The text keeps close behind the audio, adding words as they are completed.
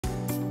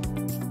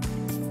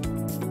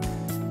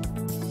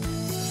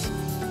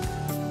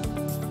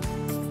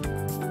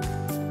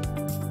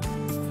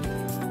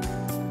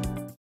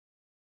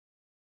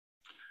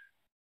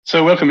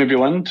So welcome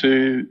everyone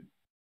to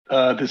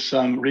this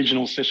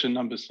regional session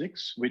number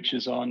 6, which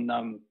is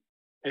on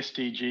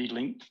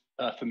SDG-linked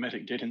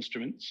thematic debt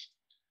instruments.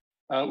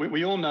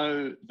 We all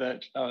know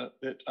that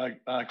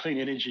clean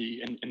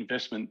energy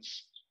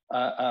investments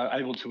are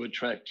able to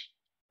attract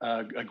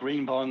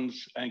green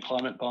bonds and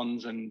climate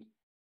bonds and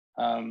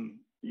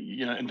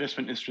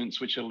investment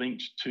instruments which are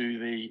linked to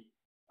the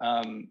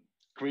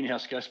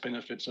greenhouse gas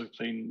benefits of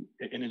clean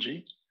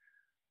energy.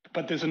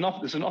 But there's an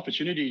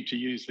opportunity to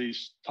use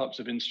these types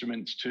of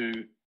instruments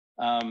to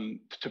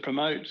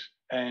promote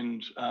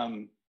and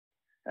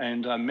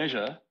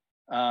measure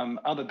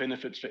other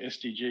benefits for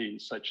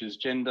SDGs, such as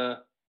gender,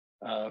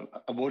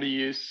 water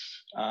use,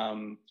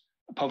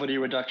 poverty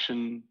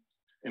reduction,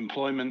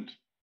 employment.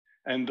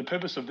 And the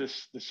purpose of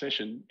this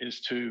session is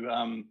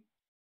to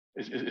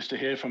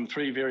hear from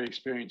 3 very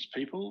experienced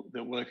people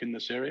that work in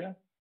this area.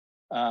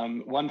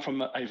 One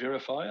from a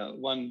verifier,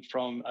 one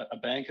from a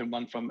bank, and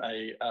one from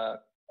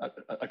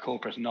a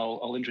corporate, and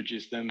I'll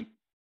introduce them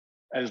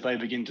as they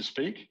begin to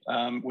speak.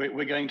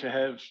 We're going to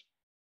have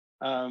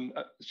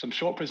some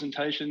short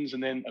presentations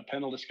and then a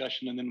panel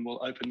discussion, and then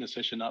we'll open the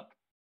session up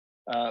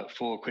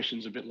for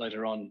questions a bit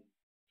later on.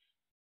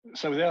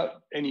 So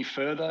without any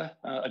further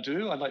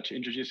ado, I'd like to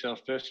introduce our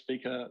first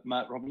speaker,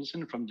 Mark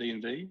Robinson from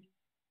D&V.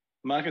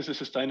 Mark is a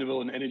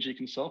sustainable and energy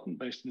consultant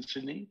based in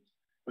Sydney,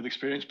 with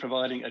experience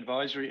providing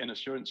advisory and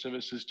assurance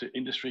services to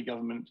industry,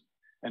 government,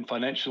 and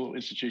financial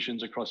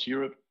institutions across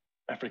Europe,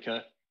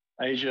 Africa,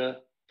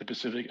 Asia, the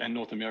Pacific, and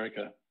North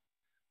America.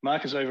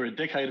 Mark has over a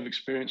decade of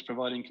experience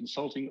providing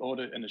consulting,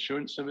 audit, and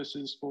assurance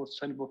services for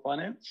sustainable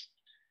finance,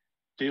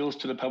 deals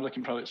to the public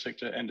and private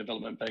sector and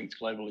development banks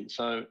globally.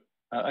 So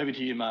over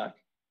to you, Mark.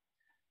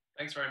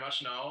 Thanks very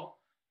much, Noel.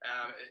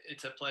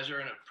 It's a pleasure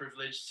and a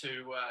privilege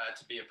to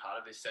be a part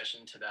of this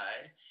session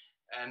today.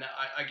 And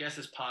I guess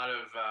as part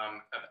of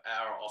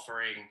our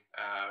offering,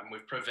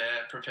 we've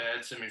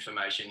prepared some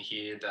information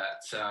here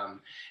that's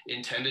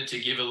intended to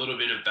give a little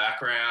bit of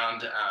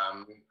background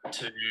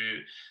to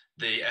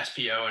the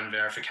SPO and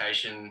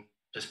verification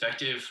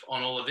perspective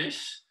on all of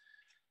this.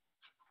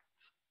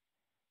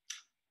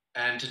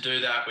 And to do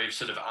that, we've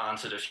sort of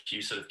answered a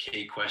few sort of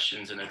key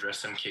questions and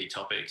addressed some key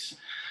topics.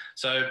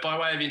 So by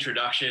way of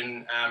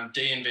introduction,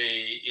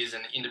 D&V is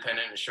an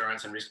independent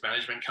insurance and risk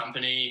management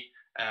company.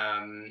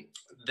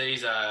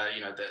 These are,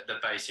 the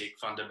basic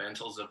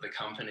fundamentals of the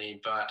company,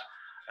 but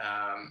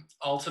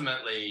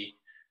ultimately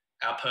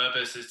our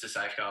purpose is to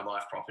safeguard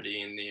life,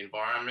 property, and the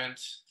environment,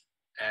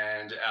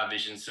 and our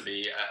vision is to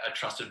be a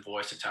trusted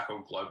voice to tackle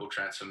global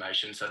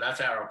transformation. So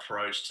that's our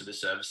approach to the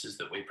services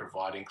that we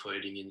provide,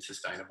 including in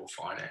sustainable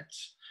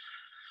finance.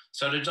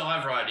 So to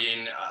dive right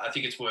in, I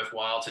think it's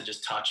worthwhile to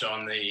just touch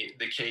on the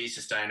key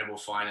sustainable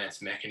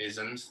finance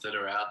mechanisms that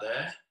are out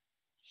there.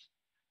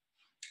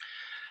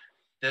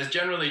 There's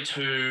generally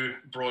 2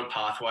 broad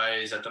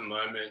pathways at the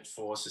moment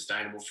for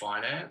sustainable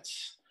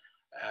finance.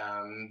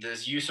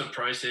 There's use of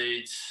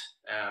proceeds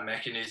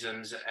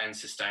mechanisms and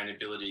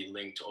sustainability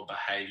linked or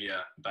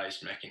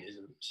behaviour-based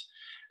mechanisms.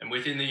 And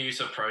within the use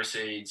of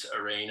proceeds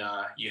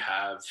arena, you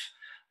have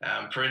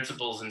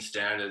principles and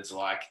standards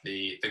like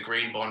the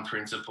green bond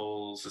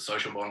principles, the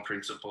social bond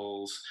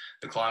principles,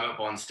 the climate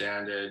bond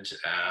standard,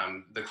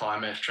 the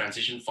climate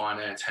transition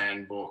finance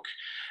handbook,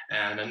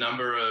 and a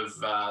number of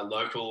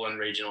local and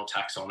regional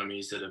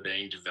taxonomies that are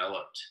being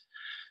developed.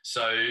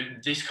 So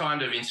this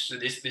kind of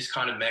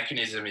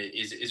mechanism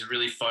is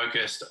really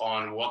focused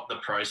on what the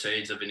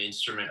proceeds of an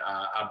instrument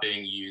are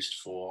being used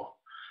for.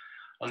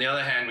 On the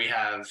other hand, we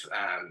have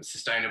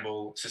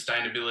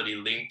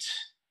sustainability linked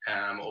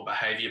or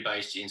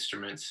behaviour-based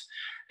instruments.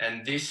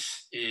 And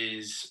this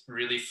is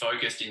really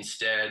focused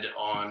instead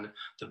on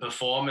the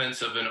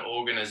performance of an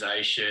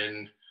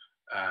organisation,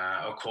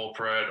 a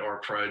corporate or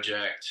a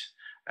project,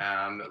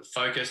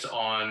 focused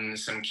on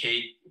some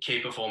key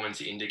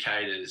performance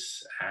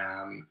indicators.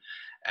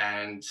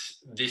 And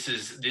this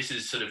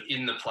is sort of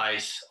in the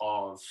place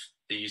of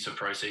the use of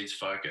proceeds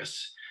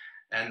focus.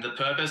 And the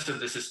purpose of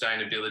the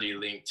sustainability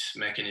linked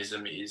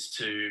mechanism is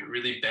to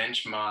really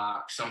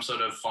benchmark some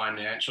sort of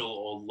financial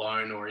or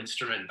loan or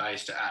instrument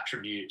based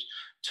attribute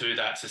to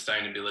that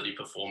sustainability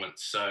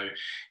performance. So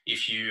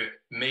if you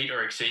meet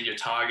or exceed your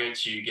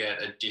targets, you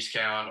get a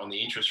discount on the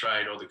interest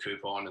rate or the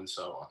coupon and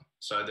so on.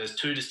 So there's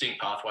 2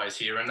 distinct pathways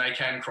here, and they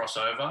can cross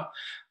over,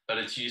 but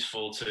it's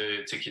useful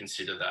to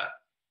consider that.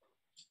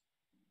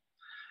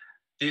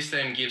 This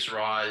then gives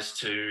rise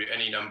to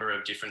any number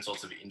of different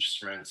sorts of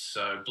instruments.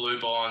 So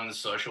blue bonds,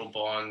 social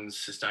bonds,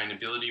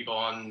 sustainability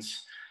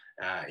bonds,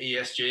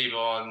 ESG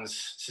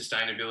bonds,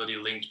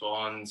 sustainability linked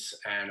bonds,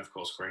 and of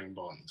course, green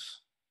bonds.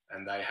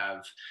 And they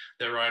have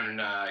their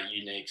own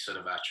unique sort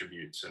of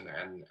attributes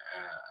and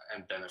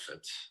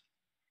benefits.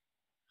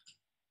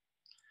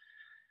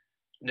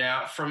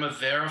 Now, from a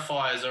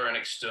verifier's or an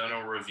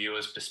external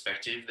reviewer's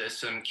perspective, there's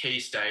some key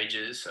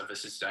stages of a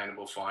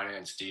sustainable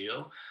finance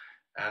deal.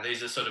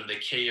 These are sort of the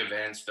key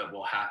events that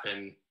will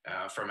happen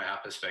from our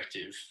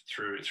perspective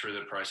through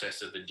the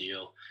process of the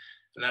deal.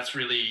 And that's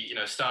really,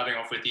 starting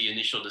off with the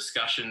initial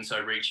discussion, so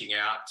reaching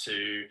out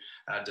to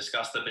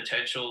discuss the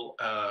potential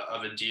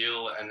of a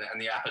deal and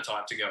the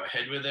appetite to go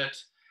ahead with it.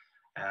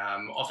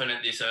 Often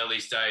at this early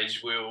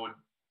stage, we'll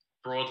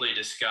broadly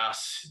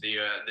discuss the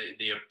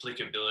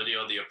applicability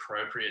or the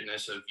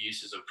appropriateness of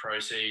uses of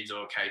proceeds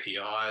or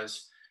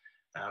KPIs.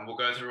 We'll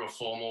go through a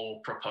formal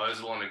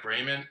proposal and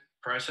agreement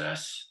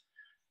process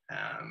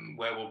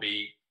where we'll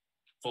be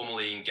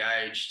formally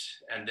engaged,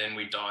 and then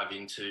we dive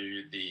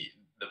into the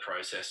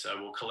process.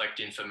 So we'll collect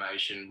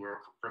information, we'll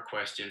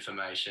request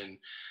information,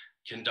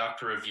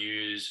 conduct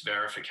reviews,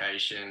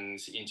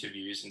 verifications,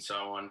 interviews, and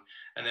so on,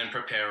 and then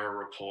prepare a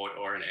report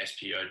or an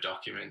SPO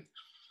document.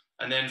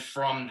 And then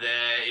from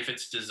there, if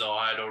it's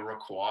desired or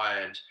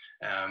required,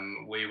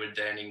 we would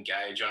then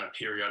engage on a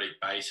periodic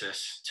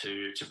basis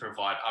to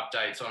provide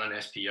updates on an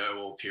SPO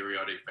or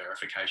periodic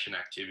verification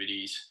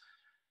activities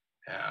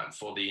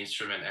for the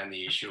instrument and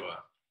the issuer.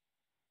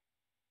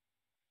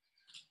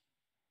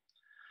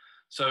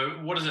 So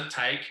what does it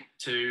take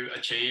to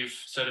achieve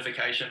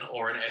certification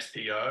or an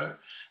SPO?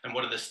 And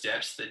what are the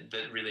steps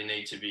that really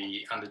need to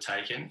be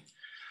undertaken?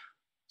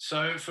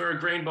 So for a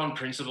Green Bond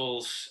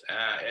Principles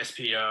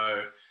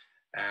SPO,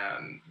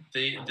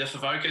 the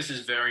focus is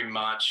very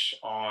much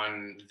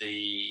on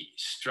the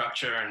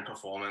structure and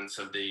performance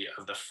of the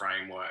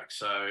framework.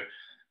 So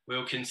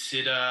we'll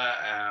consider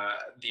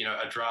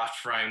a draft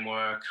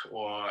framework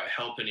or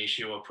help an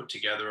issuer put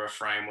together a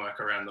framework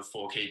around the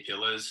 4 key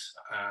pillars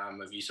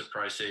of use of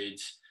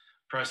proceeds,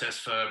 process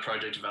for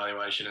project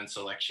evaluation and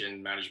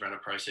selection, management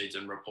of proceeds,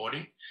 and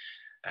reporting.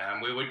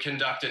 We would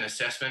conduct an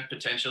assessment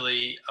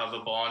potentially of a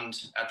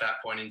bond at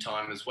that point in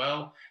time as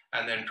well,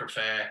 and then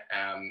prepare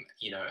an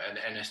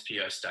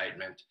SPO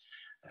statement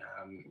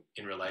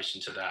in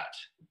relation to that.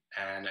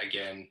 And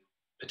again,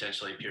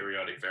 potentially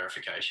periodic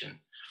verification.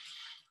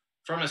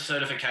 From a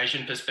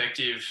certification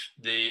perspective,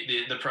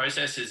 the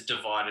process is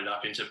divided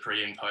up into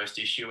pre and post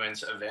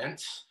issuance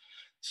events.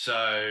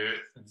 So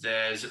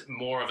there's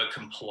more of a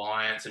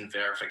compliance and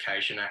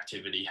verification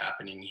activity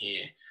happening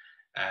here.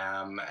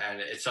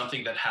 And it's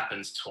something that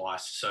happens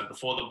twice. So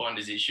before the bond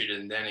is issued,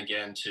 and then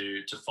again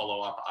to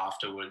follow up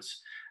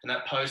afterwards. And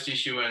that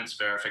post-issuance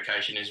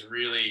verification is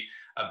really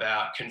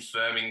about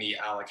confirming the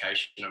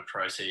allocation of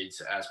proceeds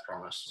as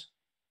promised.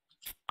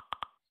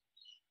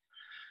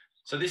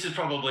 So this is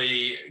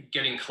probably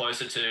getting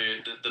closer to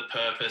the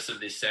purpose of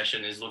this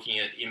session, is looking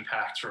at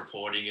impact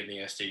reporting in the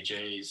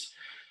SDGs.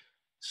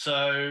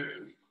 So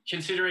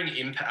considering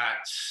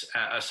impacts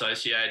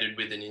associated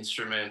with an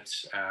instrument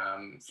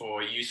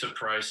for use of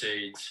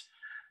proceeds,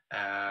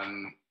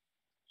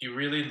 you're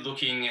really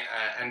looking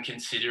at and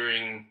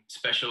considering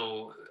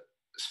special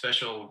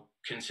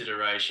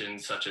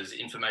considerations such as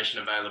information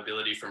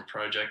availability from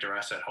project or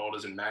asset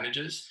holders and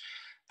managers.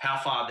 How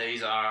far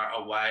these are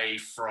away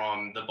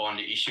from the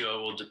bond issuer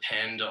will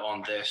depend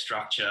on their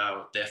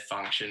structure, their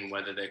function,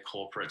 whether they're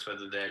corporates,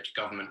 whether they're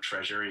government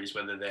treasuries,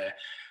 whether they're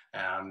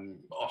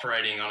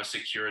operating on a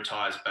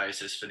securitized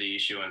basis for the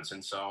issuance,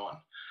 and so on.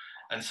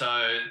 And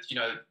so,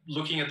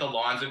 looking at the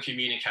lines of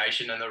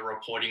communication and the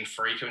reporting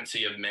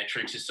frequency of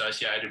metrics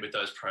associated with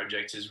those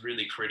projects is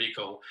really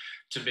critical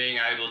to being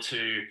able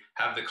to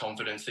have the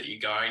confidence that you're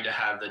going to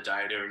have the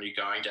data and you're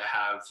going to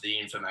have the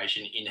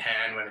information in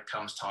hand when it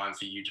comes time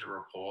for you to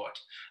report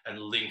and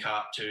link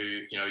up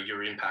to,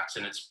 your impacts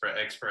and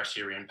express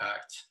your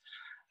impacts.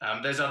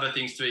 There's other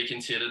things to be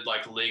considered,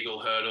 like legal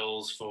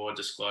hurdles for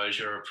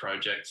disclosure of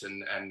projects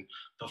and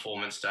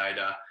performance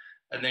data,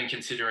 and then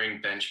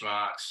considering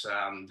benchmarks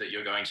that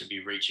you're going to be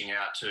reaching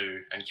out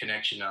to and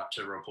connection up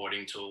to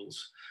reporting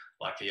tools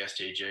like the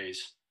SDGs.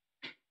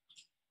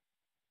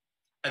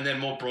 And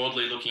then more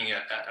broadly looking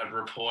at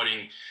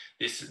reporting,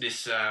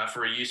 this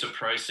for a use of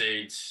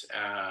proceeds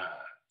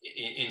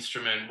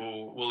instrument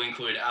will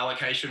include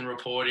allocation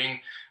reporting,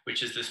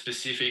 which is the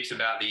specifics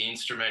about the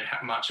instrument,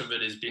 how much of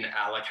it has been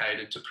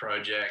allocated to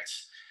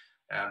projects,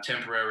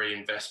 temporary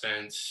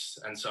investments,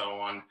 and so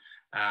on.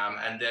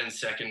 And then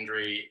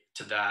secondary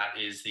to that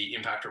is the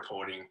impact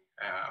reporting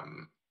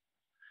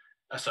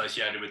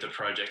associated with the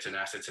projects and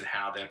assets and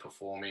how they're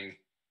performing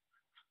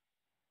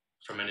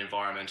from an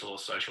environmental or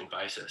social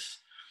basis.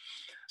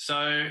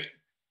 So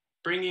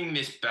bringing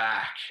this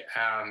back,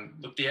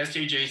 look, the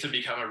SDGs have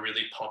become a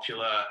really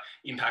popular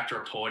impact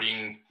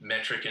reporting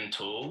metric and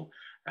tool,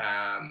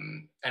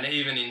 and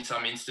even in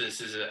some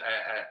instances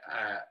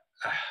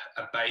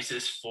a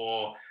basis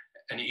for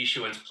an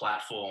issuance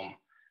platform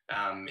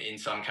in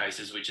some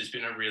cases, which has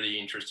been a really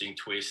interesting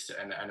twist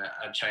and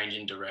a change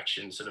in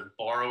direction, sort of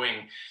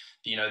borrowing,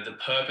 the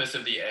purpose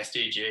of the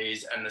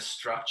SDGs and the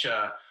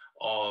structure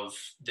of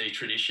the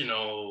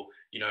traditional,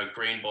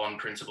 green bond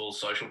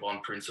principles, social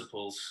bond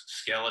principles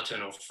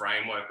skeleton or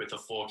framework with the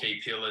 4 key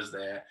pillars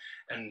there,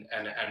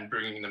 and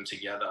bringing them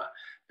together.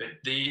 But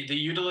the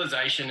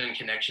utilization and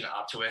connection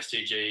up to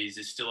SDGs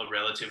is still a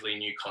relatively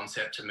new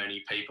concept to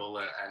many people,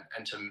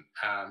 and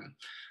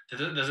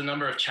there's a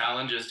number of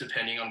challenges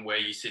depending on where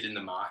you sit in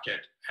the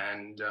market.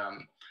 And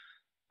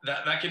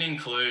That can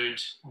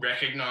include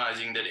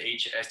recognizing that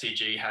each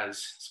SDG has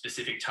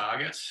specific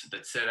targets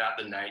that set out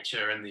the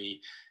nature and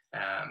the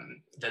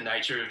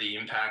nature of the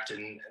impact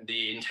and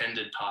the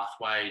intended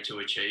pathway to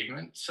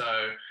achievement.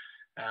 So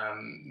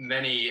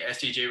many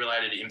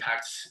SDG-related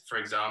impacts, for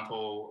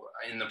example,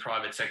 in the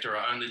private sector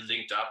are only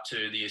linked up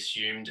to the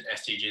assumed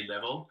SDG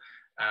level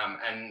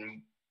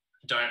and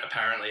don't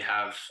apparently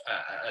have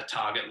a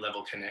target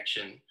level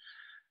connection.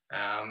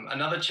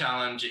 Another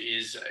challenge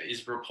is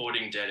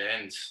reporting dead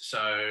ends.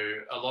 So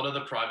a lot of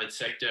the private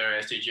sector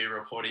SDG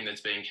reporting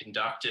that's being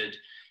conducted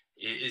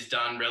is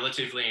done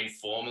relatively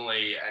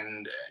informally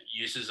and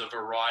uses a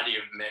variety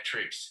of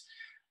metrics,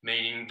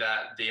 meaning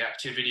that the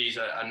activities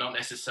are not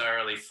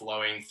necessarily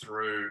flowing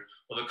through,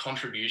 or the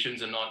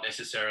contributions are not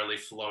necessarily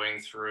flowing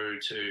through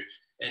to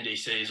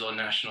NDCs or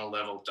national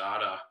level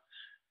data.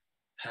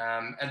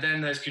 And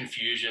then there's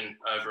confusion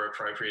over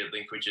appropriate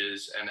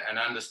linkages and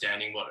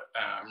understanding what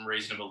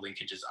reasonable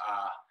linkages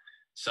are.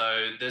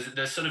 So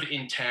there's sort of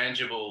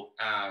intangible,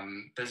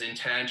 there's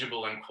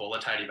intangible and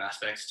qualitative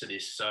aspects to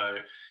this. So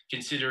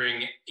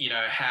considering, you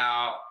know,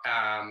 how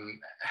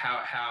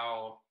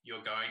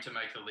you're going to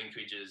make the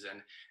linkages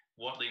and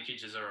what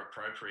linkages are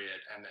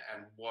appropriate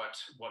and what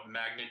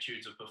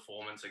magnitudes of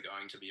performance are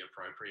going to be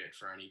appropriate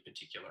for any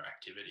particular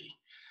activity.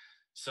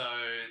 So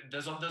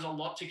there's a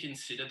lot to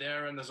consider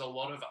there, and there's a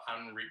lot of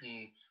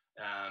unwritten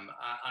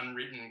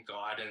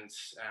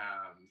guidance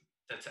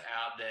that's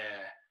out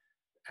there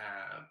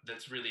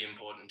that's really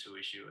important to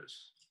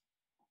issuers.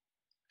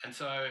 And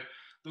so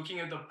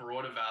looking at the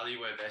broader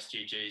value of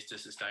SDGs to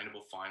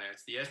sustainable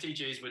finance, the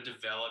SDGs were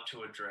developed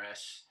to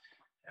address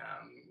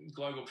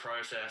global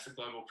progress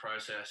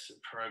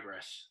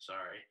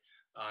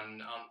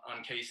on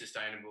key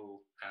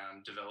sustainable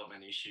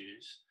development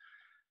issues.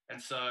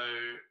 And so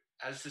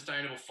as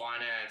sustainable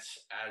finance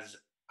as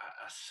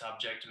a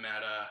subject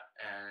matter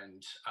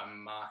and a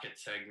market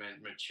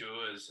segment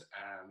matures,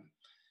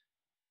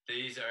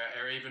 these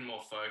are even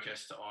more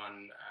focused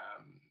on,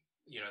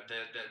 you know,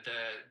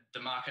 the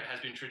market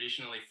has been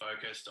traditionally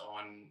focused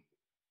on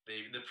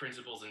the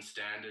principles and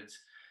standards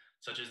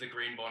such as the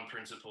green bond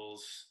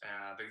principles,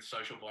 the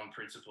social bond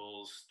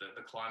principles,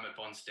 the climate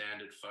bond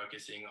standard,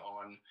 focusing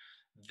on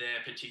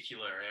their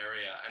particular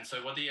area. And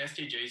so what the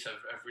SDGs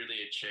have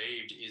really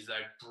achieved is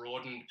they've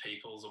broadened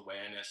people's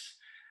awareness,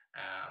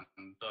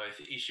 both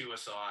issuer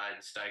side,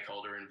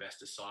 stakeholder,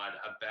 investor side,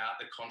 about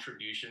the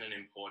contribution and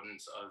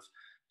importance of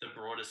the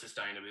broader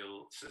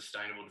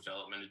sustainable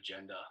development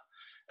agenda.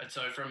 And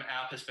so from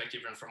our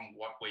perspective and from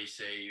what we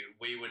see,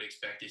 we would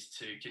expect this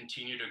to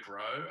continue to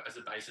grow as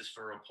a basis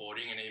for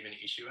reporting and even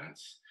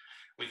issuance.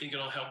 We think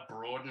it'll help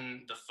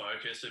broaden the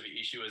focus of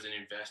issuers and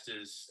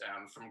investors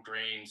from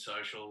green,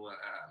 social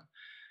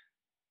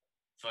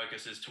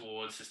focuses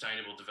towards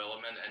sustainable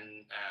development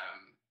and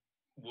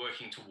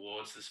working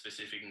towards the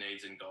specific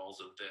needs and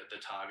goals of the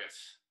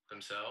targets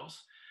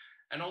themselves.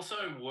 And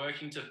also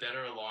working to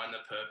better align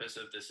the purpose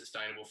of the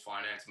sustainable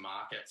finance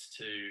markets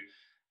to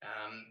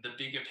the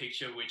bigger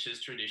picture, which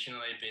has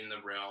traditionally been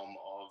the realm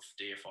of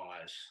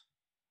DFIs.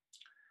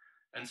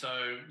 And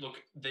so, look,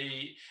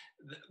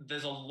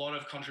 there's a lot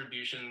of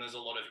contribution, there's a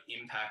lot of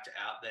impact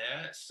out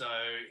there. So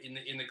in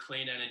the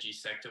clean energy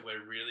sector,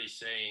 we're really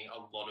seeing a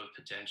lot of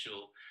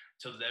potential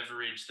to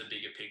leverage the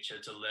bigger picture,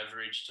 to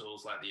leverage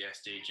tools like the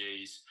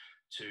SDGs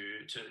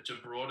to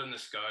broaden the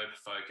scope,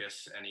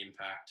 focus, and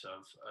impact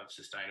of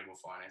sustainable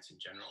finance in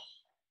general.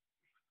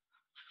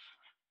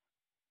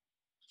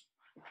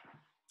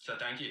 So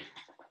thank you.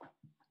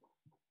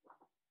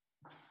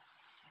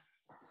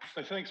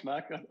 So thanks,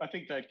 Mark. I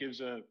think that gives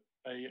a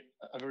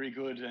very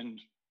good and,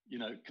 you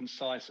know,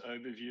 concise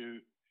overview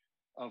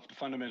of the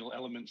fundamental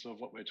elements of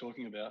what we're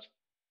talking about.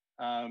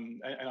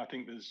 And I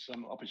think there's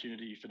some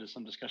opportunity for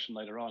some discussion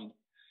later on.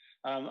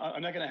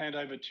 I'm now going to hand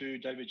over to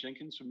David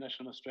Jenkins from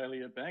National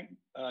Australia Bank.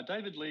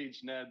 David leads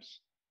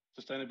NAB's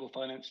Sustainable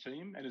Finance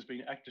team and has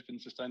been active in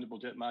sustainable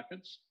debt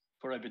markets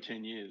for over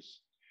 10 years.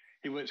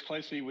 He works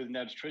closely with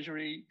NAB's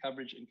Treasury,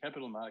 Coverage and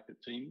Capital Market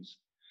teams,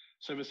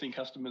 servicing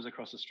customers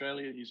across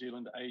Australia, New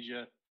Zealand,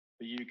 Asia,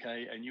 the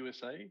UK and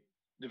USA,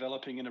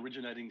 developing and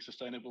originating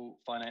sustainable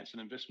finance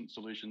and investment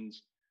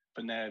solutions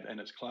for NAB and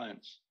its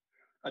clients.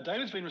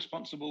 David's been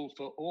responsible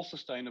for all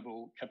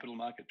sustainable capital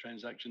market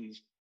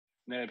transactions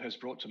NAB has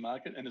brought to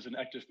market and is an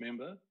active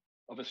member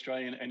of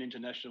Australian and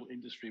international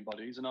industry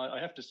bodies. And I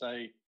have to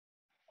say,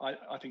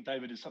 I think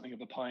David is something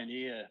of a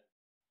pioneer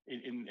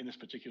in this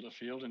particular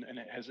field and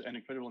it has an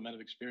incredible amount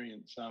of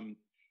experience,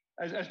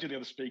 as do the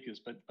other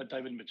speakers, but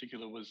David in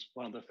particular was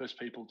one of the first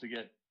people to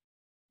get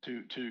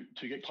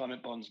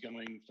climate bonds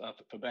going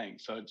for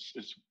banks. So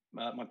it's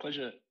my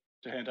pleasure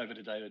to hand over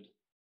to David.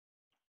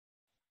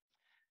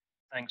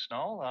 Thanks,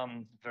 Noel.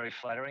 Very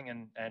flattering.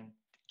 And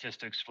just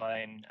to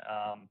explain,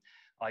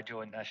 I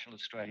joined National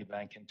Australia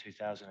Bank in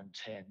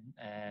 2010,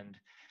 and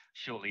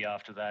shortly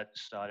after that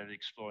started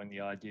exploring the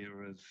idea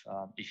of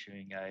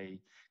issuing a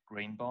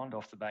green bond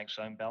off the bank's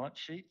own balance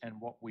sheet. And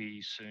what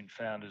we soon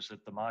found is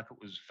that the market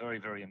was very,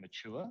 very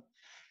immature.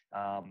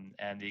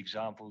 And the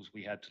examples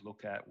we had to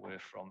look at were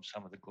from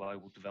some of the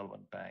global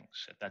development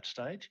banks at that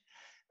stage.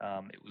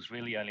 It was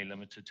really only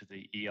limited to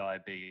the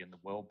EIB and the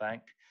World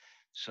Bank.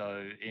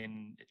 So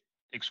in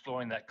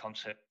exploring that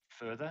concept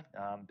further,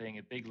 being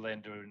a big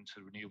lender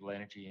into renewable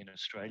energy in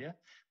Australia,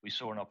 we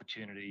saw an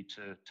opportunity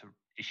to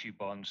issue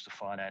bonds to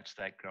finance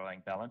that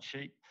growing balance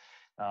sheet.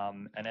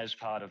 And as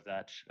part of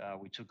that,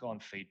 we took on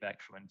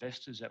feedback from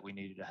investors that we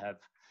needed to have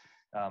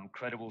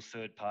credible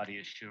third-party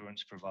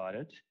assurance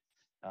provided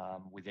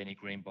with any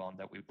green bond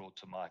that we brought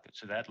to market.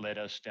 So that led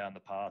us down the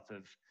path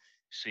of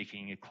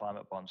seeking a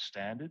climate bond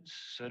standards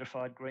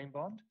certified green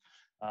bond.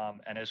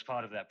 And as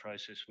part of that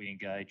process, we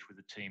engaged with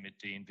the team at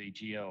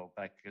DNV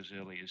back as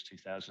early as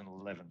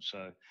 2011.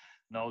 So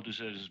Noel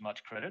deserves as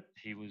much credit.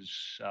 He was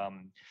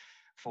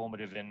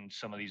formative in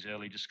some of these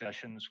early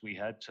discussions we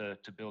had to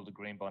build a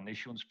green bond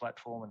issuance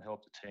platform and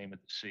help the team at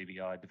the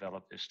CBI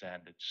develop their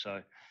standards.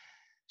 So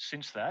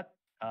since that,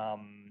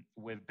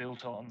 we've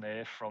built on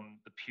there from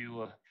the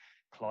pure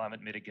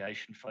climate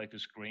mitigation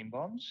focused green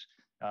bonds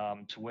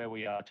to where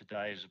we are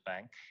today as a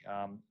bank.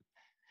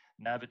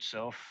 NAB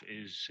itself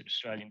is an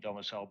Australian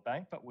domiciled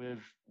bank, but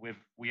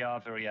we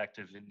are very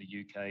active in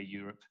the UK,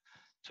 Europe,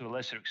 to a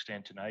lesser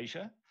extent in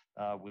Asia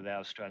with our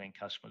Australian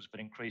customers,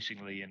 but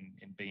increasingly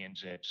in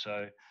BNZ.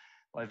 So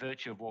by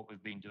virtue of what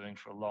we've been doing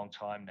for a long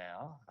time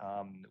now,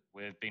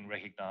 we've been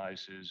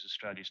recognised as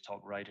Australia's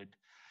top rated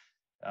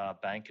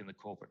bank in the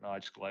Corporate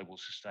Knights Global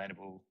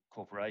Sustainable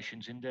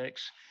Corporations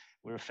Index.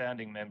 We're a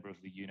founding member of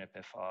the UNEP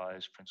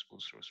FI's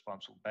Principles for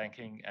Responsible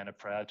Banking and are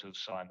proud to have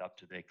signed up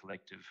to their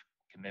collective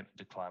commitment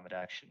to climate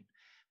action,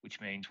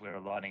 which means we're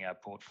aligning our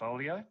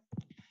portfolio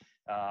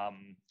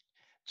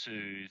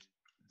to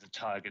the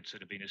targets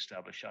that have been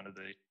established under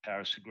the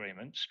Paris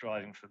Agreement,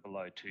 striving for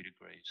below 2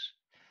 degrees.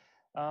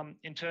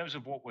 In terms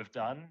of what we've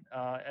done,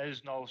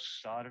 as Noel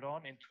started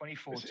on in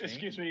 2014.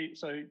 Excuse me,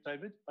 so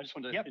David, I just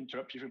want to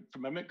interrupt you for a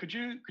moment. Could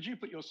you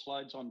put your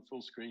slides on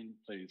full screen,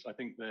 please? I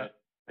think they're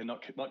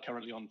not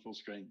currently on full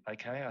screen.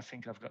 Okay, I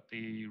think I've got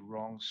the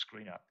wrong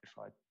screen up. If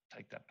I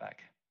take that back.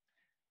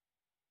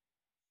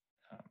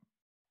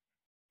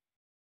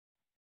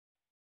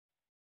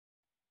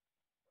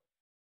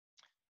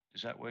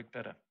 Does that work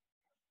better?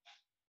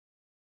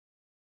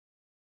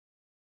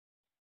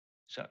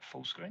 Is that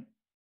full screen?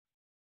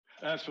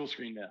 That's full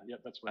screen now. Yep,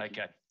 that's working.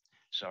 Okay.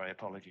 Sorry,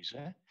 apologies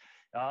there.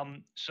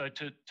 So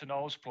to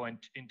Noel's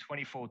point, in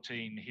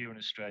 2014 here in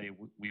Australia,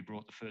 we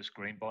brought the first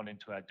green bond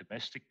into our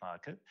domestic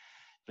market.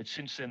 But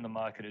since then, the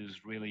market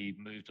has really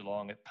moved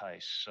along at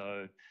pace.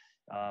 So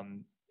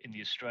in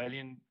the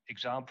Australian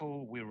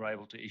example, we were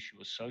able to issue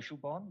a social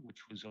bond, which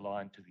was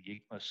aligned to the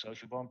ICMA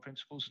social bond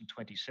principles in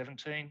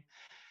 2017.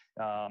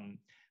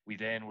 We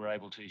then were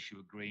able to issue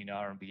a green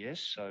RMBS,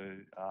 so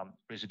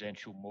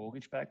residential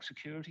mortgage-backed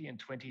security in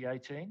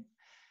 2018.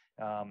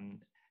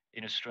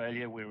 In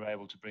Australia, we were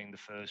able to bring the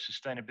first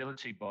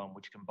sustainability bond,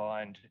 which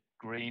combined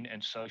green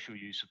and social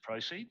use of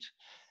proceeds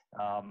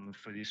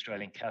for the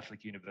Australian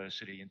Catholic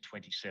University in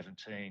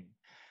 2017.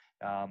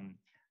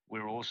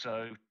 We're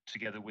also,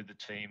 together with the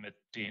team at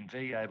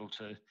DNV, able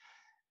to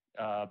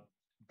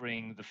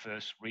bring the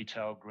first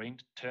retail green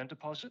term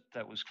deposit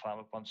that was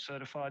climate bond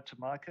certified to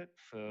market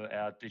for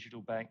our digital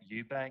bank,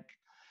 UBank.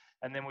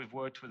 And then we've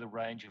worked with a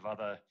range of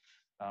other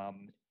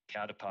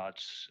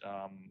counterparts.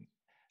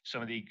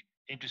 Some of the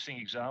interesting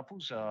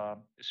examples are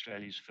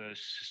Australia's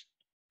first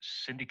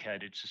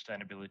syndicated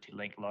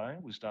sustainability-linked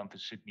loan was done for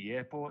Sydney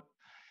Airport.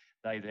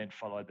 They then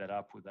followed that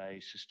up with a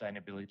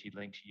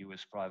sustainability-linked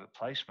US private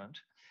placement.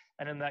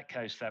 And in that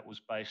case, that was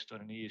based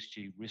on an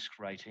ESG risk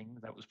rating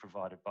that was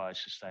provided by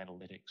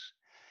Sustainalytics.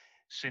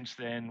 Since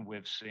then,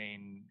 we've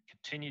seen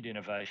continued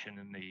innovation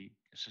in the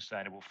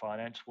sustainable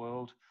finance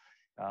world.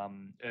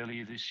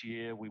 Earlier this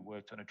year, we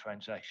worked on a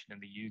transaction in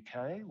the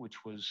UK,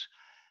 which was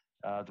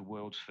the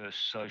world's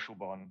first social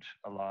bond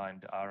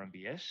aligned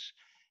RMBS.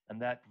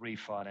 And that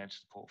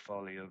refinanced the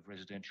portfolio of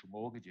residential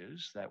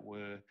mortgages that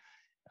were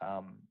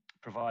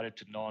provided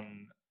to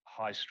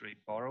non-high street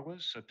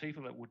borrowers. So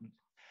people that wouldn't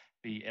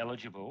be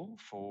eligible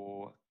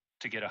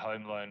to get a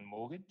home loan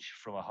mortgage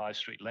from a high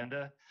street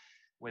lender,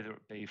 whether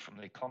it be from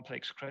their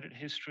complex credit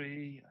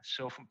history,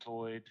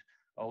 self-employed,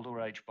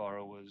 older age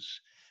borrowers,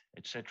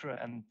 etc.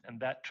 And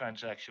that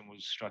transaction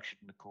was structured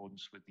in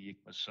accordance with the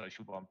ICMA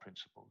social bond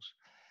principles.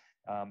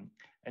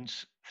 And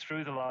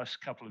through the last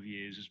couple of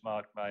years, as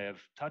Mark may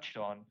have touched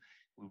on,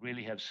 we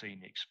really have seen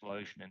the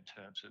explosion in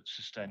terms of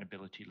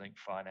sustainability-linked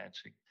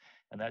financing.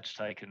 And that's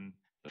taken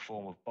the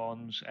form of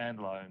bonds and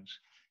loans.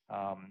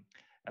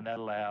 And that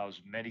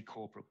allows many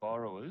corporate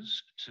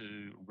borrowers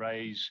to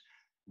raise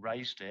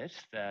debt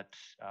that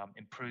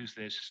improves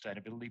their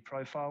sustainability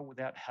profile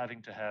without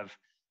having to have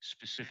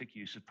specific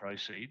use of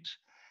proceeds,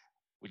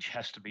 which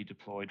has to be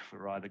deployed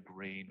for either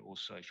green or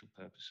social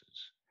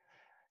purposes.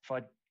 If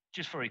I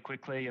just very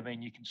quickly, I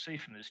mean, you can see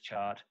from this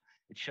chart,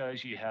 it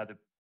shows you how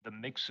the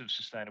mix of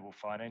sustainable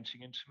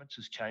financing instruments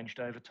has changed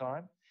over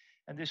time.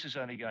 And this is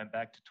only going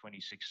back to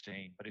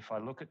 2016. But if I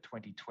look at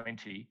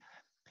 2020,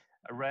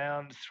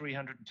 around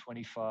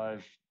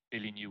 325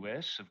 billion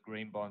US of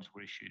green bonds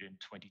were issued in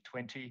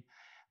 2020,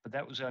 but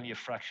that was only a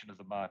fraction of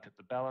the market.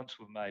 The balance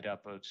were made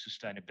up of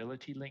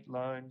sustainability-linked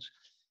loans,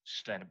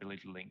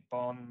 sustainability-linked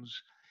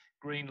bonds,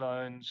 green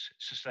loans,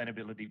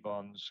 sustainability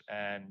bonds,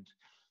 and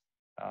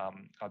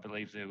I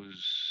believe there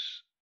was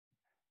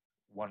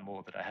one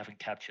more that I haven't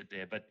captured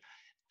there. But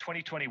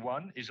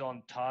 2021 is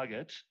on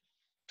target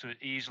to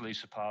easily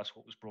surpass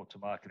what was brought to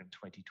market in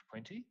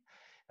 2020.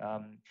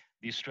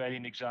 The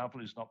Australian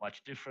example is not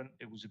much different.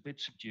 It was a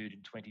bit subdued in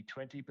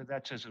 2020, but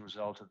that's as a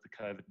result of the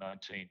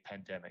COVID-19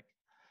 pandemic.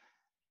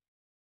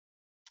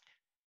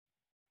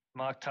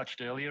 Mark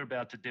touched earlier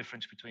about the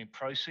difference between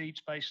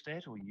proceeds-based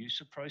debt or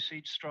use of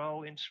proceeds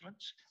style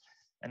instruments.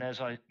 And as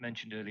I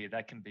mentioned earlier,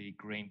 that can be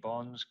green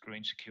bonds,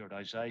 green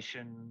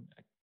securitization,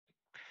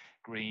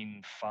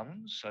 green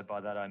funds. So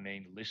by that I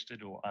mean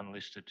listed or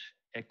unlisted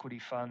equity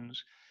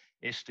funds,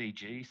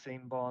 SDG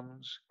themed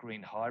bonds,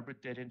 green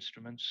hybrid debt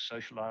instruments,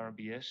 social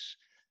RMBS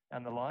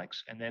and the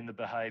likes, and then the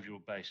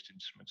behavioural based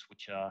instruments,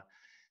 which are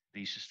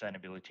the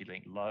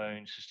sustainability-linked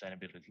loans,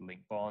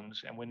 sustainability-linked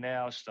bonds, and we're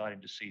now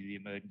starting to see the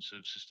emergence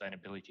of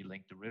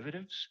sustainability-linked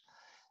derivatives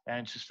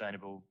and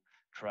sustainable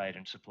trade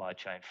and supply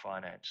chain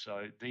finance.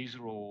 So these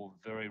are all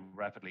very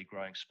rapidly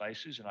growing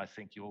spaces, and I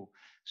think you'll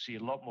see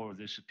a lot more of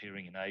this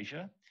appearing in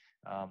Asia.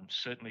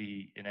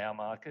 Certainly in our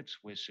markets,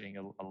 we're seeing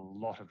a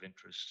lot of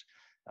interest.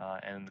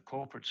 And in the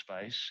corporate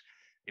space,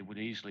 it would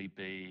easily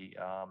be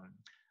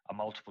a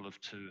multiple of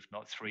 2, if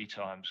not 3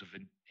 times of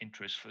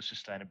interest for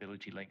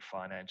sustainability-linked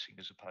financing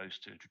as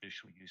opposed to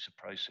traditional use of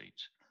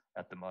proceeds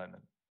at the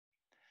moment.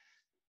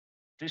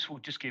 This will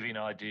just give you an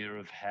idea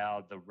of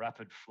how the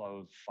rapid flow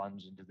of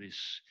funds into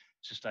this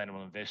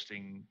sustainable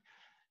investing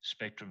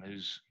spectrum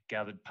has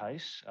gathered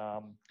pace.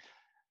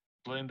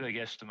 Bloomberg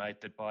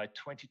estimate that by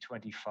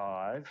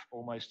 2025,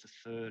 almost a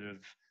third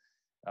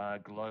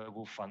of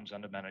global funds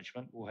under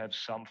management will have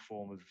some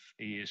form of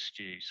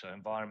ESG, so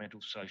environmental,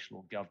 social,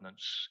 or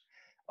governance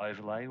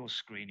overlay or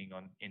screening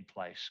in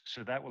place.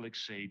 So that will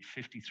exceed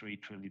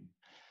 $53 trillion,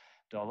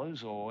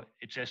 or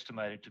it's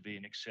estimated to be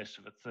in excess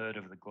of a third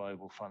of the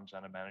global funds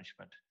under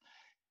management.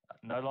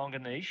 No longer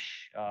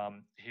niche.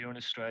 Here in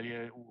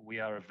Australia, we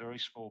are a very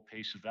small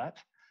piece of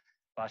that,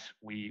 but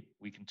we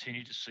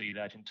continue to see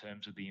that in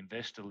terms of the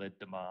investor-led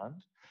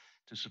demand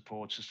to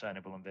support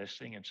sustainable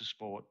investing and to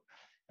support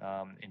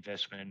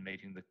investment in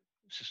meeting the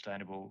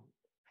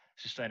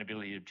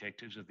sustainability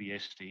objectives of the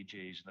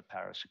SDGs and the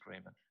Paris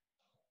Agreement.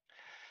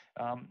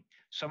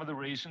 Some of the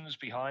reasons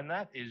behind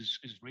that is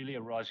really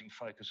a rising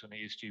focus on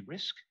ESG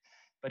risk,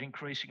 but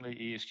increasingly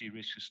ESG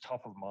risk is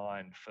top of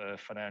mind for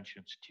financial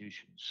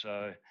institutions.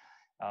 So,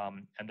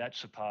 and that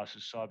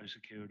surpasses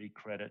cybersecurity,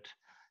 credit,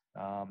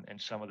 and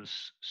some of the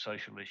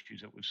social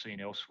issues that we've seen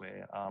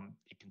elsewhere.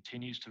 It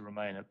continues to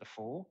remain at the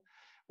fore.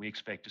 We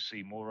expect to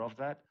see more of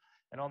that.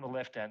 And on the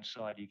left-hand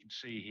side, you can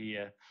see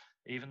here,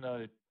 even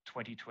though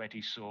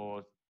 2020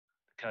 saw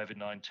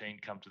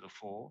COVID-19 come to the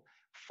fore,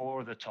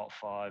 4 of the top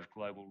 5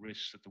 global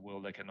risks that the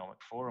World Economic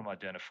Forum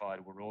identified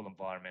were all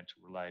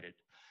environmental related.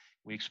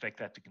 We expect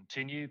that to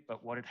continue,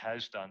 but what it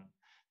has done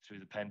through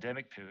the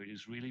pandemic period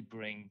is really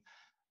bring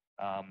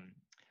a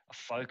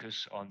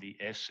focus on the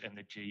S and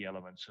the G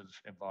elements of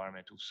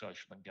environmental,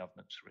 social and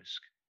governance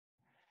risk.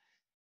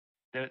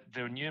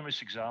 There are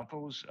numerous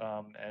examples,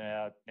 and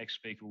our next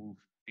speaker will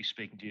be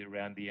speaking to you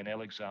around the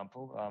NL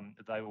example.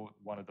 They were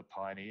one of the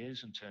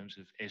pioneers in terms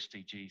of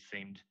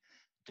SDG-themed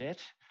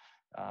debt,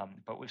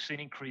 but we've seen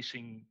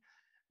increasing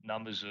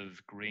numbers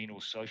of green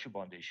or social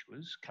bond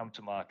issuers come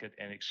to market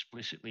and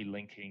explicitly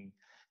linking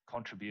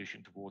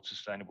contribution towards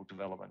sustainable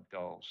development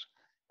goals.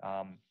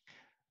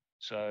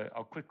 So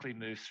I'll quickly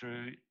move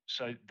through.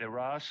 So there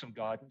are some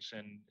guidance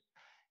and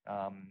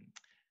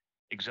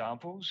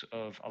examples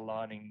of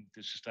aligning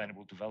the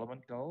sustainable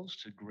development goals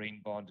to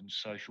green bond and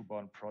social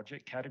bond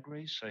project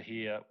categories. So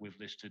here we've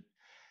listed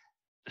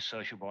the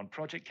social bond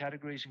project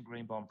categories and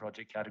green bond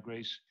project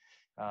categories.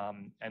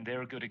 And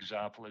they're a good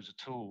example as a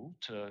tool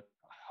to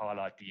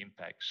highlight the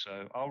impact.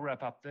 So I'll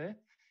wrap up there.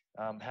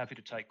 I'm happy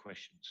to take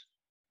questions.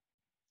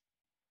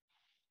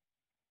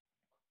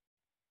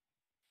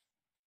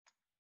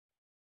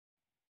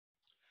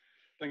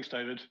 Thanks,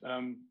 David.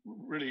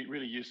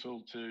 Really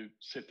useful to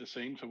set the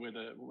scene for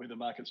where the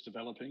market's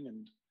developing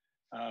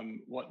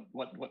and what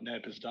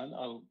NAB has done.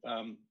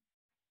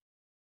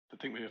 I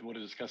think we have more to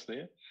discuss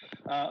there.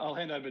 I'll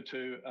hand over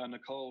to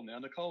Nicole now.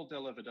 Nicole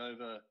Della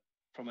Vedova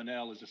from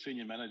Enel is a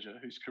senior manager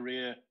whose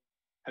career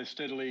has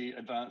steadily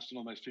advanced in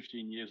almost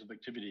 15 years of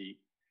activity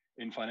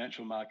in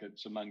financial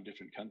markets among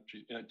different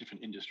countries,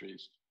 different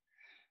industries.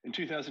 In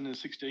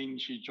 2016,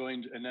 she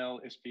joined Enel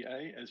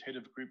SPA as head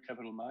of group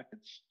capital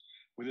markets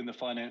within the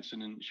finance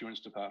and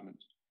insurance department.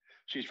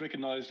 She's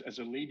recognized as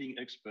a leading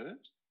expert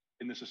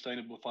in the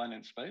sustainable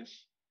finance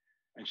space,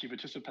 and she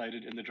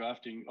participated in the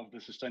drafting of the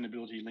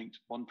sustainability-linked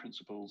bond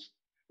principles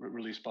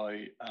released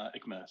by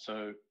ICMA.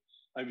 So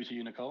over to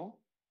you, Nicole.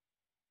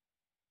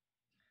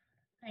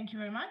 Thank you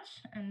very much,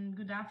 and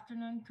good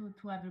afternoon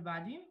to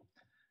everybody.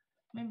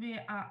 Maybe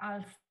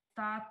I'll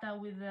start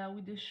with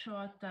a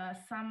short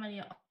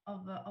summary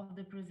of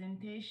the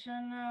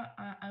presentation.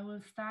 I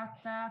will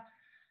start,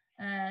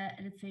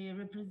 let's say,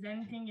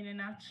 representing in a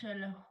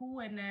nutshell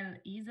who Enel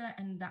is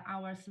and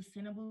our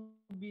sustainable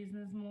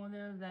business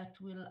model that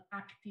will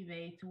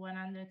activate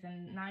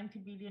 190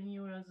 billion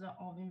euros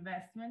of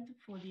investment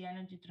for the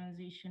energy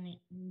transition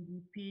in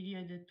the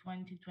period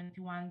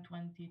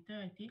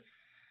 2021-2030.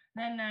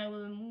 Then I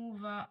will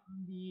move on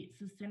the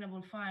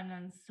sustainable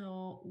finance.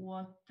 So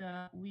what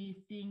we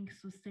think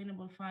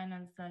sustainable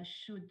finance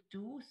should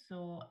do.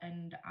 So,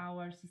 and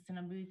our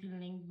sustainability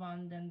linked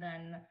bond, and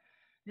then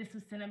the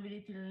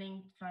sustainability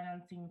linked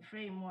financing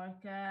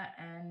framework,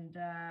 and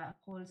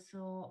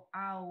also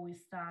how we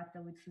start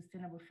with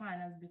sustainable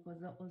finance,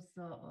 because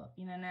also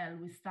in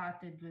NL we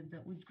started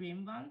with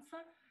green bonds.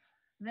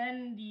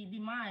 Then the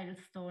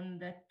milestone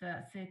that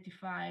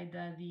certified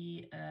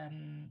the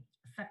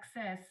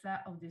success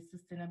of the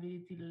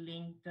sustainability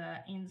linked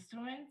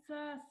instruments,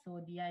 so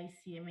the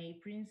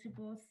ICMA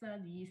principles, the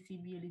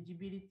ECB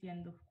eligibility,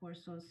 and of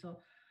course also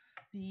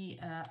the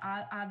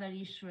other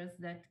issuers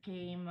that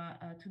came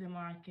to the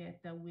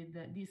market with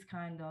this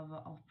kind of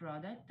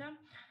product.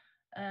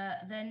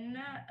 Then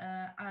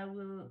I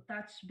will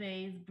touch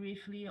base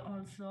briefly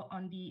also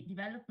on the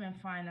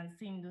development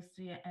finance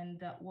industry and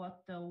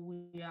what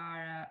we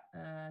are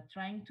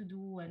trying to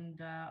do, and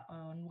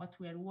on what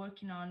we are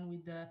working on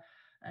with the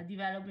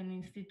development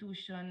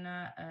institution,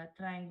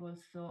 trying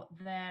also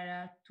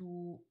there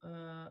to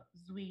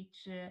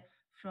switch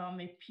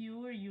from a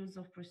pure use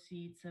of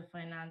proceeds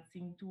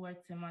financing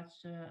towards a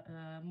much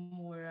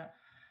more,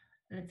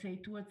 let's say,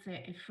 towards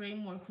a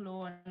framework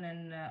loan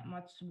and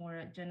much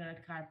more general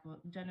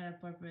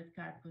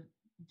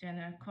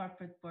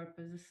corporate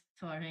purpose,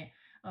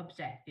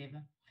 objective.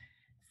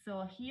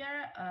 So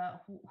here,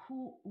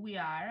 who we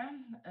are,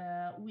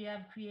 we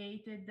have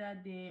created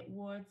the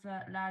world's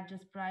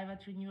largest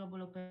private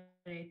renewable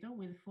operator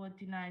with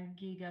 49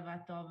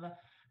 gigawatt of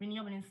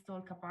renewable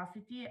installed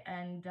capacity,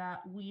 and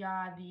we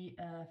are the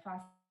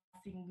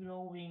fastest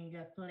growing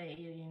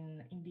player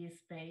in this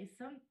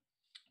space.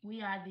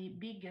 We are the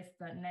biggest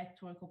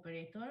network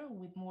operator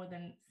with more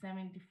than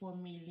 74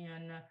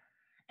 million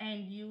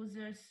end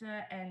users,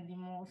 and the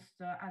most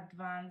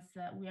advanced,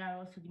 we are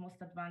also the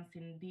most advanced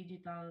in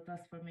digital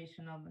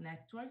transformation of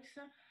networks.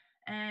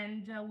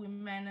 And we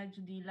manage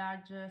the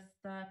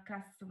largest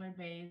customer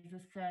base,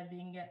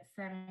 serving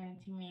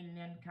 70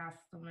 million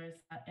customers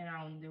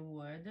around the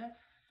world.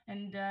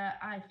 And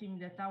I think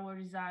that our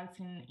results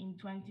in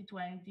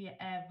 2020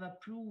 have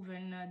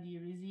proven the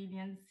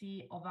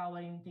resiliency of our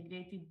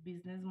integrated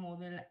business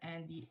model,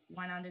 and the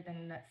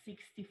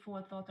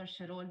 164 total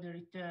shareholder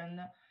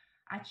return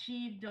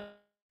achieved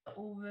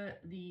over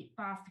the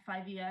past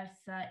 5 years.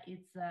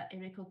 It's a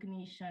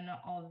recognition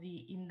of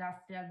the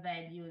industrial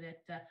value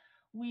that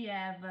we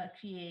have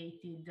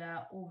created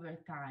over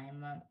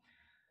time.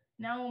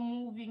 Now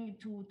moving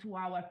to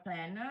our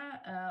plan,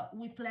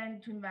 we plan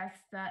to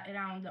invest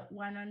around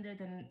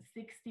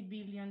 160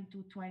 billion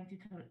to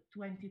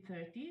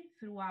 2030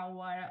 through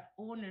our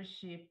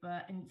ownership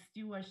and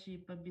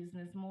stewardship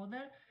business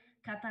model,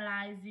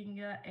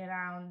 catalyzing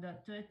around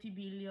 30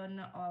 billion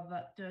of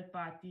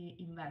third-party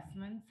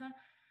investments.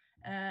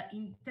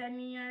 In 10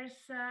 years,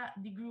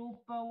 the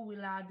group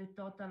will add a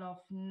total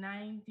of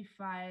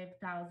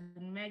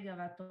 95,000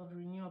 megawatt of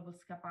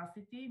renewables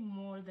capacity,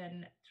 more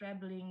than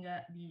trebling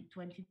the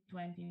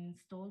 2020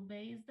 installed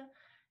base.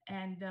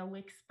 And we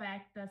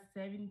expect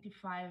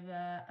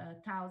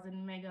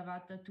 75,000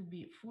 megawatt to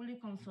be fully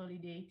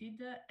consolidated,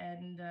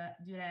 and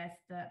the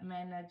rest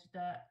managed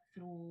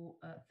through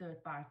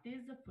third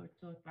parties.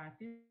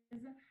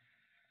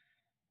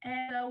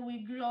 And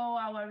we grow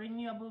our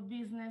renewable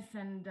business,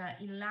 and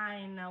in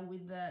line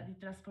with the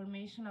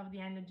transformation of the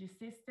energy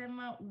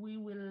system, we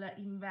will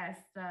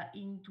invest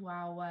into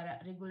our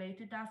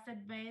regulated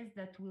asset base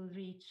that will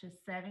reach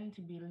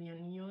 70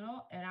 billion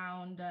euro,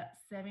 around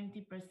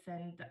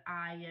 70%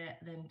 higher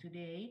than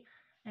today.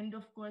 And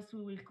of course,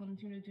 we will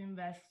continue to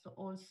invest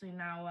also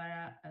in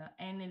our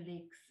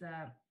Enel X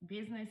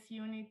business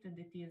unit,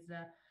 that is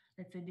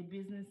let's say the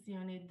business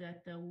unit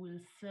that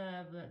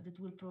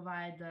will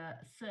provide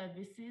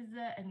services,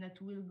 and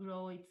that will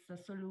grow its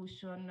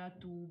solution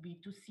to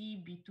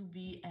B2C,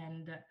 B2B,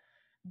 and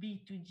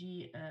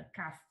B2G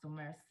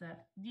customers.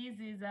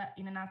 This is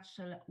in a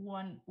nutshell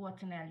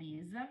what Enel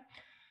is.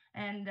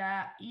 And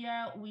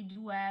here we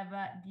do have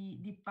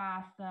the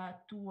path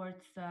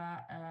towards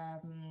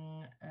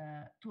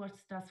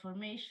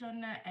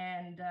transformation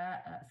and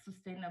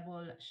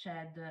sustainable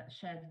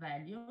shared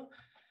value.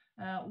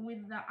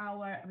 With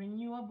our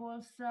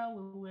renewables,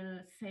 we will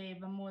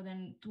save more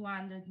than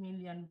 200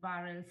 million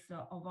barrels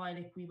of oil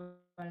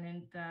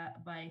equivalent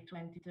by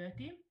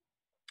 2030.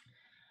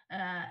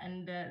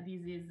 And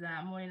this is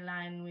more in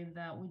line with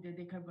the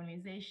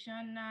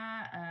decarbonization.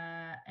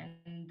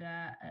 And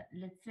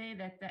let's say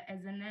that as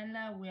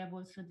Enel, we have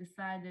also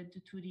decided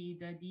to read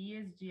the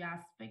ESG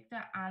aspect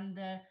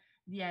under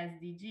the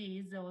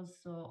SDGs,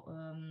 also,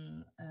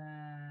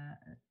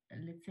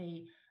 let's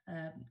say,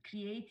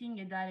 creating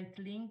a direct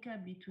link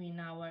between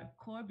our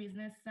core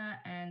business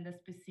and the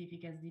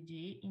specific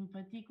SDG. In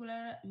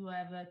particular, you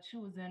have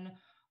chosen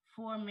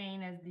 4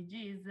 main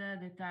SDGs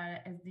that are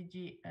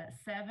SDG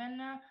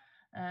 7,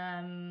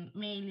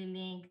 mainly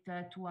linked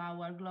to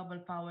our global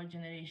power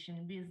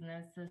generation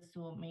business,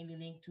 so mainly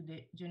linked to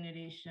the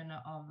generation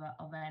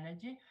of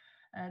energy.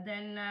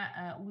 Then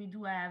we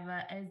do have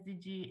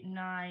SDG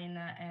 9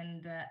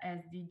 and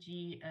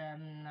SDG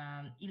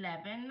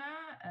 11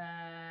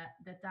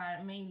 that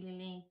are mainly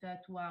linked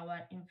to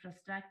our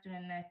infrastructure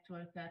and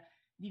network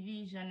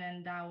division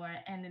and our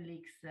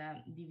analytics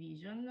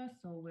division.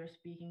 So we're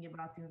speaking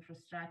about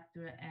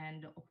infrastructure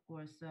and, of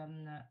course,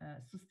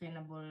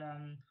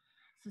 sustainable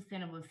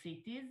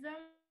cities.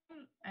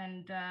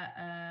 And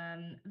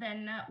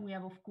then we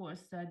have, of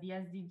course, the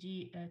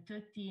SDG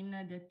 13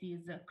 that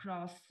is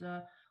across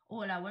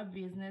all our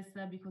business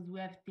because we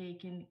have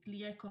taken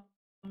clear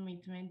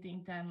commitment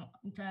in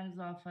terms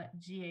of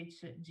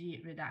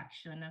GHG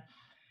reduction.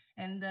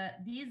 And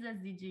these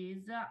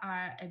SDGs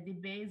are at the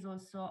base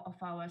also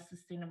of our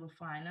sustainable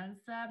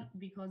finance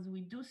because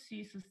we do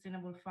see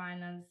sustainable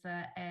finance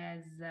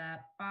as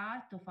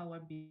part of our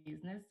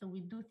business. So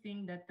we do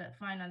think that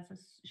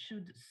finance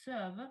should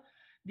serve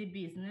the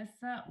business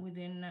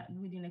within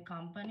a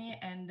company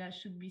and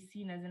should be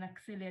seen as an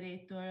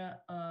accelerator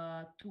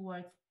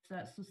towards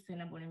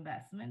sustainable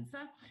investments.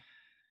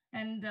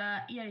 And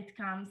here it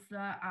comes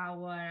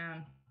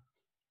our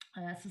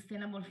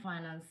sustainable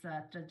finance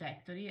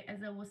trajectory.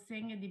 As I was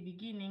saying at the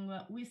beginning,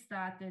 we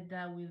started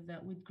with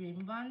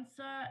green bonds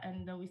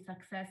and we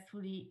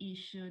successfully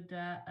issued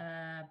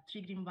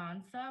 3 green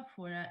bonds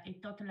for a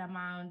total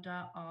amount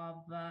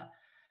of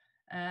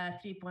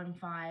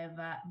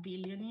 3.5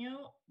 billion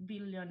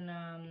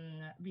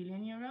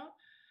euro.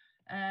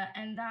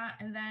 And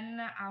then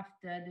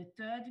after the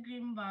 3rd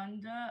green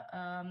bond,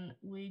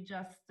 we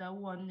just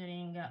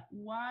wondering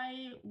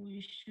why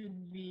we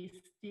should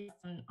be still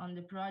on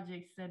the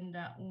projects and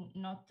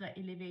not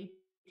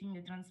elevating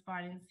the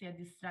transparency at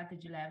the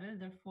strategy level,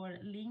 therefore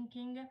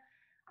linking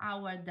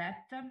our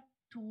debt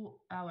to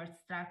our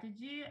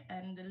strategy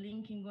and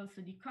linking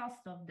also the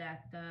cost of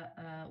debt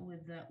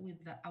with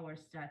our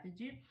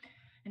strategy.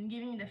 And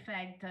given the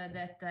fact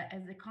that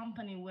as a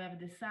company we have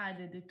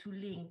decided to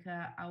link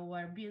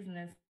our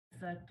business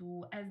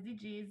to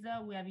SDGs,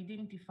 we have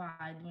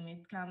identified when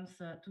it comes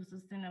to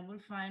sustainable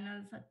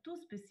finance 2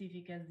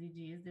 specific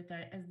SDGs that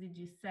are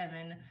SDG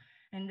 7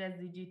 and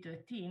SDG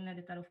 13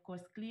 that are of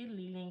course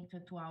clearly linked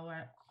to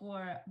our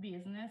core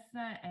business.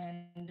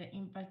 And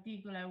in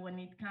particular, when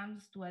it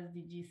comes to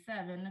SDG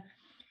 7,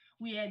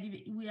 we have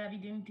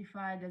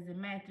identified as a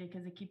metric,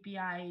 as a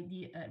KPI,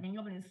 the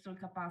renewable installed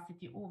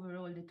capacity,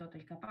 overall the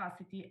total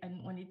capacity.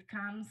 And when it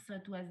comes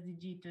to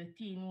SDG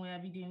 13, we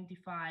have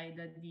identified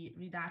the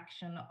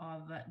reduction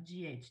of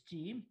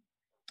GHG.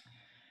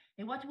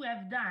 And what we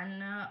have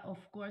done,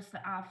 of course,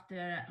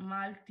 after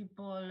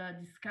multiple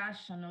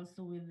discussion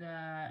also with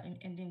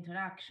and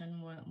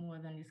interaction, more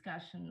than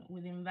discussion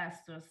with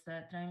investors,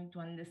 trying to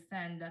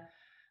understand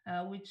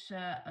which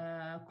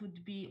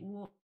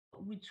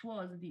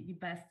was the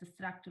best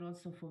structure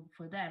also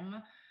for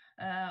them.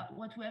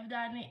 What we have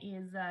done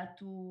is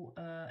to,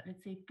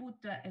 let's say,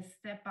 put a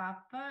step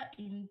up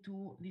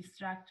into the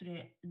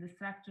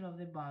structure of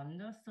the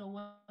bond. So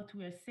what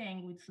we are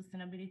saying with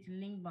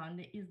sustainability-linked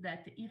bond is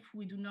that if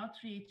we do not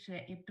reach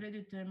a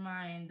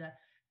predetermined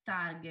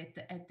target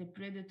at the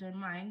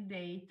predetermined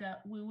date,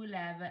 we will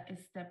have a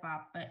step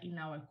up in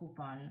our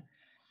coupon.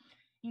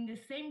 In the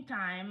same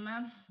time,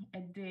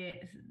 at the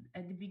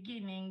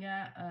beginning,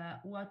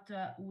 what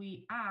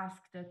we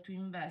asked to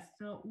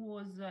investor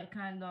was a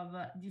kind of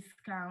a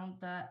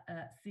discount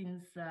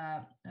since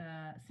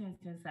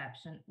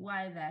inception.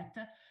 Why that?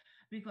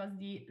 Because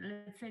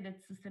let's say that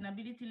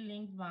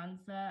sustainability-linked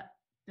bonds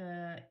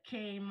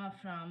came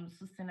from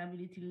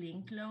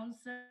sustainability-linked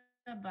loans,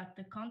 but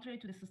contrary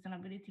to the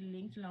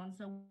sustainability-linked loans,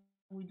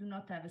 we do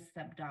not have a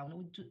step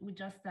down. We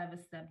just have a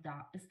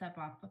step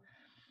up.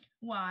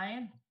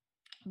 Why?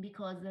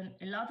 Because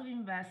a lot of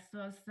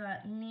investors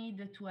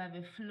need to have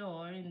a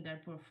floor in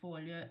their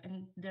portfolio,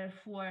 and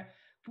therefore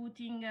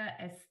putting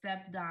a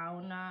step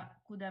down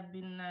could have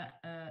been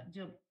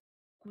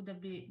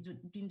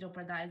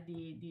jeopardized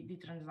the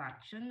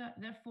transaction.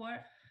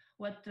 Therefore,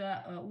 what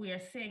we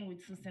are saying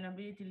with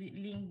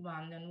sustainability-linked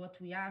bond and what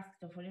we asked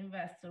for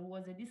investor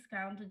was a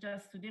discount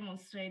just to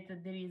demonstrate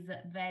that there is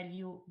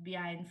value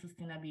behind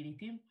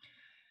sustainability.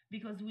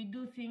 Because we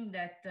do think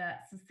that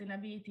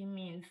sustainability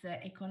means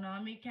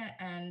economic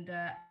and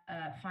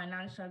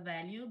financial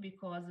value,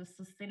 because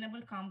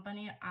sustainable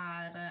companies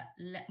are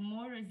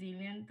more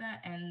resilient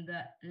and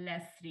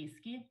less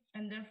risky,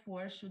 and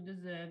therefore should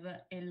deserve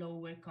a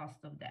lower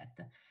cost of debt.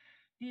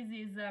 This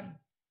is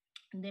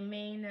the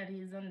main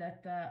reason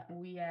that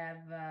we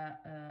have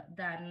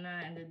done,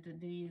 and it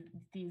is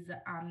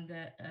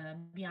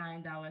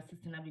behind our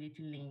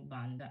sustainability-linked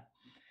bond.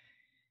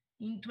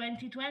 In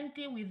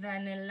 2020, we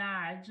then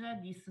enlarged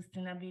the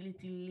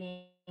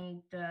sustainability-linked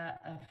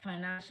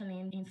financial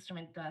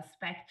instrument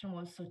spectrum,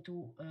 also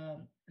to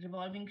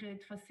revolving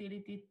credit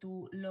facility,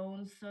 to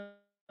loans,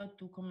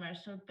 to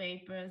commercial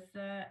papers,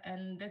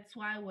 and that's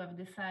why we have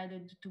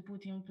decided to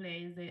put in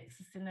place a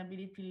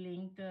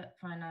sustainability-linked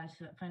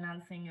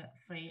financing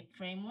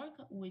framework,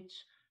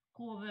 which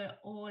cover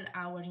all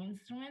our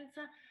instruments.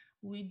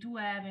 We do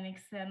have an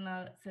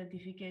external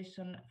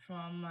certification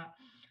from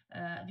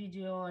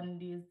VGO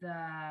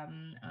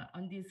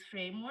on this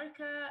framework,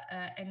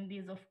 and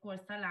is of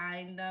course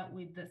aligned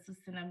with the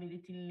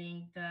sustainability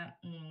linked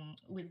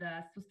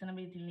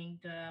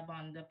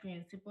bond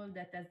principle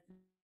that has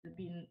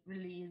been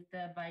released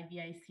by the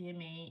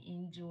ICMA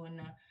in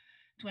June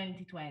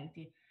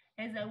 2020.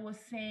 As I was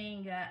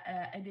saying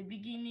at the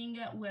beginning,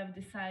 we have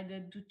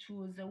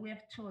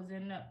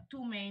chosen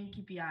two main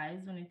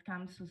KPIs when it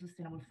comes to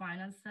sustainable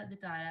finance that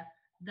are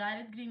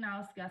direct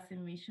greenhouse gas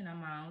emission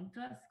amount,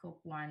 scope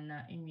 1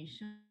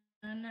 emission,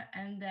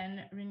 and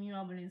then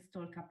renewable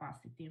installed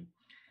capacity.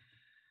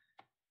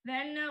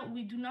 Then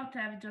we do not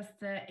have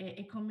just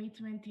a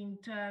commitment in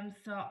terms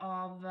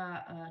of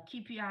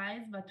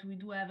KPIs, but we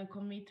do have a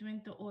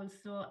commitment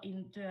also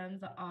in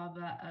terms of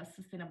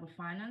sustainable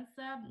finance,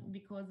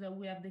 because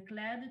we have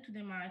declared to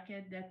the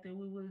market that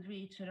we will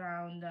reach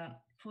around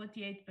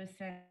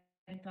 48%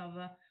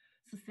 of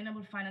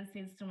sustainable finance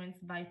instruments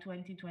by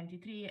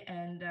 2023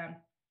 and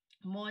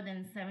more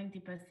than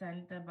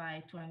 70%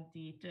 by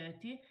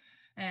 2030.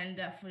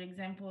 And for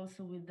example,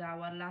 also with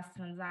our last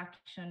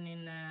transaction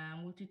in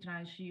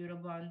multi-tranche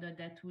Eurobond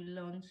that we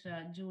launched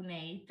June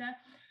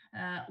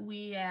 8th,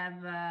 we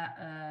have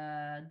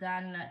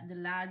done the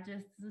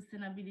largest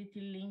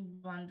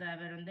sustainability-linked bond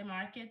ever on the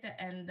market,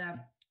 and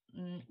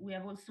we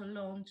have also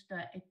launched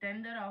a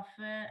tender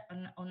offer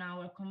on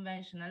our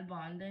conventional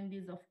bond, and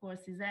this of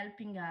course is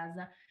helping us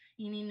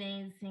in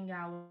enhancing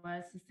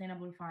our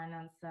sustainable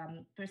finance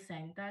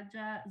percentage,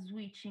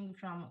 switching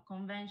from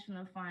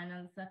conventional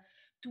finance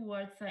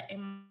towards a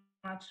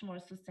much more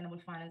sustainable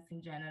finance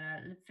in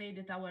general. Let's say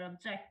that our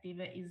objective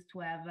is to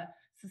have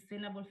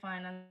sustainable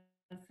finance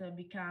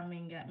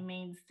becoming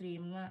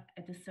mainstream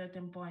at a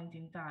certain point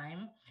in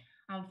time.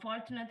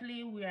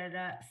 Unfortunately, we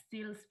are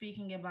still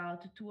speaking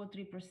about 2 or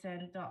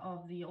 3%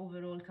 of the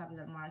overall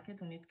capital market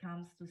when it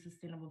comes to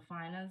sustainable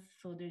finance.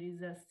 So there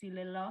is still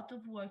a lot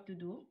of work to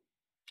do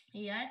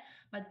here,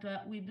 but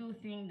we do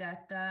think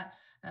that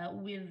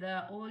with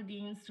all the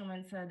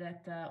instruments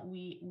that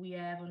we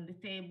have on the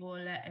table,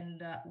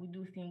 and we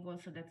do think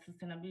also that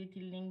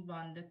sustainability-linked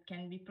bond that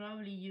can be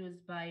probably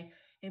used by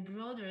a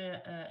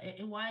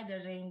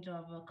wider range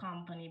of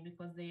company,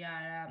 because they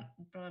are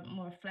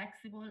more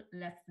flexible,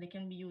 they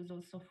can be used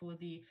also for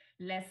the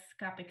less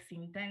capex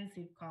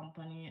intensive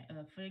company.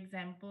 For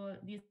example,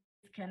 this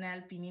can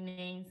help in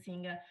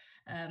enhancing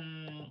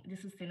the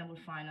sustainable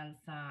finance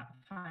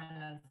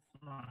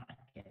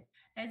market.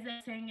 As I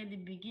was saying at the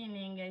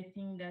beginning, I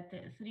think that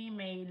three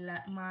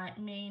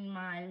main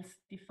miles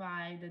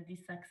defined the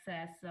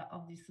success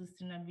of the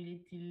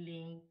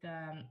sustainability-linked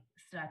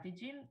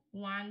strategy.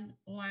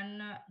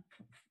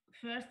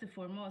 First and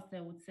foremost,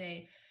 I would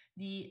say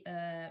the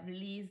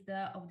release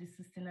of the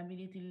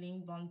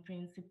sustainability-linked bond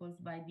principles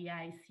by the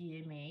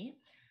ICMA.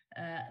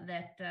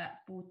 That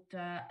put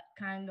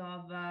kind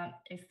of a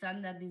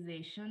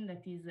standardization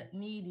that is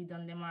needed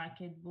on the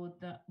market,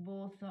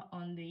 both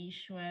on the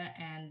issuer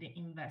and the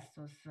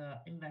investor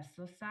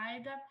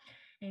side.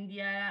 And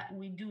here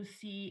we do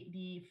see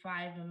the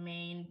 5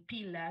 main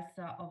pillars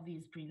of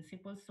these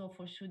principles. So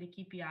for sure, the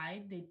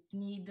KPI, they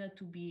need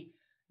to be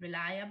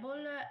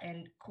reliable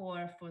and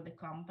core for the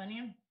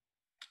company.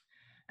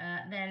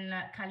 Then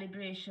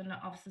calibration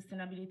of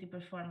sustainability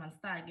performance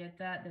target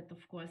that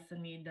of course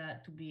need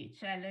to be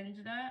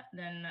challenged.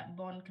 Then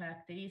bond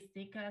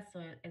characteristic.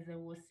 So as I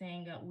was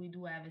saying, we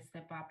do have a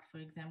step up, for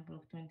example,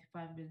 of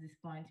 25 basis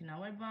points in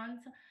our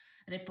bonds.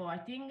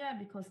 Reporting,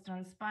 because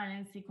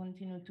transparency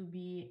continue to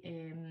be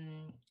a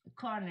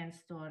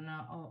cornerstone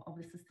of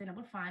the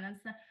sustainable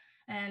finance.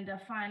 And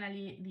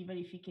finally, the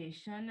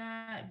verification,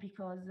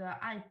 because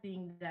I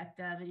think that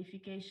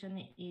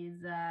verification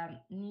is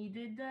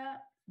needed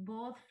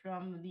both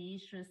from the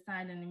issuer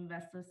side and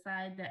investor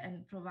side,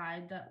 and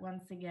provide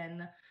once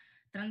again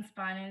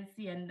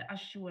transparency and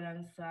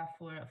assurance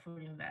for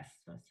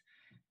investors.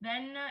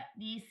 Then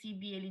the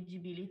ECB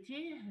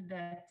eligibility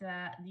that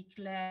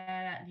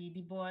declare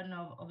the born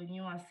of a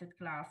new asset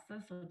class,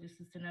 so the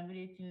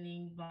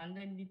sustainability-linked bond,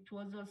 and it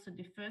was also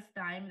the first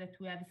time that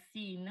we have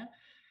seen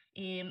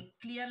a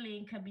clear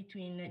link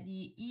between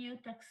the EU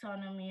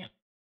taxonomy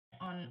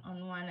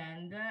on one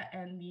end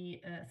and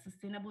the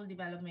sustainable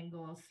development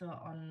goals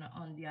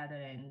on the other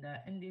end.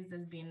 And this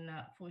has been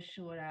for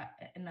sure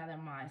another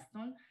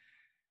milestone.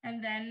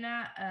 And then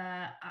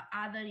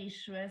other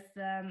issuers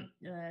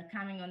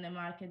coming on the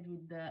market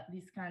with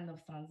this kind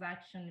of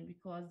transaction,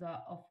 because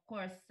of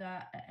course,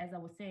 as I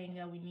was saying,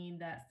 we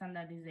need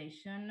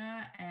standardization,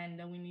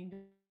 and we need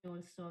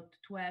also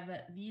to have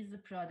this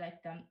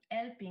product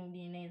helping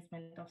the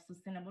enhancement of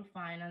sustainable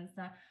finance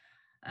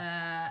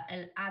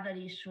and other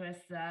issuers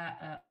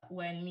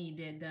when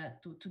needed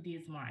to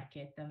this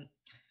market.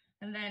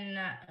 And then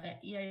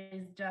here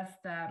is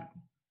just the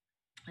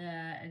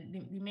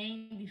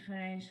main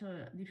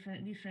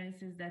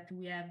differences that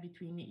we have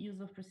between use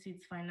of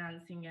proceeds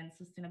financing and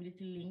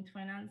sustainability linked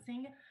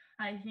financing.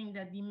 I think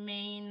that the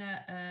main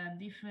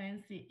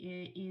difference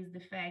is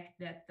the fact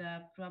that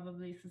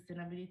probably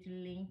sustainability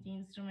linked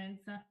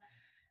instruments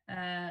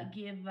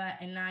give a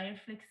higher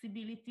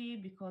flexibility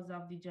because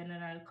of the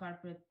general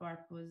corporate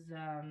purpose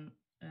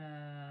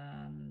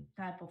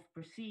type of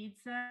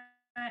proceeds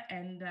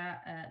and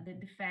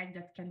the fact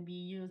that can be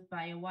used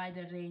by a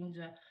wider range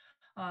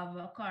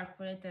of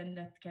corporate and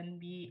that can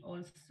be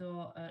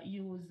also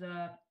used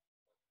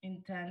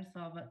in terms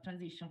of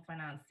transition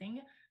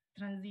financing,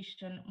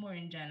 transition more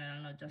in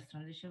general, not just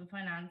transition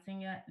financing.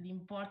 The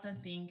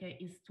important thing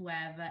is to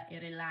have a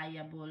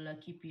reliable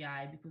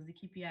KPI because the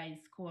KPI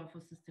is core for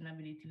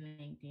sustainability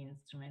linked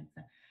instruments.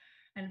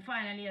 And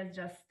finally, I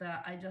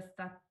just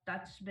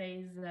touch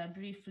base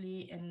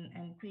briefly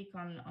and quick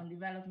on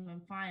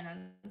development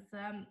finance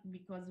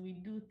because we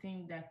do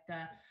think that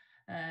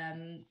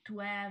to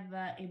have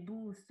a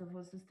boost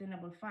for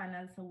sustainable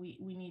finance, we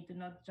need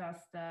not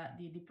just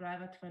the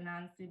private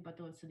financing, but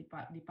also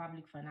the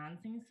public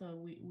financing. So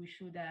we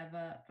should have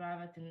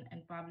private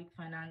and public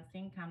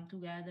financing come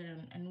together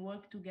and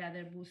work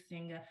together,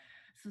 boosting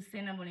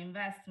sustainable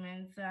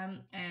investments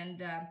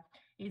and a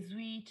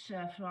switch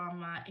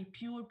from a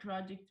pure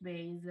project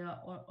base,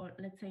 or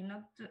let's say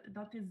not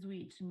a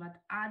switch, but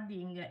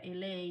adding a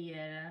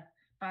layer,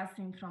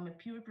 passing from a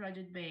pure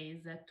project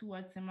base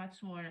towards a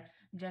much more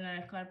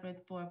general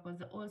corporate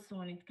purpose, also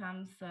when it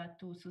comes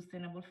to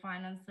sustainable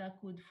finance,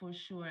 could for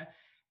sure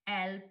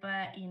help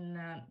in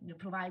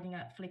providing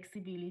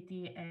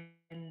flexibility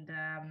and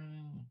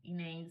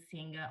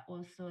enhancing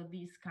also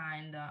this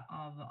kind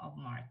of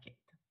market.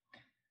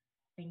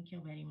 Thank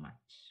you very much.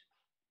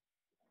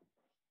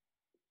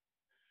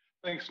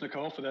 Thanks,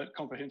 Nicole, for that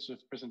comprehensive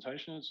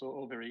presentation. It's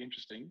all very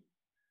interesting.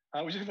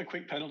 We just have a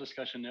quick panel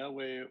discussion now.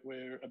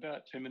 We're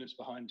about 10 minutes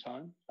behind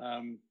time.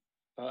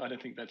 I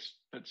don't think that's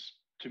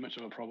too much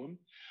of a problem.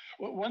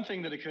 Well, one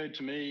thing that occurred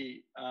to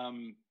me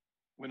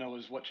when I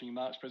was watching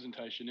Mark's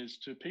presentation is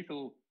to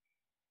people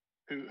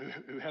who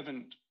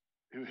haven't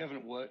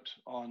worked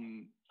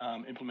on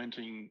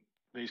implementing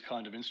these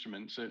kind of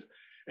instruments,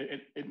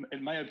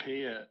 it may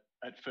appear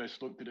at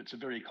first look that it's a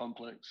very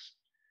complex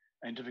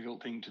and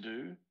difficult thing to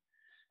do.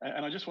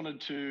 And I just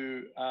wanted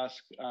to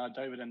ask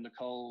David and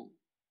Nicole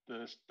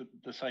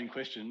the same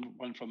question,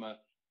 one from a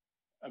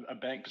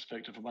bank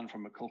perspective and one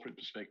from a corporate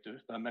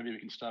perspective. Maybe we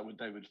can start with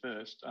David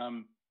first.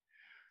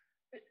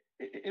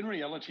 In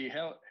reality,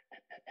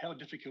 how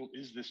difficult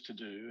is this to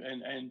do?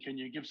 And can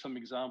you give some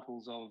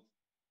examples of,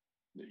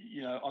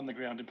 on the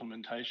ground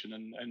implementation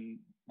and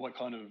what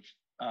kind of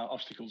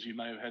obstacles you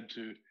may have had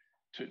to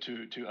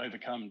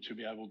overcome to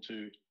be able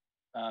to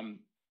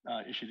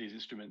issue these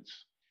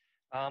instruments?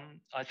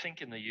 I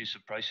think in the use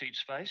of proceeds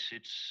space,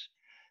 it's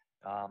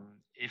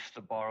if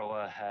the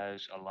borrower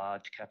has a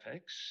large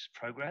CapEx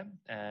program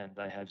and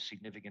they have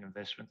significant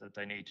investment that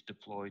they need to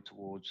deploy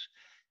towards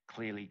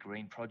clearly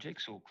green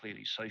projects or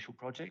clearly social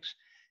projects,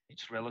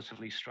 it's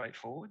relatively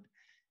straightforward.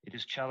 It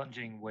is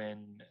challenging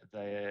when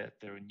there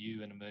are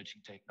new and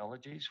emerging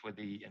technologies where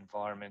the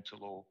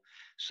environmental or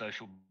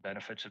social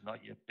benefits have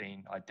not yet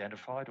been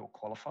identified or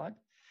qualified.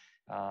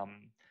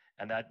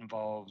 And that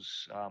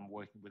involves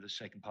working with a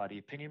second-party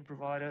opinion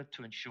provider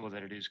to ensure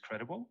that it is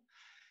credible.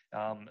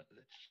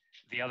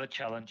 The other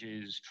challenge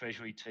is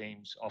Treasury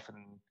teams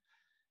often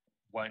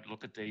won't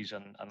look at these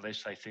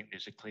unless they think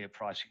there's a clear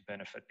pricing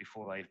benefit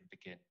before they even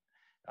begin.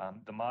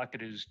 The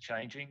market is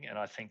changing, and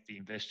I think the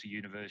investor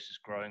universe is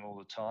growing all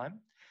the time.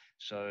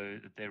 So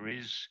there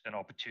is an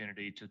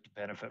opportunity to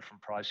benefit from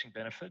pricing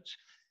benefits.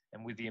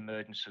 And with the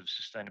emergence of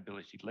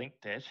sustainability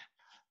linked debt,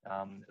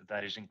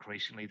 that is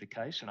increasingly the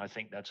case. And I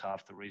think that's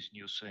half the reason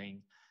you're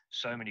seeing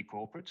so many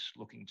corporates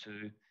looking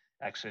to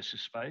access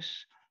this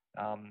space.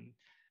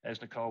 As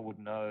Nicole would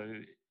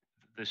know,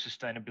 the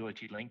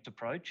sustainability linked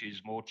approach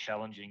is more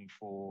challenging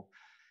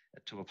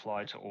to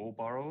apply to all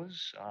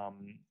borrowers.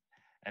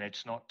 And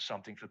it's not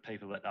something for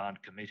people that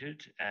aren't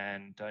committed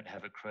and don't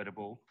have a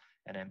credible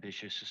and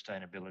ambitious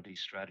sustainability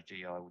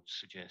strategy, I would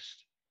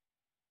suggest.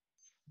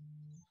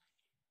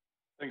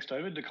 Thanks,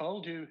 David.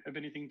 Nicole, do you have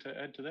anything to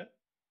add to that?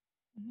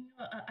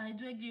 No, I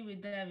do agree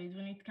with David.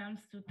 When it comes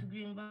to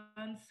green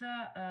bonds,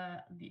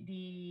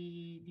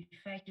 the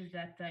fact is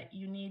that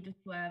you need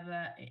to have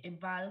a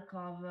bulk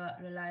of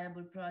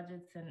reliable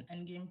projects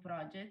and green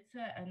projects.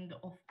 And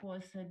of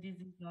course, this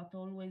is not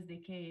always the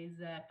case,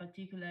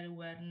 particularly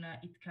when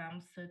it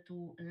comes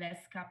to less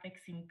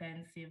CapEx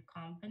intensive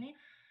company.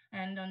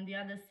 And on the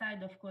other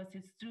side, of course,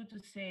 it's true to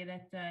say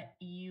that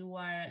you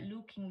are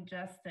looking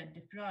just at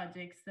the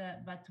projects,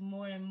 but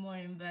more and more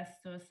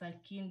investors are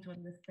keen to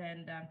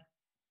understand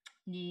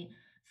the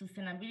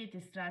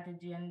sustainability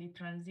strategy and the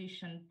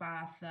transition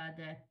path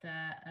that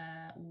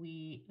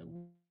we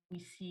we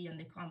see in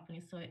the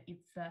company. So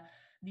it's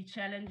the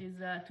challenge is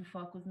to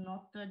focus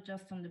not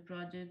just on the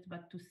project,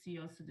 but to see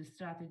also the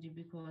strategy,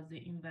 because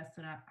the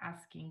investors are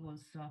asking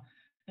also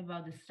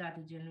about the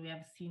strategy. And we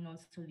have seen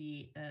also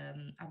the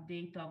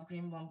update of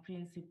green bond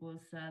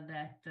principles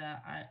that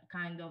are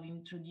kind of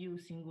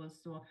introducing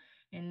also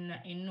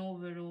an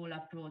overall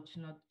approach,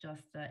 not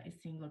just a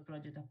single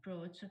project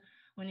approach.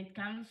 When it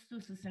comes to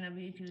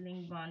sustainability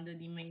linked bond,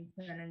 the main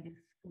challenge is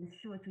for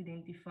sure to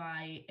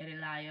identify a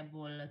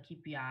reliable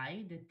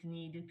KPI that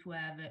need to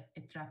have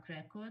a track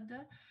record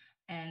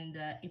and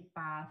a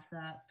path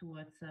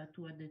towards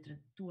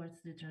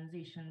the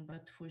transition.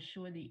 But for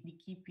sure, the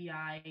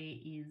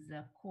KPI is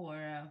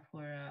core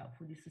for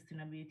the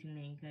sustainability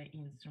linked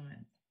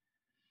instrument.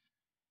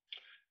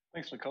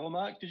 Thanks, Nicole.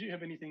 Mark, did you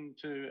have anything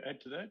to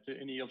add to that?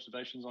 Any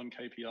observations on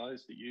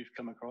KPIs that you've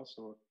come across,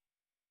 or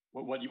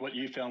what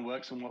you found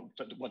works and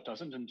what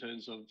doesn't in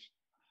terms of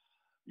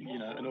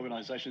an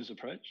organisation's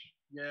approach?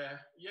 Yeah.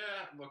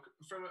 Look,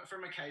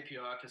 from a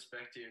KPI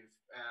perspective,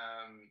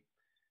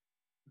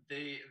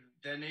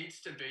 there needs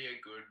to be a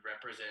good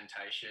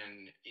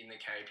representation in the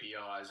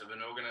KPIs of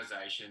an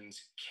organisation's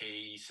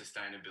key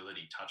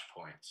sustainability touch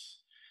points.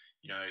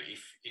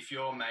 If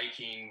you're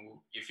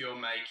making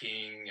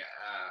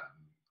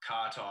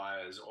car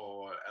tires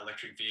or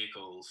electric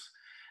vehicles,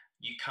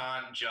 you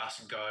can't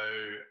just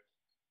go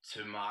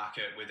to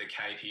market with a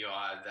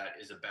KPI that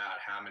is about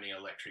how many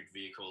electric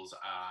vehicles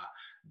are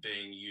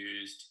being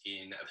used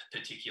in a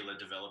particular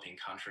developing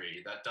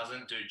country. That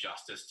doesn't do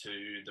justice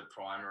to the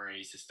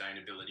primary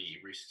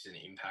sustainability risks and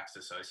impacts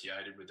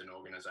associated with an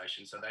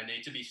organisation. So they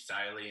need to be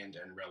salient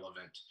and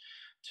relevant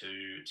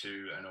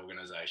to an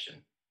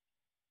organisation.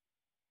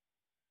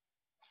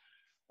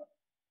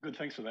 Good,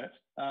 thanks for that.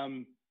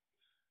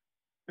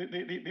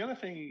 The other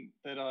thing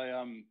that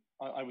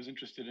I was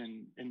interested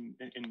in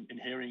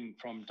hearing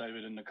from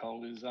David and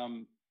Nicole is,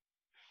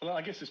 well,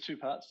 I guess there's two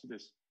parts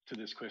to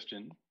this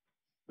question.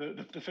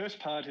 The first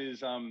part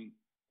is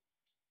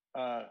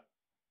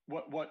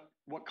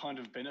what kind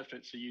of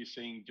benefits are you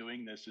seeing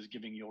doing this is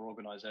giving your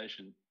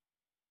organisation,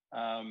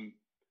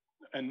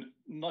 and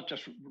not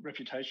just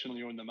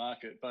reputationally or in the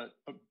market, but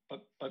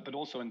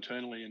also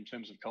internally in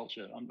terms of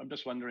culture. I'm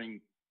just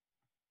wondering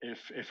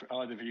if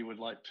either of you would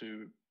like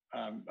to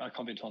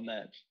comment on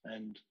that.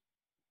 And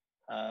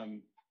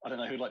I don't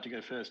know who'd like to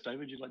go first.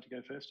 David, you'd like to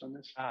go first on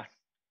this?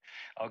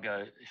 I'll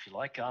go if you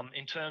like.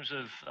 In terms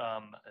of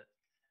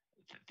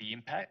the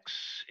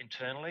impacts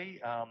internally,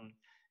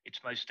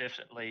 it's most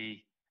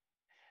definitely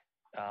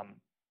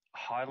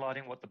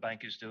highlighting what the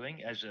bank is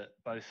doing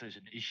both as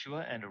an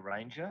issuer and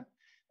arranger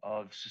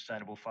of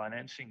sustainable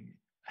financing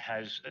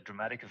has a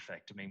dramatic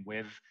effect. I mean,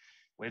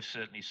 we've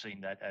certainly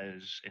seen that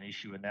as an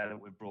issuer now that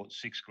we've brought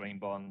 6 green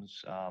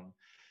bonds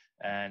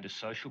and a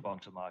social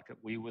bond to market.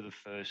 We were the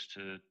first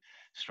to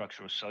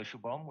structure a social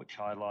bond, which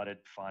highlighted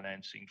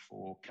financing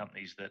for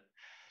companies that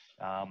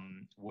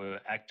were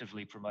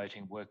actively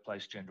promoting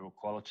workplace gender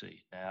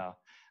equality. Now,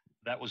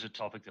 that was a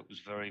topic that was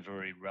very,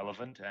 very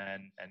relevant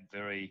and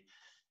very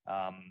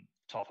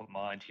top of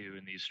mind here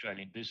in the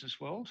Australian business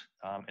world,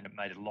 and it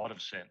made a lot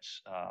of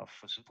sense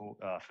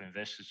for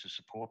investors to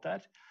support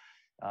that.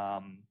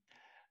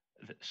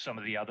 Some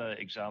of the other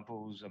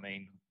examples, I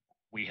mean,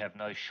 we have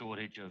no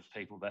shortage of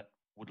people that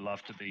would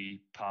love to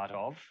be part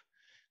of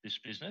this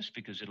business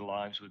because it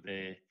aligns with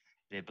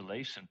their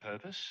beliefs and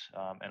purpose.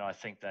 And I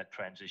think that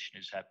transition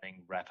is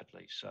happening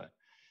rapidly. So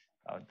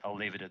I'll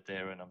leave it at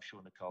there, and I'm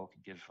sure Nicole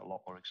can give a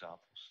lot more examples.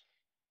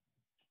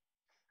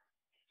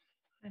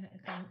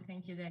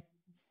 Thank you, Dave.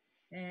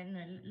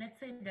 And let's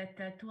say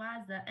that to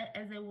us,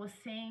 as I was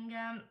saying,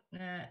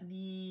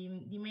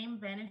 the main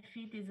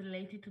benefit is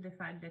related to the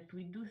fact that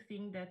we do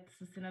think that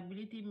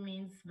sustainability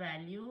means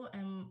value.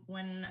 And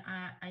when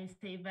I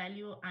say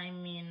value, I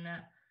mean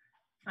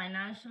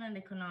financial and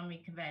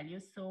economic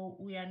value. So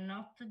we are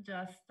not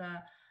just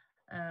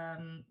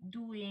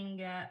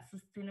doing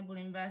sustainable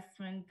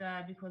investment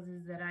because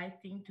it's the right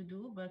thing to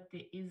do, but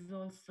it is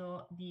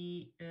also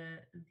the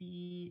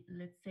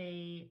let's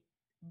say,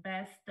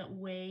 best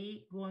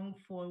way going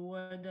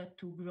forward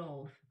to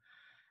growth.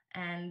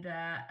 And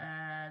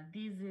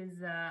this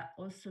is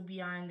also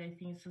behind, I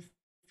think,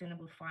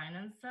 sustainable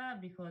finance,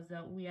 because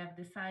we have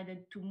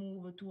decided to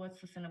move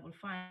towards sustainable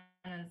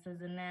finance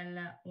as an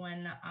L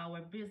when our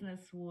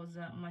business was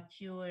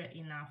mature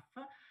enough.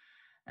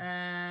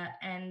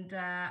 And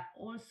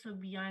also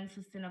behind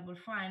sustainable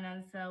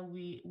finance,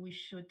 we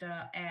should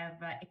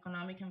have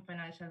economic and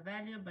financial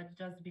value, but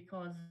just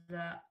because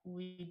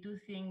we do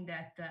think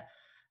that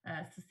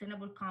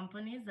sustainable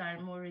companies are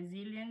more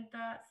resilient,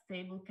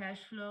 stable cash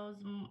flows,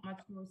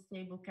 much more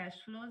stable cash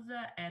flows,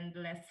 and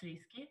less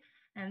risky,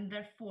 and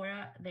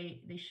therefore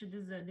they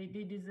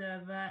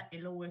deserve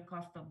a lower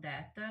cost of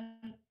debt.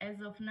 And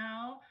as of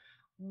now,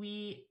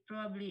 we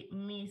probably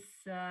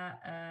miss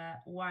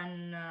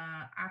one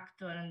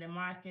actor in the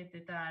market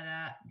that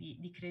are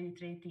the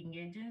credit rating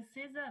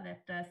agencies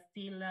that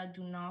still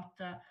do not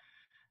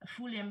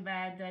fully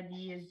embed the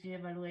ESG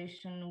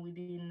evaluation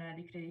within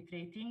the credit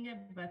rating.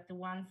 But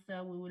once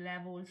we will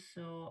have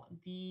also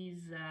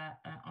these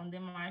on the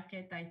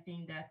market, I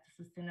think that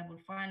sustainable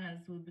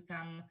finance will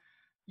become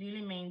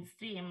really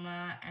mainstream,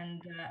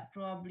 and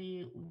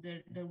probably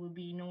there will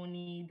be no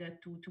need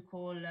to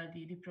call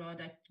the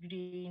product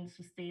green,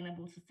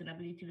 sustainable,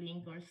 sustainability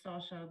linked, or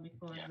social,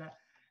 because at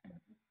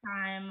this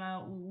time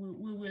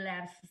we will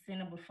have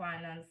sustainable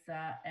finance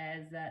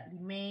as the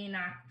main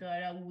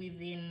actor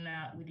within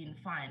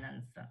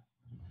finance.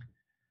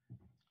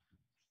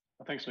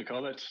 Thanks,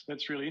 Nicole.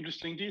 That's really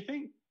interesting. Do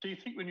you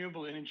think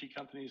renewable energy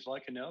companies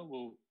like Enel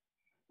will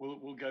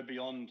go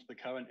beyond the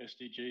current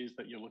SDGs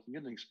that you're looking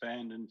at and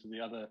expand into the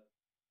other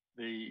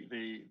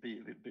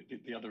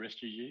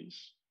SDGs?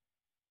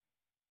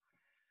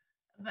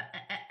 But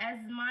as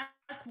Mark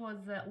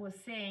was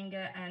saying,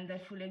 and I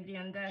fully agree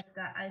on that,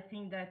 I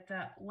think that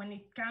when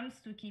it comes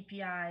to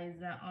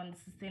KPIs on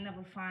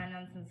sustainable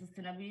finance and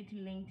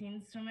sustainability linked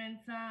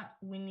instruments,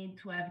 we need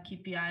to have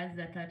KPIs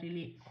that are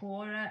really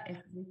core,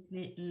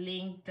 strictly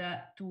linked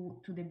to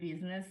the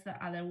business.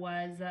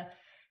 Otherwise,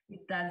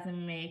 it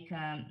doesn't make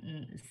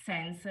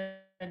sense,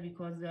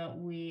 because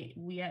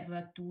we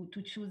have to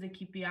choose a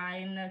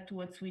KPI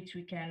towards which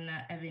we can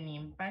have an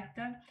impact.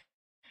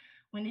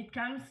 When it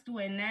comes to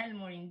Enel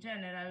more in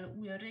general,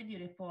 we already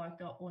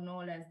report on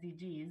all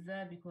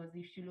SDGs, because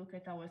if you look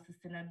at our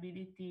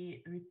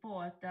sustainability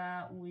report,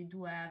 we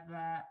do have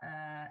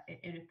a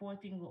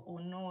reporting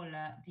on all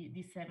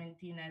the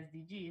 17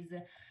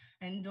 SDGs.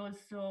 And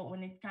also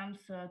when it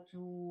comes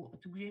to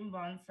green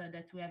bonds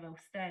that we have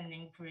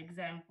outstanding, for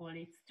example,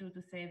 it's true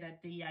to say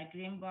that they are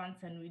green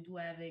bonds and we do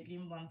have a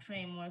green bond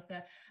framework,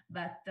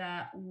 but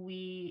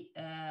we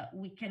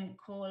can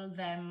call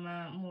them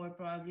more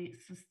probably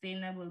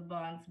sustainable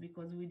bonds,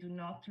 because we do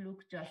not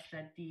look just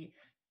at the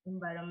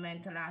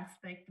environmental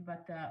aspect,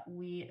 but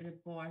we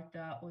report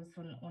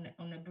also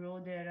on a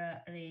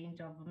broader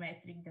range of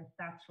metrics that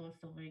touch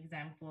also, for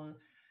example,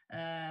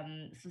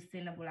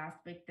 sustainable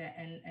aspect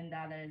and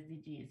other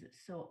SDGs.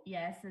 So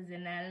yes, as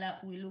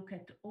Enel, we look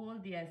at all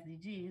the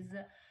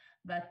SDGs,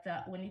 but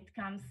when it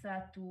comes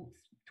to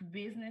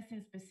business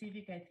in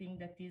specific, I think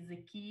that is the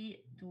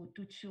key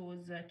to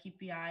choose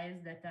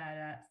KPIs that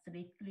are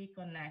strictly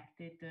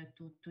connected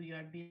to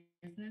your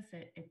business,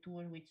 a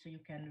tool which you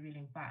can really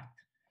impact.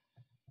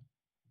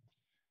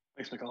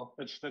 Thanks, Nicole.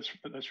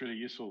 That's really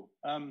useful.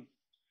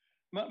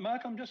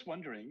 Mark, I'm just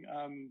wondering,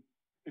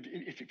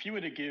 if you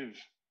were to give,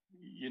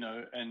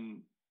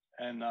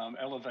 an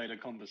elevator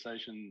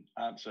conversation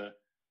answer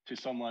to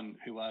someone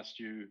who asked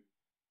you,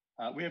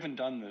 we haven't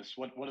done this,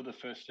 what are the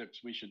first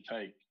steps we should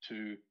take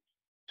to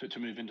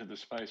move into the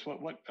space?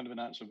 What kind of an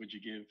answer would you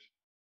give?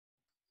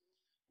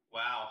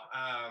 Wow.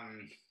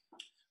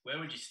 Where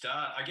would you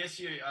start? I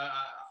guess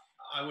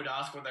I would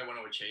ask what they want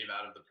to achieve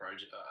out of the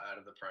project, out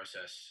of the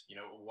process.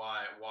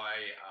 Why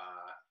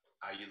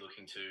are you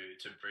looking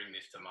to bring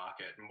this to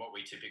market? And what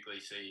we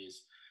typically see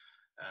is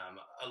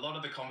a lot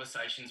of the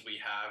conversations we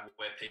have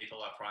where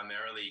people are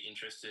primarily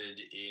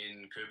interested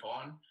in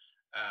coupon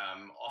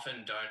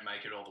often don't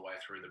make it all the way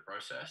through the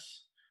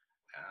process.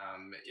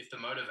 If the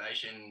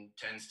motivation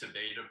tends to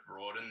be to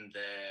broaden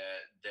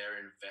their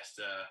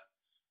investor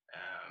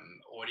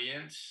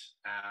audience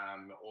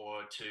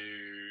or to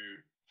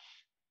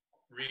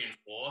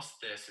reinforce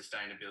their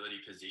sustainability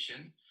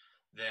position,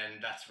 then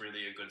that's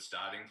really a good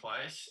starting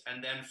place.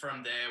 And then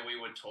from there, we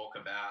would talk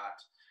about,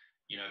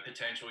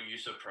 potential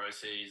use of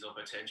proceeds or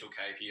potential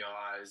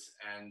KPIs.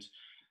 And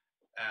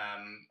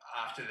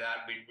after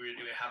that, we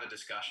have a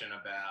discussion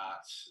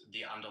about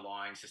the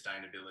underlying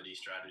sustainability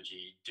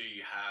strategy. Do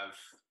you have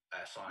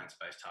a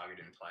science-based target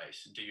in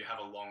place? Do you have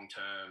a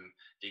long-term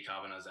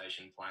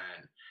decarbonisation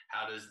plan?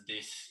 How does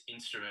this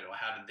instrument, or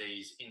how do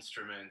these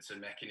instruments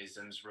and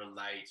mechanisms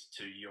relate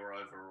to your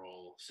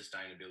overall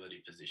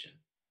sustainability position?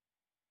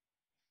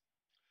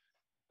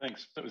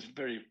 Thanks. That was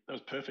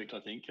perfect,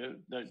 I think.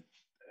 That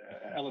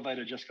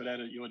elevator just got out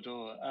at your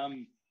door.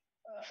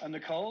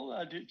 Nicole,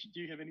 do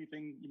you have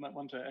anything you might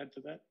want to add to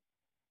that?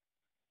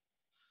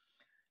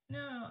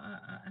 No,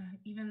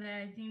 even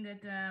there, I think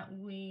that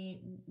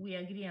we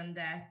agree on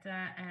that.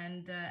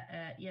 And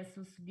yes,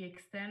 also the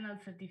external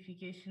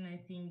certification, I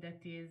think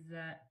that is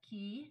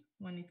key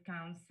when it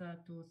comes to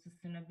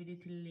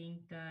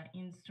sustainability-linked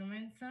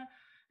instruments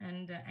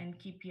and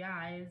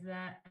KPIs.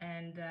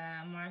 And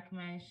Mark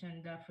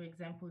mentioned, for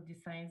example, the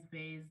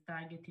Science-Based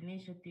Target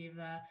Initiative,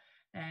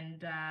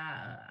 and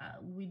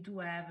we do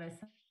have a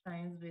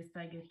science-based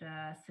target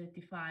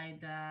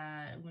certified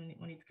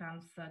when it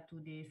comes to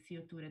the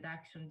CO2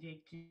 reduction,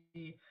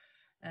 GHG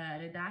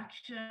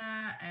reduction,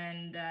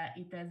 and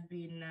it has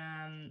been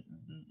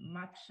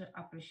much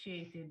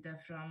appreciated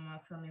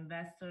from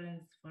investors,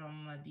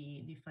 from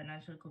the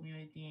financial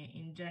community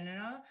in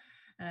general.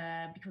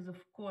 Because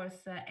of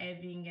course,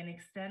 having an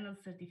external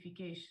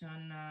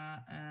certification,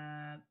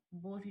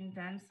 both in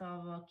terms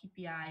of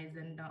KPIs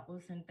and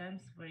also in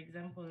terms, for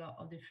example,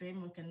 of the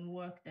framework and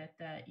work that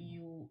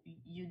you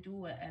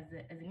do as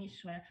an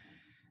issuer,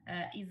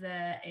 is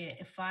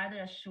a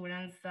further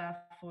assurance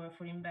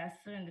for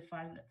investor and the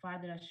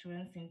further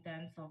assurance in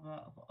terms of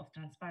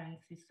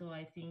transparency. So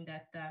I think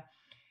that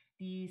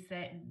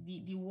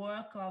the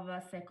work of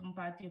a second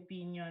party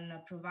opinion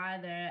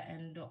provider,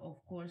 and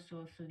of course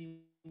also the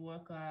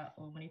work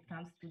when it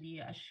comes to the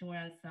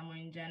assurance more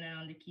in general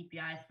on the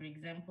KPI, for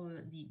example,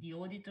 the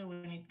auditor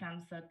when it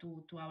comes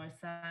to our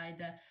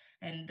side,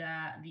 and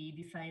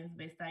the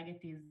science-based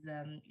target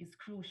is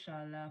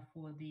crucial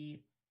for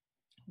the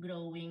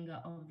growing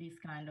of this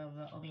kind of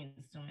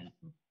instrument.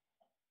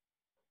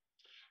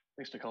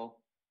 Thanks, Nicole.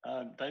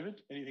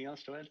 David, anything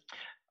else to add?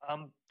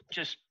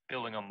 Just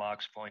building on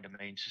Mark's point,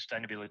 I mean,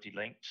 sustainability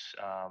linked,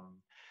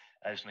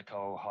 as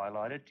Nicole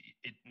highlighted,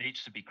 it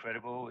needs to be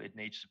credible, it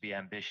needs to be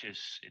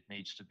ambitious, it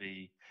needs to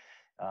be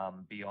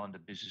beyond a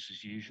business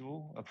as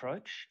usual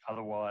approach.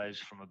 Otherwise,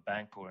 from a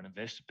bank or an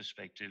investor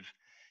perspective,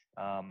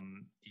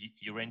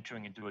 you're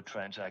entering into a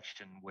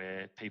transaction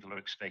where people are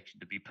expecting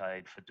to be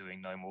paid for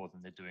doing no more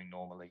than they're doing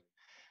normally.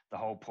 The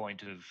whole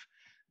point of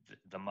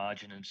the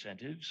margin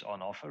incentives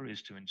on offer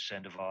is to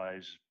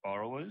incentivize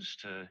borrowers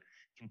to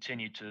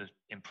continue to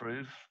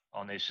improve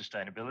on their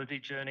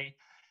sustainability journey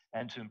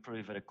and to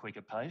improve at a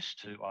quicker pace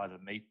to either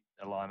meet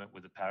alignment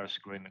with the Paris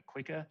Agreement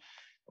quicker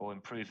or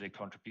improve their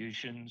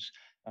contributions.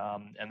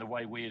 And the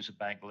way we as a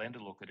bank lender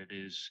look at it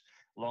is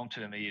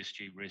long-term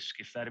ESG risk.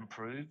 If that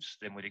improves,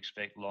 then we'd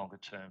expect longer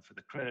term for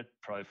the credit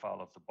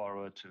profile of the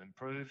borrower to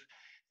improve.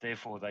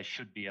 Therefore, they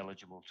should be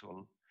eligible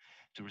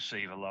to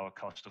receive a lower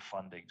cost of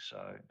funding.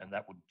 So, and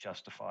that would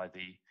justify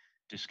the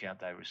discount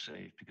they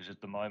receive, because at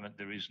the moment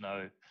there is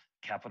no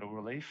capital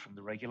relief from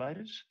the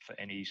regulators for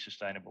any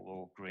sustainable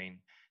or green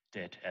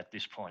debt at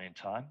this point in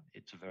time.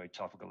 It's a very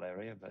topical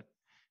area, but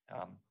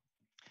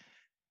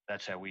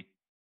that's how we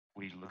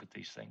look at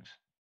these things.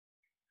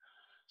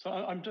 So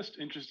I'm just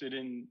interested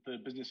in the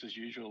business as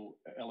usual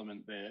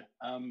element there.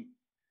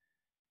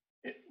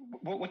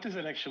 What does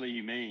it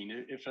actually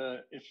mean? If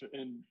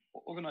an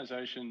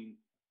organisation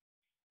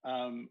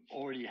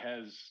already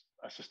has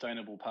a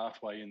sustainable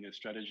pathway in their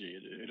strategy,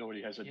 it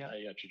already has a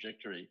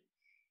trajectory.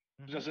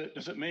 Mm-hmm.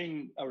 Does it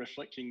mean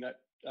reflecting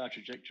that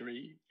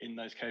trajectory in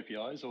those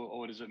KPIs,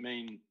 or does it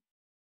mean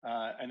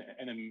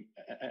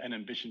an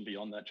ambition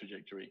beyond that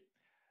trajectory?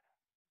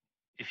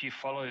 If you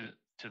follow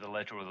to the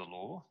letter of the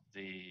law,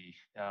 the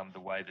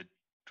way the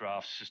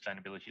draft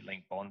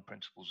sustainability-linked bond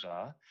principles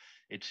are,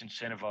 it's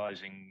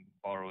incentivizing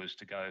borrowers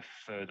to go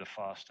further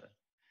faster,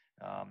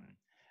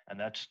 and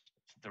that's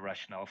the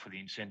rationale for the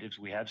incentives.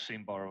 We have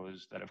seen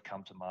borrowers that have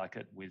come to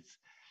market with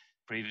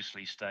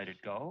previously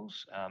stated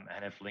goals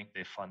and have linked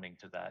their funding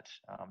to that.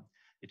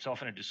 It's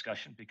often a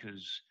discussion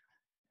because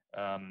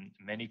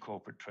many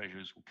corporate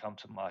treasurers will come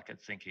to market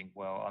thinking,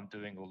 well, I'm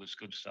doing all this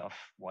good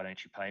stuff, why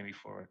don't you pay me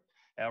for it?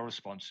 Our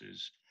response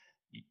is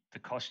the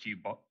cost you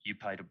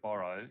pay to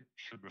borrow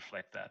should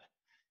reflect that.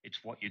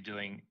 It's what you're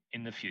doing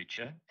in the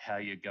future, how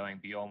you're going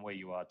beyond where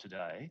you are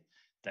today,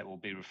 that will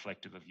be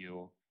reflective of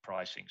your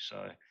pricing.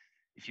 So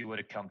if you were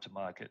to come to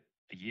market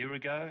a year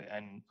ago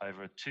and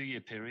over a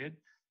 2-year period,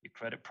 your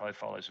credit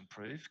profile has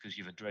improved because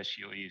you've addressed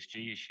your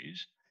ESG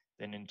issues,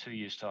 then in 2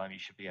 years' time, you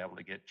should be able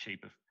to get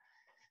cheaper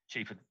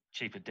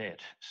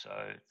debt.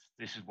 So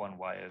this is one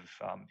way of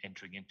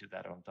entering into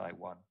that on day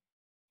one.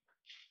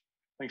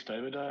 Thanks,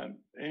 David.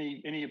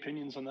 Any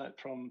opinions on that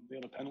from the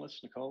other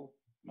panelists, Nicole,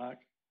 Mark?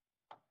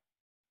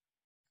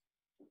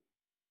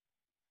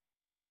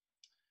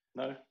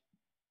 No?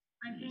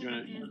 I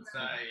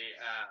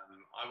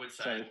would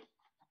say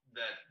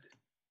that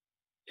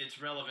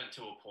it's relevant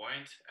to a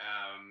point.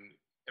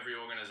 Every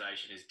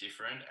organisation is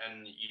different,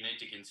 and you need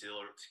to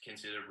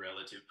consider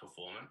relative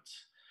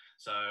performance.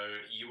 So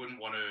you wouldn't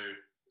want to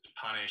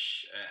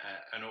punish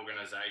an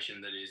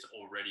organisation that is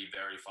already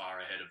very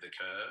far ahead of the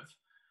curve.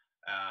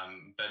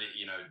 But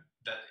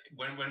that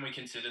when we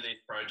consider these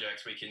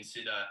projects, we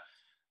consider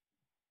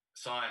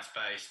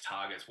science-based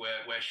targets.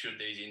 Where should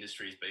these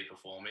industries be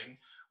performing?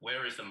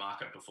 Where is the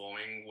market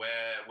performing?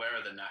 Where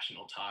are the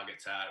national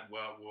targets at?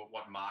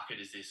 What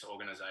market is this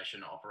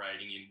organisation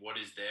operating in? What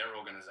is their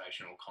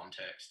organisational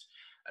context?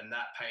 And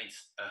that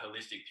paints a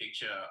holistic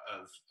picture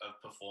of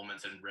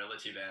performance and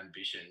relative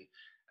ambition.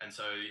 And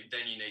so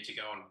then you need to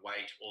go and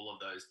weight all of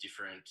those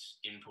different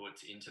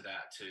inputs into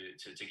that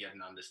to get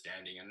an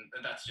understanding.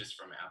 And that's just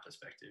from our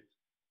perspective.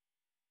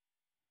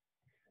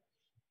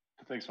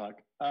 Thanks,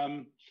 Mark.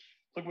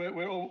 Look,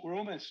 we're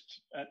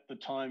almost at the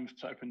time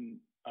to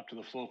open up to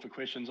the floor for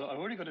questions. I've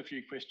already got a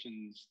few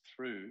questions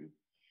through,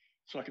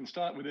 so I can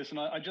start with this. And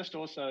I just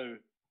also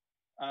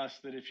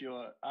ask that if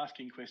you're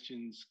asking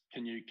questions,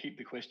 can you keep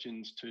the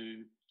questions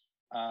to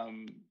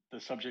the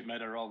subject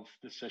matter of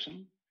this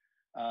session?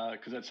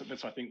 Because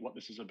that's I think what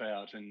this is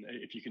about. And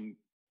if you can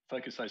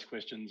focus those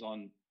questions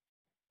on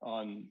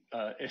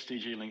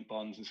SDG-linked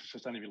bonds and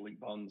sustainability-linked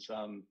bonds,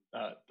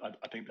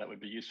 I think that would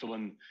be useful,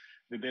 and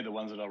they're the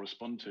ones that I'll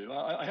respond to.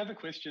 I have a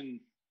question.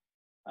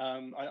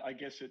 I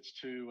guess it's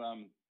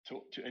to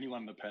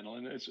anyone in the panel,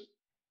 and it's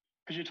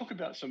because you talk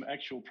about some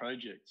actual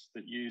projects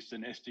that used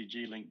an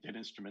SDG-linked debt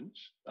instrument.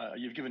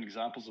 You've given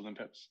examples of them.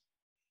 Perhaps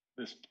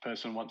this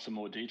person wants some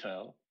more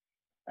detail,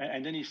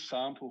 and any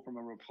sample from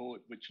a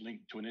report which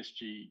linked to an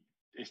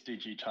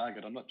SDG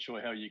target. I'm not sure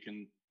how you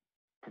can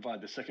provide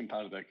the second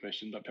part of that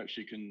question, but perhaps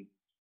you can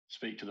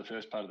speak to the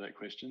first part of that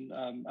question.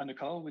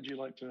 Nicole, would you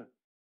like to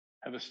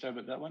have a stab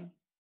at that one?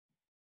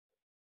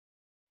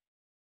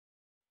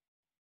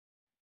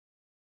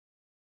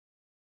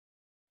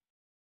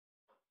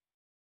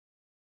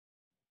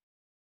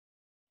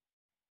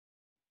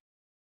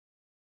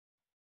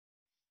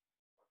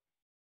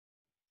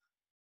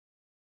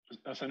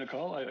 So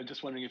Nicole, I'm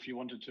just wondering if you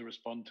wanted to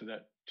respond to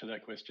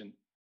that question.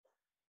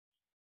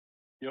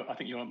 I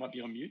think you might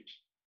be on mute.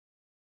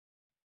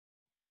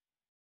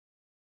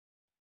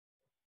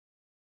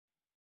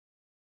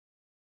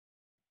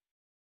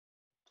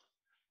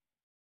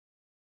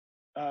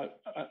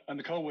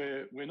 Nicole,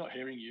 we're not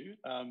hearing you.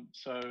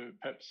 So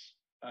perhaps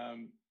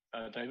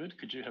David,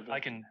 could you have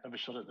a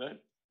shot at that?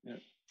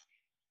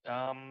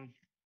 Yeah.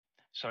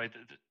 Sorry,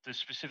 the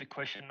specific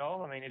question,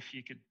 Noel. I mean, if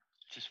you could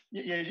just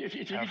if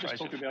you could just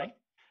talk about.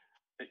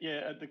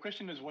 Yeah, the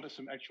question is, what are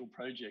some actual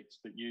projects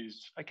that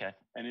use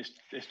an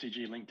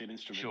SDG-linked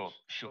instrument?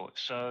 Sure.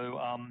 So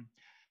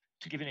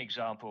to give you an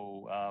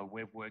example,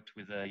 we've worked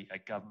with a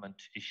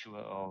government issuer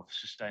of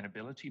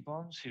sustainability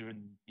bonds here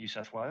in New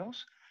South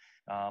Wales.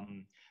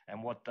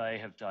 And what they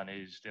have done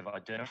is they've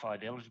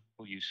identified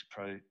eligible use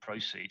of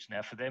proceeds.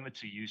 Now, for them,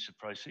 it's a use of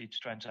proceeds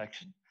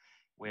transaction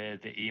where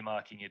they're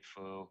earmarking it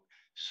for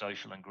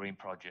social and green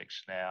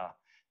projects. Now,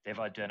 they've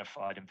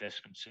identified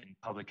investments in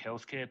public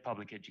healthcare,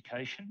 public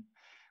education,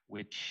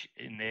 which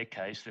in their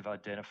case, they've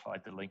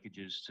identified the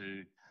linkages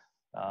to,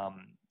 I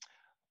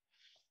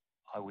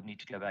would need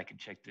to go back and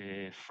check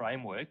their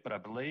framework, but I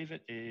believe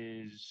it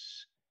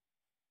is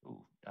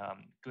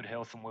good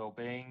health and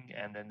well-being.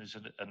 And then there's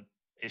an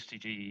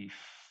SDG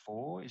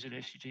 4, is it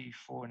SDG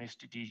 4 and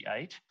SDG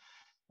 8?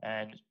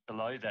 And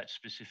below that,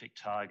 specific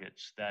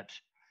targets that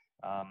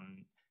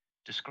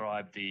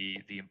describe the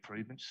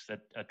improvements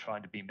that are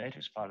trying to be met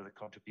as part of the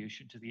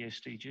contribution to the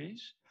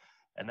SDGs.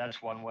 And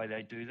that's one way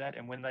they do that.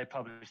 And when they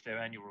publish their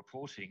annual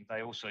reporting,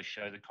 they also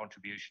show the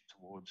contribution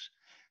towards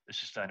the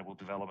Sustainable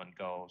Development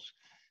Goals.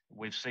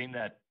 We've seen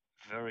that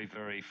very,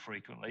 very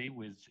frequently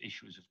with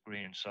issues of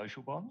green and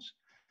social bonds.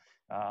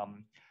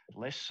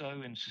 Less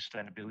so in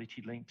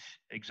sustainability-linked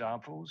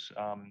examples.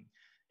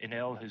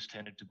 NL has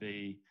tended to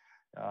be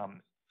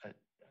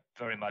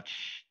very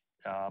much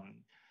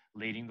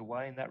leading the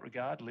way in that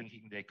regard,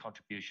 linking their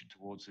contribution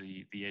towards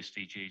the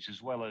SDGs,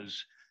 as well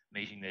as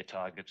meeting their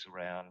targets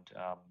around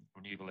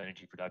renewable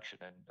energy production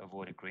and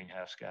avoided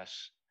greenhouse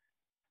gas.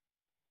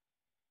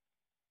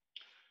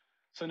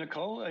 So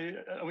Nicole,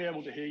 are we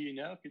able to hear you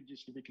now? Could you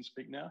see if you can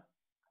speak now?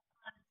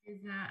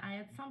 I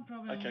had some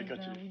problem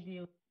with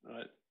you.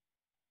 Right.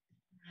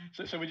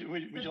 So would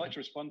you like to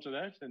respond to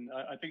that? And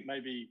I think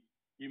maybe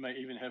you may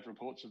even have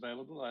reports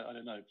available. I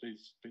don't know.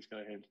 Please go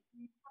ahead.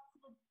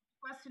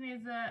 The question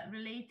is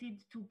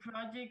related to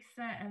projects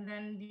and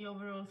then the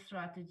overall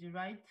strategy,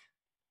 right?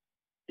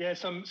 Yeah,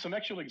 some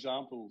actual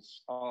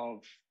examples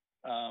of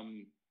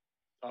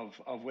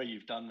where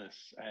you've done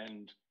this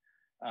and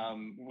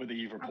whether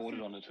you've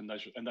reported on it,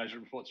 and those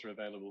reports are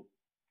available.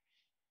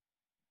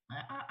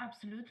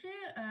 Absolutely.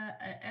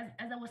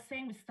 As I was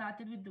saying, we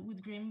started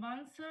with green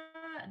bonds.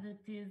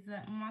 That is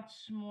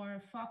much more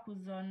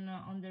focused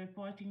on the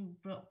reporting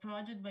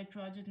project by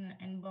project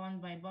and bond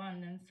by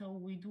bond. And so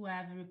we do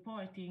have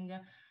reporting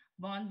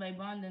bond by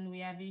bond, and we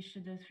have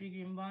issued 3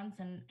 green bonds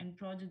and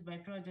project by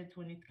project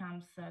when it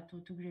comes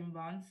to green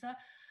bonds.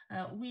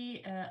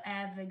 We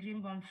have a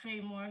green bond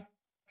framework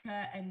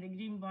and the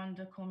Green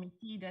Bond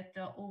Committee that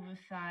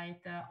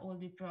oversight all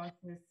the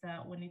process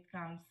when it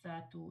comes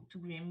to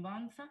green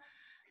bonds.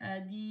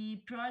 The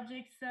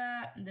projects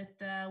that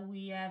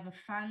we have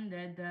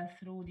funded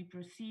through the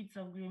proceeds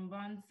of green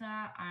bonds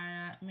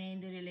are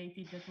mainly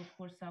related to, of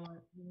course, our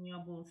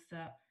renewables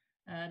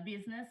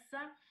business,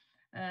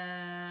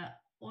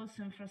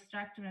 also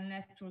infrastructure and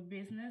network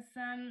business,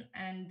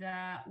 and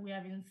we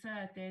have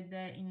inserted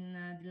in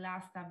the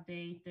last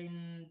update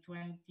in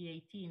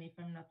 2018, if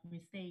I'm not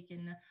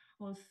mistaken,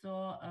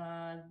 also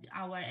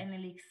our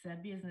NLX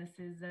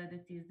businesses, that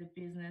is the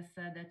business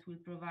that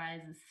will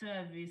provide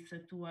service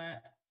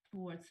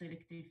towards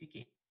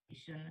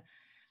electrification.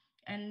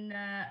 And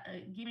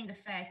given the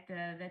fact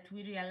that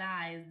we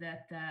realized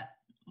that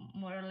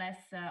more or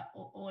less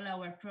all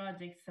our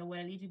projects were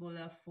eligible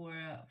for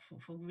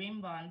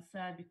green bonds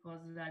because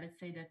let's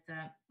say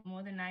that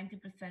more than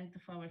 90%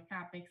 of our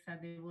capex are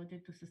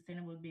devoted to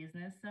sustainable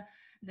business.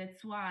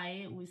 That's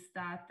why we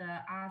start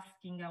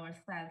asking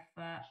ourselves,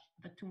 but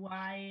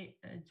why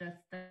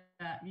just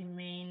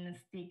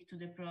stick to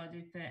the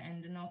project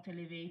and not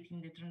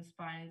elevating the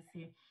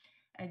transparency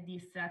at the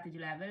strategy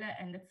level,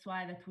 and that's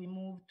why that we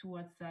move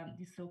towards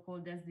the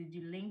so-called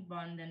SDG-linked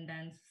bond and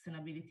then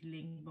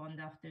sustainability-linked bond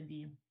after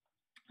the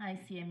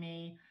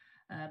ICMA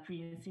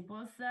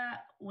principles.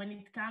 When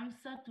it comes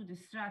to the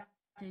strategy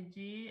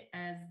strategy,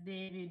 as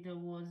David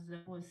was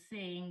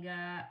saying,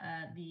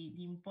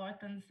 the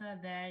importance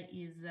there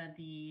is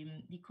the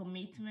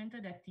commitment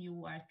that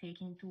you are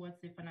taking towards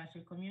the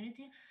financial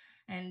community,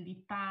 and the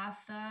path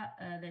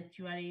that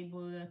you are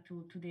able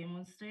to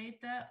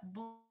demonstrate,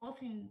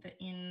 both in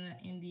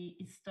the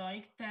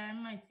historic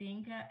term, I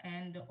think,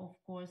 and of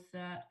course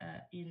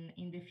in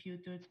the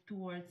future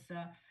towards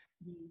the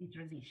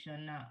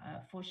transition.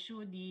 For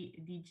sure,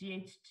 the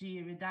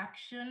GHG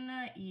reduction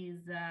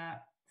is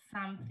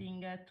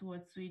something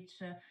towards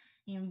which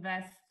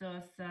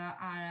investors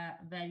are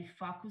very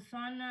focused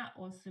on,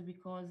 also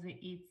because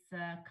it's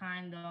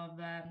kind of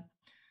a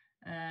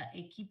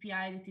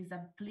KPI that is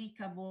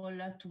applicable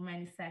to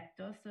many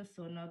sectors,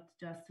 so not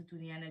just to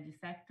the energy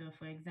sector,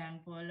 for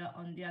example.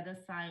 On the other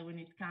side, when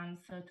it comes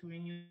to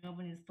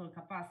renewable installed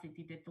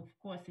capacity, that of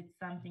course it's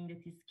something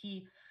that is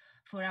key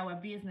for our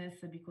business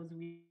because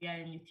we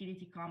are a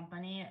utility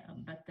company,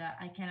 but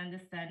I can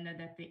understand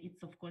that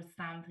it's of course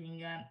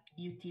something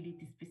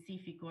utility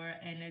specific or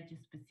energy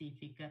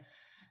specific.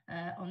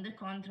 On the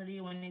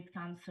contrary, when it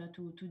comes to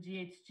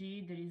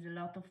GHG, there is a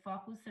lot of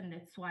focus, and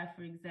that's why,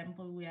 for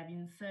example, we have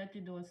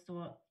inserted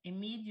also a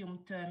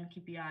medium-term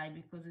KPI,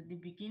 because at the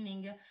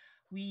beginning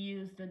we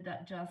used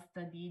just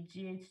the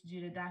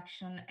GHG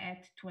reduction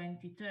at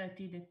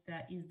 2030.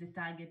 That is the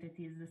target that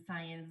is the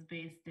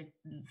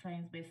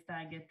science-based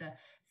target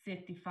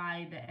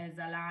certified as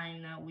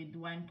aligned with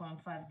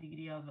 1.5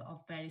 degree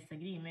of Paris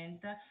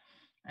Agreement.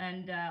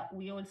 And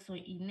we also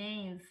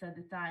enhance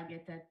the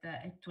target at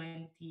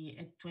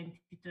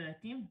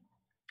 2030.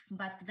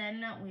 But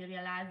then we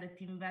realized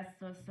that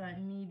investors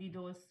needed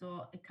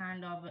also a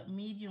kind of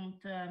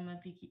medium-term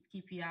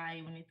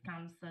KPI when it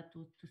comes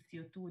to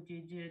CO2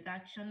 GHG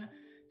reduction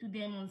to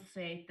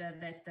demonstrate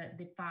that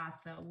the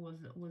path was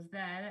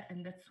there.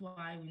 And that's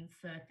why we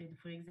inserted,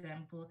 for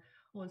example,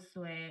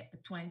 also a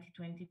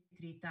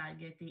 2023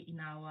 target in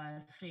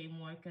our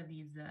framework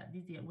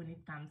this year when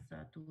it comes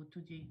to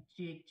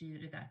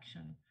GHG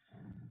reduction.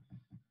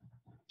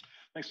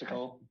 Thanks,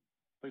 Nicole.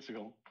 Thanks,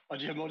 Nicole. Oh,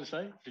 do you have more to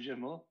say? Did you have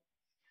more?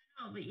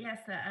 No, but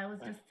yes, I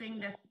was just saying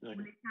that when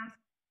it comes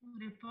to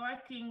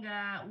reporting,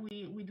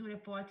 we do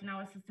report in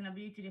our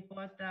sustainability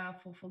report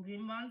for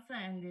green bonds,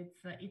 and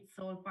it's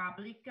all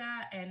public,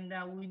 and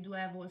we do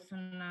have also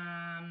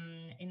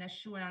an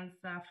assurance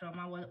from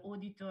our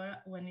auditor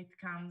when it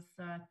comes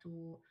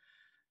to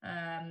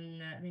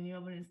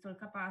renewable installed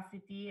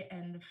capacity,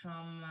 and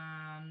from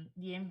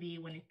DNV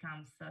when it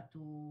comes to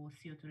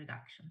CO2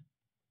 reduction.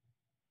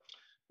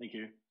 Thank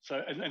you.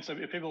 So, and so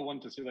if people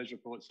want to see those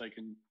reports, they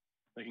can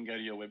go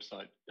to your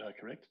website,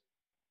 correct?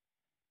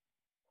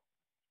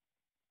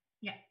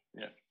 Yeah.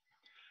 Yeah.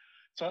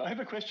 So I have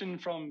a question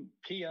from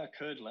Pia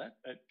Kerdlat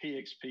at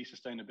PXP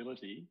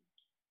Sustainability.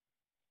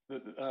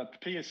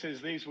 Pia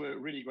says these were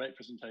really great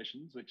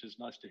presentations, which is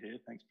nice to hear.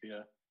 Thanks,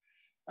 Pia.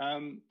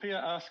 Pia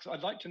asks,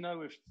 I'd like to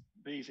know if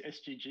these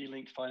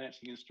SDG-linked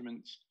financing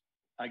instruments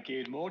are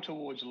geared more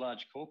towards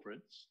large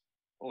corporates,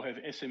 or have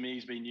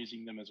SMEs been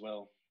using them as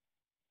well?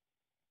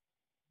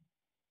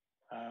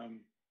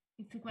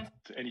 It's a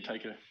question. Any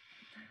taker?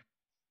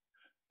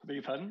 Beg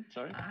your pardon?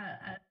 Sorry.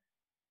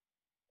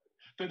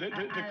 The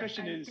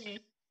question is.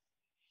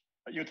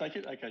 You'll take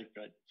it? Okay,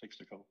 great. Thanks,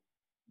 Nicole.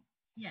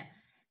 Yeah.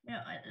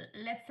 No,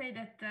 let's say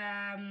that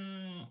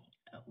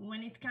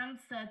when it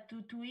comes to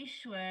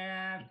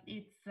issuer,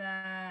 it's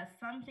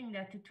something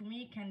that to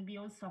me can be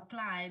also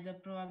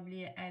applied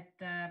probably at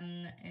a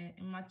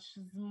much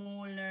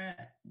smaller,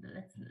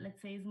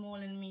 let's say small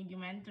and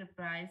medium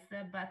enterprise,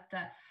 but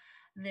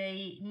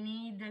they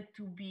need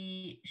to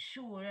be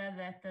sure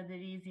that there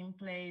is in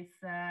place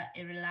a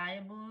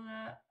reliable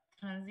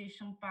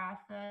transition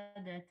path,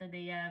 that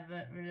they have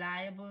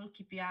reliable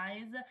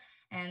KPIs,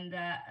 and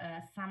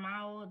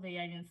somehow they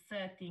are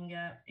inserting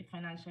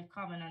financial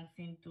covenants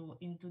into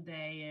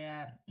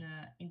their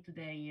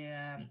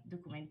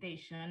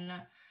documentation.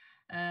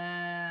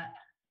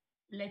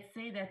 Let's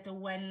say that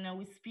when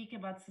we speak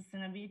about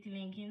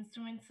sustainability-linked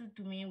instruments,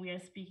 to me, we are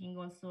speaking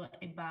also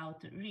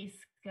about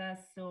risk.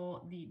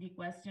 So the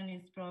question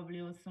is probably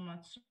also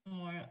much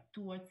more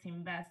towards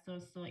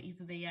investors. So if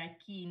they are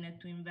keen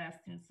to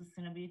invest in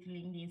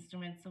sustainability-linked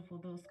instruments, so for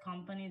those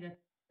companies that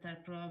are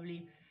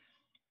probably,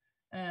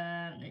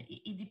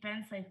 it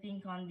depends, I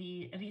think, on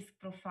the risk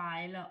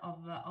profile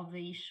of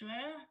the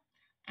issuer,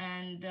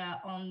 and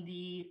on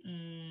the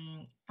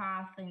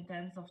path in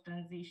terms of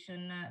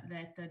transition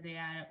that they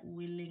are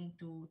willing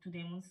to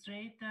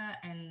demonstrate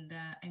and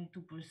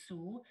to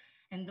pursue.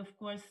 And of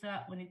course,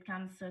 when it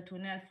comes to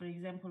NEL, for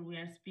example, we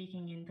are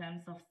speaking in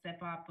terms of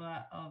step up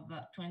of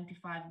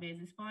 25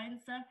 basis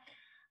points.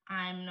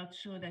 I'm not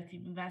sure that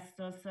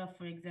investors,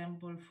 for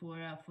example, for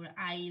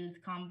high yield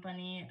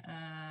company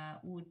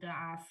would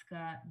ask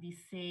the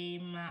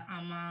same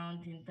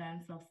amount in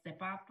terms of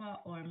step up,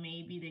 or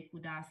maybe they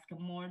could ask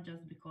more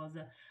just because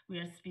we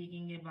are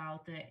speaking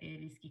about a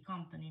risky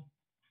company.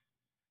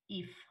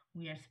 If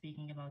we are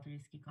speaking about a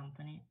risky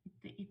company,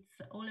 it's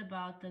all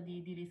about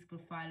the risk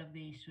profile of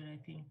the issuer, I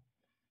think.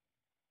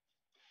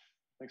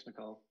 Thanks,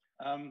 Nicole.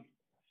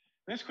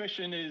 Next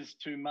question is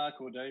to Mark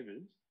or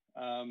David.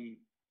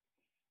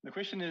 The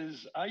question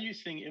is, are you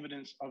seeing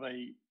evidence of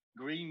a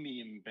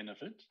greenium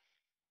benefit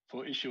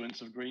for issuance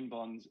of green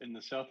bonds in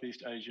the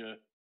Southeast Asia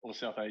or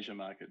South Asia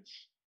markets?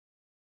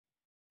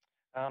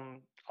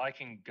 I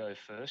can go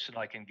first, and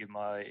I can give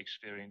my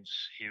experience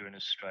here in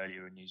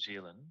Australia and New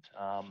Zealand.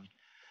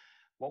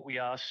 What we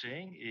are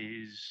seeing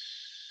is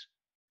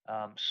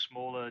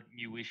smaller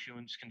new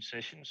issuance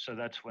concessions. So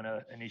that's when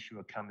an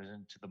issuer comes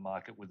into the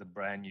market with a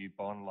brand new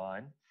bond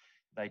line.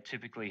 They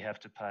typically have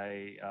to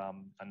pay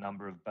a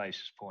number of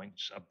basis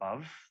points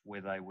above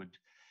where they would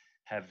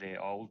have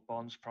their old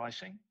bonds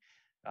pricing.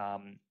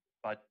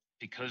 But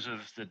because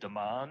of the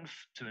demand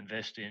to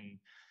invest in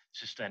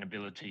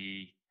sustainable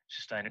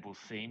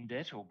theme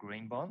debt or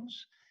green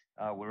bonds,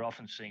 we're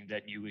often seeing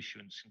that new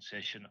issuance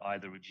concession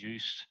either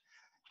reduced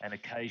and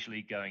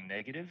occasionally going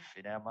negative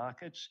in our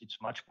markets. It's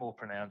much more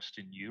pronounced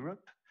in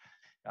Europe,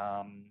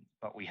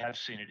 but we have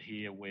seen it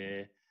here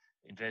where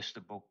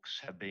investor books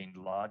have been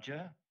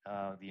larger.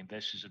 The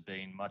investors have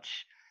been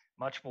much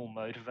more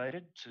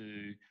motivated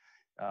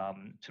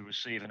to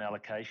receive an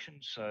allocation.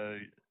 So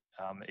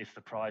if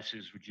the price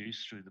is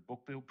reduced through the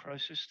book build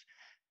process,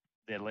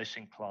 they're less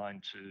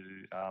inclined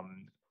to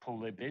pull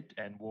their bid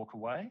and walk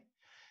away.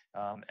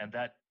 And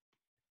that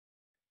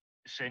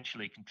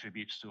essentially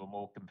contributes to a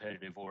more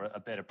competitive or a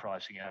better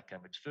pricing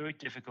outcome. It's very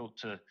difficult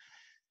to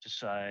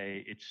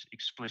say it's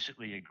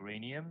explicitly a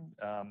greenium,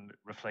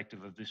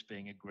 reflective of this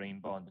being a green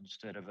bond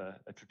instead of a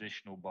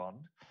traditional bond.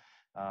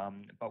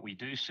 But we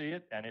do see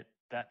it, and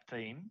that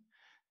theme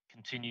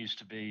continues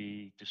to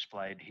be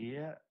displayed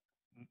here,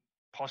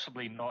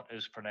 possibly not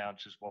as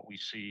pronounced as what we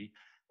see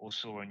or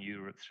saw in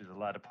Europe through the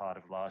latter part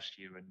of last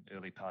year and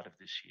early part of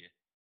this year.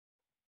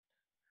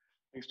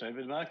 Thanks,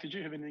 David. Mark, did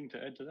you have anything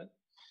to add to that?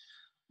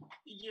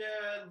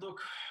 Yeah,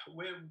 look,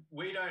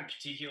 we don't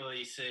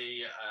particularly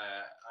see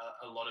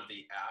a lot of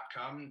the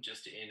outcome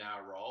just in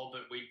our role,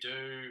 but we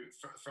do,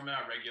 from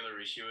our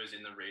regular issuers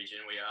in the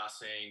region, we are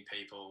seeing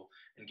people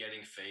and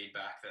getting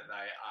feedback that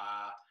they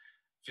are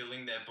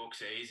filling their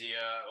books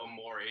easier or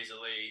more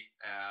easily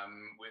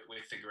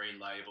with the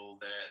green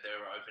label.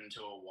 They're open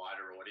to a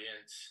wider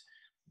audience.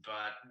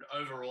 But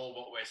overall,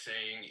 what we're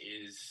seeing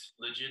is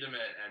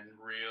legitimate and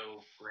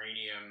real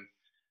greenium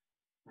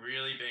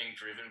really being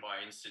driven by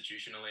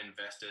institutional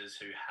investors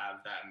who have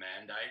that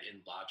mandate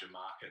in larger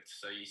markets.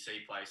 So you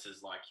see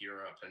places like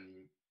Europe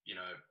and, you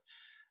know,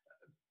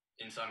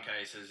 in some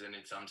cases and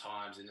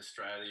sometimes in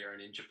Australia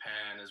and in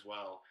Japan as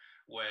well,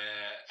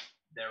 where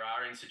there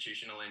are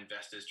institutional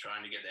investors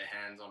trying to get their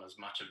hands on as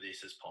much of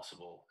this as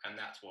possible. And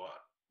that's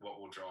what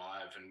will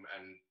drive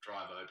and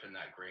drive open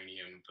that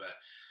greenium. But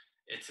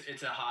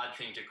it's a hard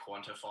thing to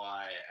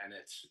quantify, and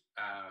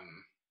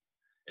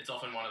it's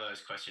often one of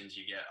those questions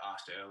you get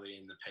asked early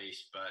in the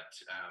piece, but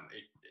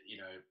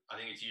I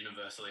think it's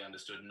universally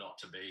understood not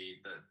to be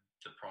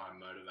the prime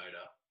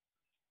motivator.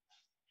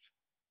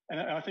 And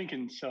I think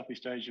in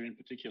Southeast Asia in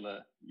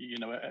particular,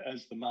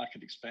 as the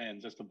market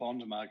expands, as the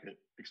bond market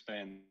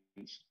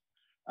expands,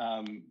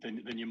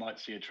 then you might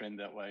see a trend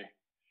that way.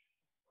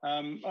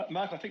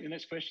 Mark, I think the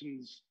next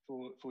question's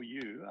for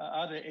you.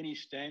 Are there any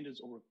standards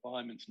or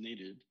requirements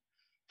needed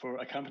for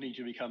a company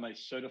to become a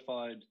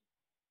certified,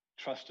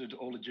 trusted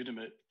or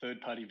legitimate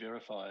third-party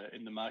verifier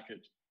in the market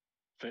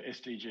for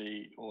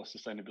SDG or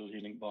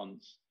sustainability-linked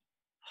bonds?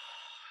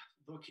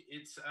 Look,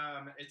 it's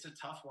a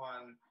tough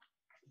one.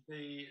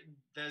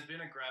 There's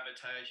been a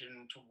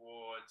gravitation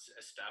towards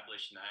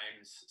established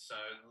names, so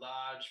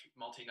large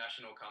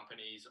multinational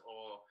companies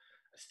or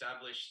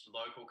established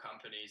local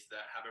companies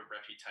that have a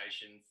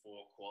reputation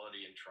for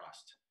quality and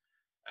trust.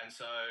 And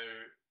so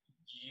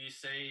you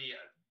see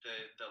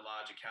the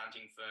large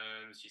accounting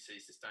firms, you see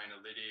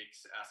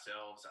Sustainalytics,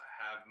 ourselves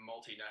have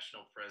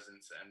multinational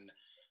presence and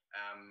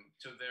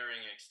to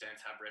varying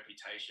extents have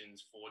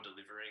reputations for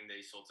delivering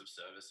these sorts of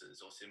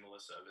services or similar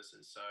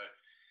services. So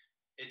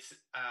it's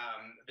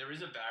there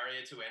is a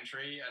barrier to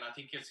entry, and I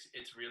think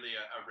it's really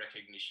a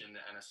recognition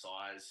and a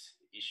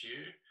size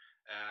issue.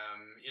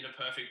 In a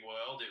perfect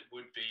world, it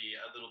would be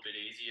a little bit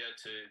easier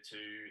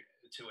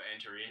to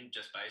enter in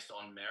just based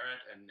on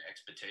merit and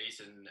expertise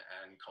and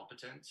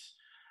competence.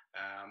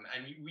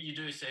 And you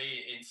do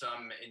see in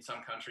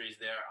some countries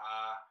there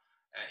are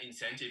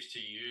incentives to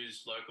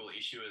use local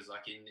issuers,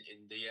 like in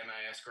the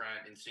MAS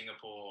grant in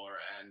Singapore,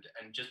 and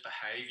just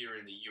behaviour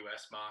in the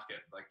US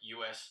market, like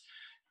US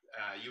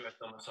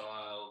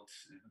domiciled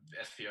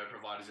SPO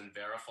providers and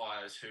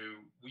verifiers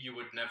who you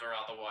would never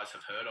otherwise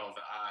have heard of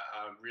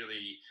are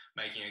really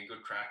making a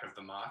good crack of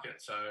the market.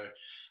 So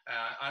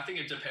I think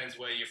it depends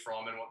where you're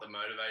from and what the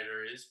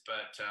motivator is,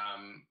 but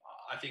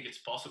I think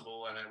it's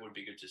possible and it would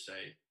be good to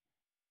see.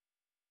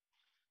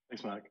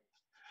 Thanks, Mark.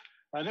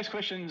 Next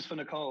question is for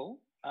Nicole.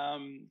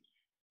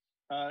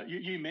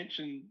 You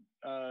mentioned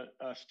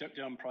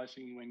step-down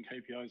pricing when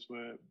KPIs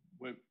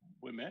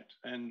were met,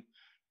 and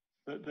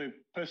the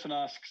person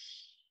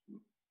asks,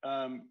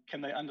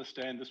 can they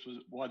understand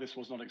why this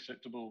was not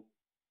acceptable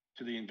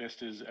to the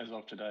investors as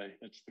of today?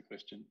 That's the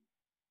question.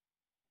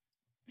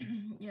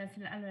 Yes,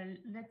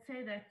 let's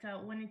say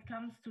that when it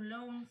comes to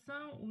loans,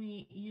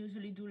 we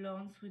usually do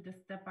loans with a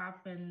step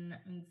up and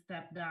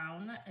step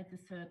down at a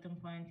certain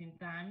point in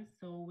time.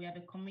 So we have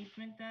a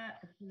commitment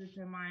to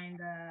determine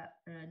the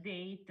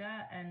date,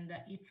 and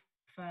if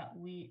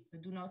we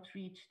do not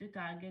reach the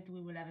target,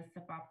 we will have a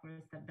step up or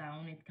a step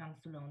down when it comes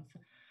to loans.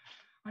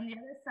 On the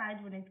other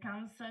side, when it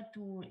comes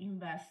to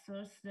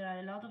investors, there are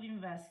a lot of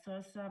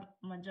investors,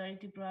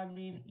 majority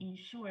probably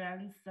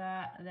insurance,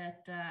 that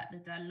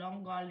are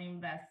long-haul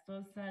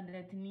investors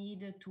that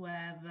need to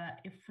have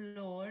a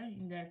floor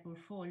in their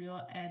portfolio,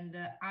 and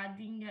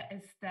adding a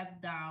step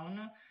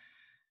down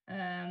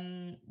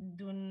um,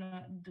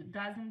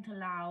 doesn't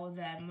allow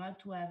them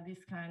to have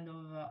this kind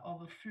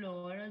of a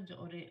floor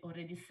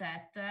already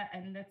set,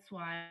 and that's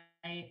why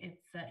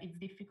it's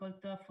difficult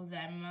for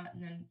them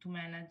to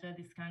manage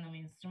this kind of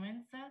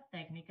instruments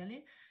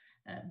technically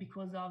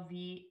because of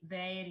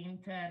their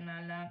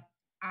internal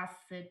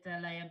asset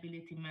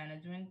liability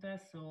management,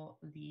 so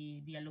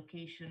the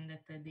allocation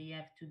that they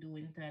have to do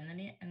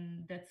internally,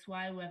 and that's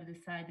why we have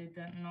decided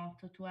not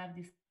to have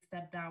this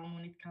step down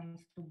when it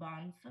comes to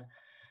bonds,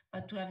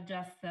 but to have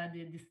just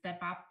the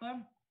step up.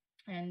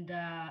 And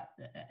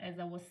as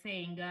I was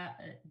saying,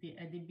 at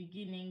the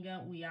beginning,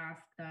 we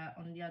asked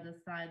on the other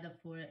side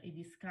for a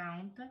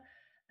discount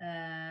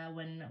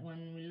when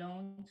we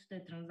launched the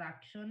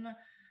transaction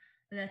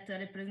that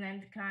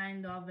represent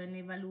kind of an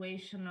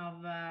evaluation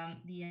of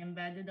the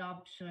embedded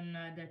option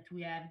that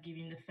we have,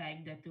 given the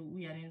fact that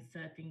we are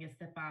inserting a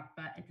step up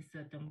at a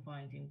certain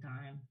point in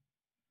time.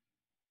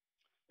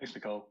 Thanks,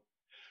 Nicole.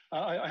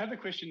 I have a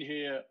question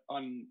here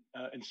on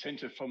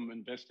incentive for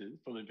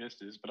the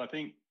investors, but I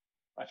think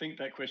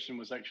that question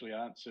was actually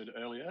answered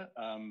earlier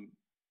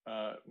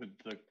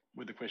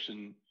with the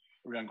question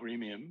around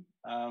greemium.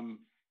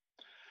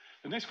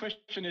 The next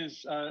question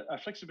is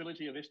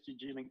flexibility of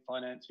SDG-linked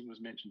financing was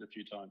mentioned a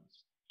few times.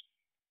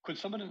 Could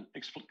someone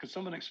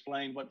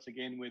explain once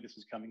again where this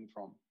is coming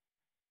from?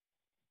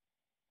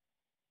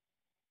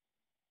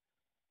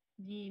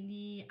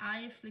 The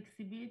higher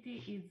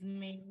flexibility is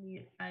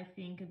mainly, I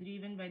think,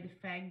 driven by the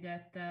fact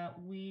that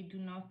we do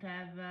not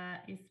have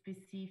a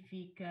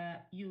specific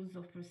use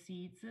of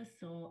proceeds.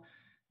 So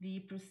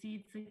the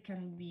proceeds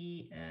can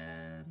be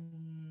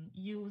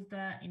used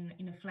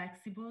in a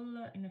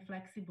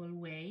flexible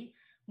way.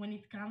 When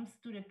it comes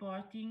to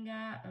reporting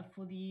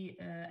for the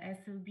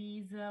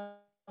SLBs,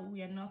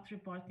 we are not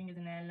reporting as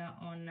an L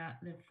on a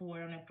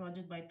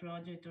project by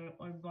project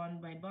or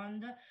bond by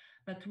bond,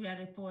 but we are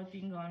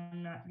reporting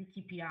on the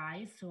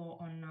KPI, so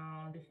on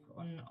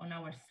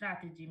our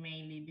strategy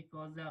mainly,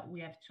 because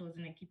we have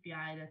chosen a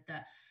KPI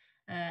that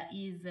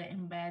is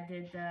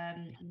embedded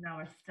in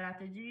our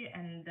strategy,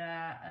 and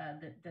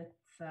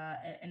that's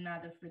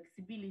another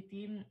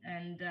flexibility.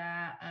 And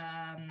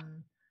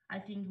I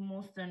think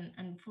most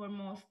and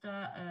foremost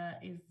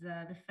is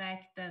the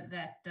fact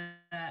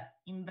that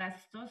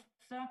investors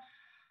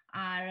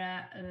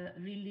are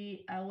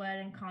really aware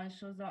and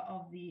conscious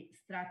of the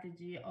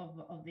strategy of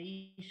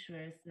the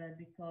issuers,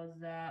 because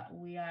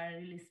we are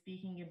really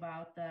speaking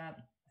about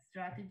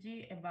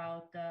strategy,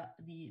 about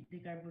the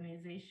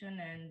decarbonization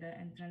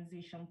and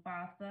transition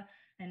path,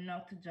 and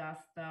not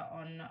just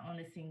on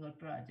a single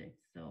project.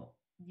 So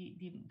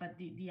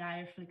the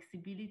higher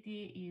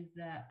flexibility is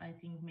I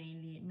think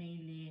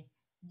mainly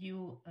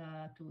due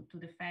to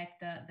the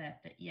fact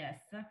that yes,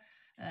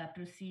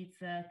 proceeds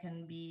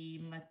can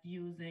be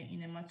used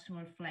in a much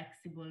more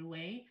flexible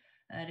way.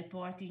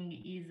 Reporting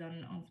is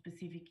on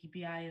specific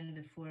KPI and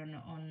therefore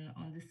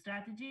on the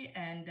strategy,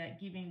 and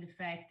given the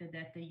fact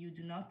that you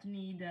do not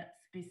need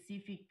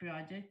specific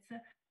projects,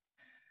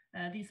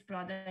 this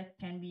product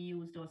can be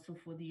used also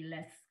for the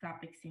less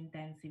capex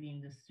intensive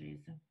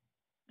industries.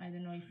 I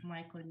don't know if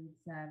my colleagues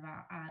have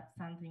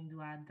something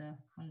to add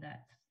on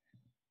that.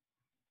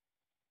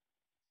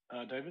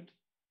 David?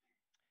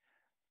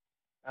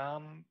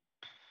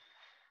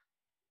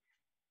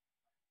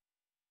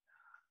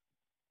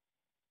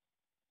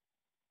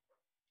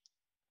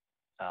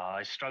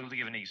 I struggle to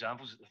give any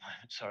examples at the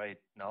moment. Sorry,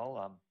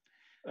 Noel.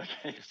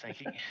 Okay. Just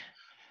thinking.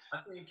 I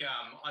think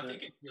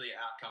it's really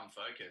outcome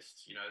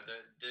focused. You know,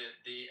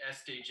 the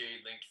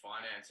SDG linked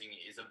financing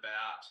is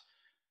about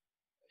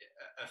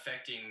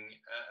affecting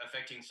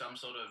some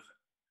sort of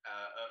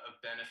a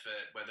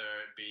benefit,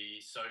 whether it be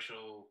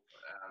social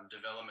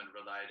development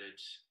related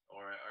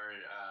or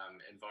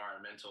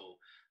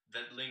environmental,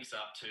 that links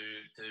up to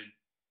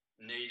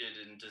needed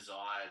and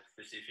desired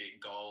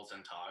specific goals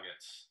and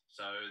targets.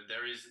 So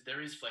there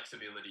is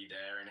flexibility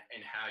there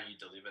in how you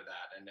deliver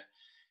that, and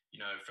you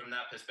know, from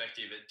that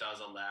perspective, it does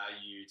allow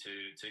you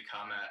to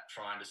come at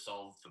trying to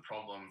solve the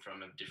problem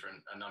from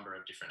a number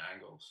of different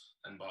angles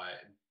and by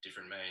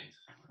different means.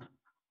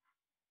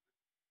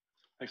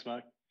 Thanks,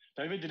 Mark.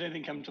 David, did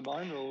anything come to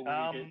mind, or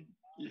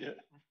yeah?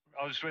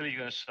 I was really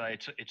going to say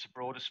it's a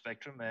broader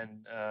spectrum,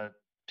 and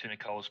to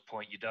Nicole's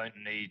point, you don't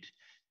need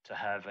to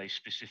have a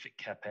specific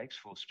capex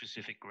for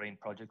specific green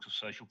projects or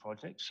social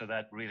projects. So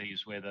that really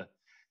is where the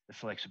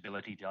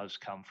flexibility does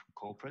come from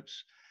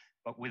corporates.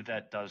 But with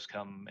that does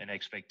come an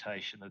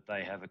expectation that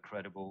they have a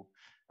credible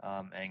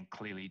and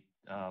clearly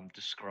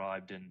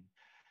described and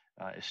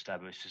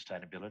established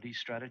sustainability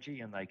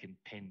strategy, and they can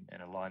pin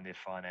and align their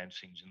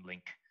financings and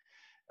link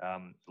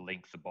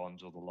the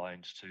bonds or the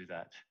loans to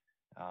that.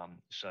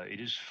 So it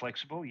is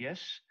flexible,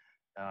 yes,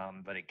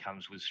 but it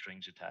comes with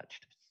strings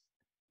attached.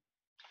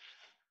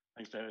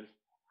 Thanks, David.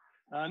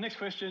 Next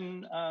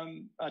question.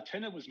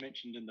 Tenor was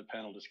mentioned in the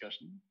panel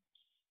discussion.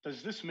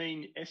 Does this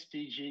mean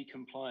SDG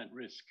compliant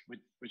risk,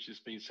 which has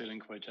been said in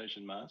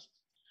quotation marks,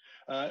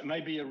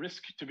 may be a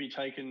risk to be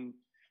taken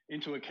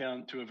into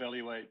account to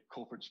evaluate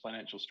corporate's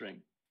financial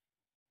strength?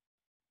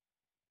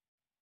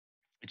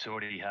 It's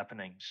already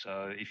happening.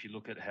 So if you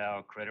look at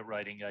how credit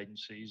rating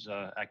agencies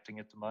are acting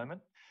at the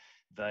moment,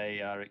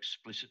 they are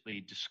explicitly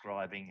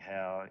describing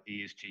how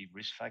ESG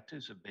risk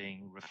factors are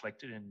being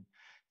reflected in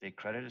their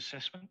credit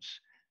assessments.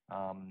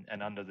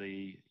 And under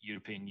the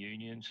European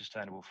Union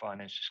Sustainable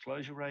Finance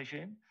Disclosure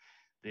Regime,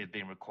 they've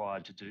been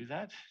required to do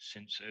that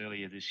since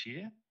earlier this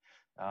year.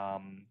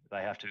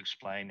 They have to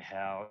explain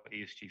how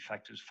ESG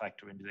factors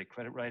factor into their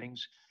credit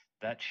ratings.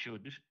 That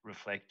should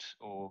reflect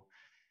or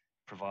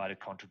provide a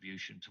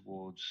contribution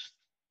towards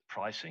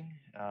pricing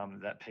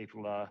that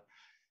people are,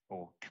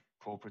 or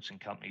corporates and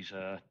companies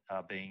are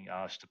being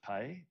asked to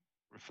pay,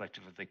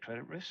 reflective of their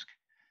credit risk.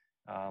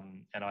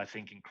 And I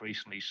think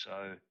increasingly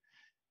so,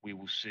 we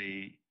will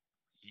see,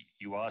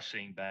 you are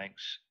seeing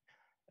banks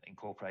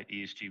incorporate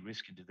ESG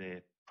risk into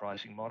their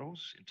pricing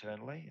models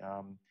internally.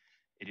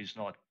 It is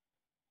not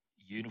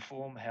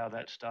uniform how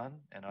that's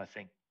done, and I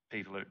think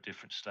people are at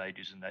different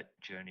stages in that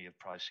journey of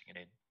pricing it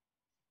in.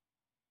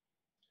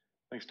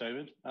 Thanks,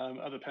 David.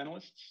 Other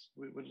panelists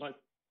would like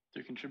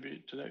to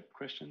contribute to that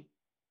question?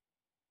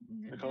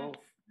 Nicole?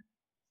 That's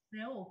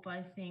the hope,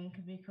 I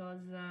think,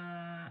 because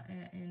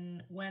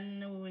when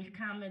we will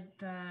come at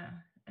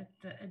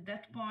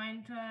that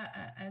point,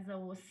 as I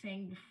was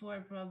saying before,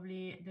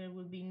 probably there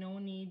will be no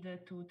need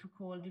to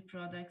call the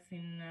products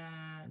in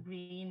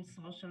green,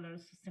 social, or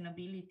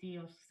sustainability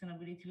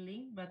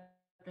linked, but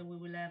we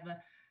will have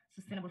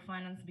sustainable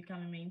finance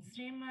becoming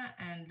mainstream.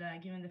 And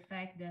given the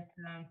fact that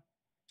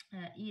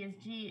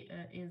ESG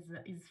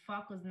is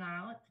focused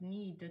now,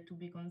 need to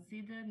be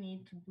considered,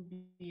 need to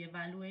be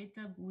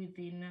evaluated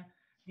within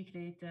the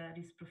credit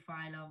risk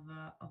profile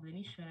of the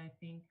initial, I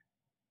think.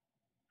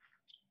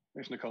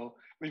 Thanks, Nicole.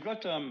 We've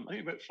got I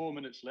think about 4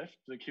 minutes left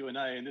for the Q&A,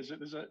 and there's a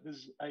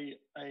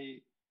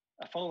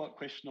follow-up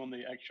question on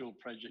the actual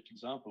project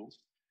examples.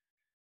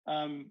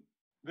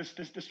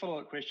 This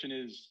follow-up question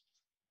is,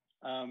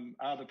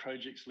 are the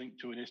projects linked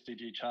to an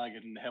SDG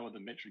target, and how are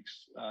the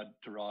metrics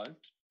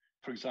derived?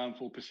 For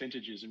example,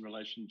 percentages in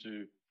relation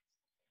to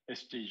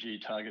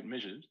SDG target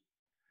measured.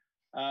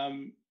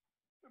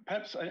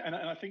 Perhaps, and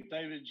I think,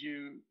 David,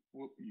 you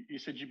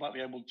said you might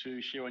be able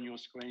to share on your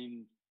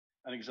screen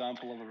an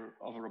example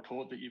of a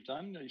report that you've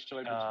done. Are you still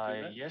able to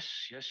do that? Yes,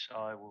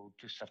 I will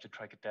just have to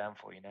track it down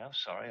for you now.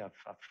 Sorry, I've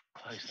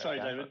closed that Sorry,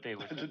 down.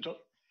 David.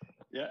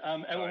 Yeah,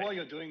 and while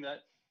you're doing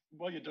that,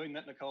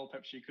 Nicole,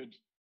 perhaps you could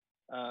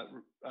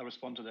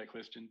respond to that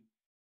question.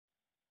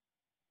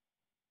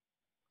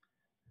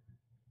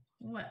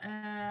 Well,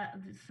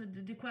 so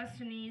the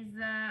question is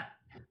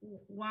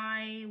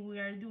why we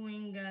are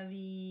doing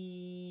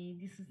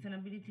the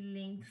sustainability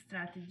linked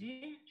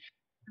strategy.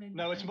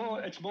 No, it's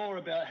more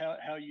about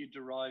how you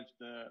derive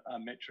the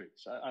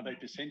metrics. Are they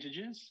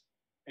percentages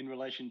in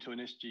relation to an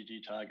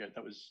SDG target?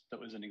 That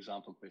was an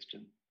example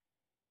question.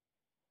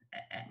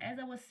 As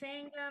I was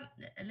saying,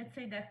 let's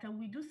say that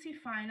we do see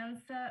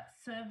finance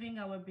serving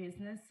our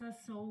business,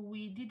 so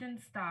we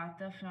didn't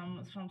start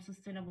from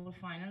sustainable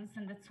finance,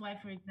 and that's why,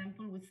 for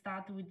example, we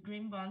started with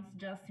green bonds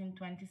just in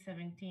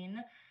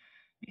 2017.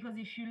 Because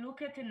if you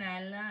look at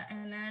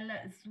NL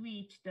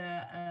switched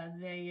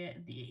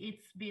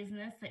its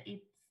business,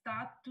 it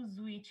started to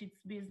switch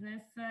its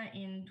business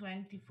in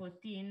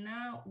 2014.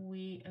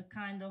 We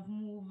kind of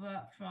move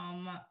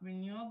from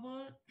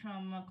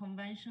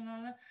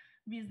conventional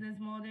business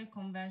model,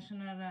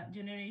 conventional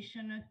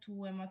generation,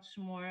 to a much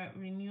more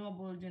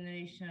renewable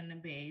generation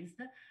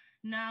based.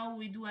 Now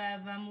we do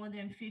have more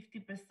than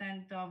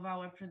 50% of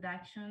our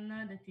production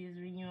that is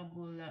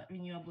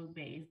renewable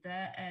based,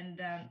 and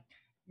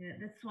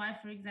that's why,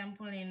 for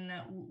example,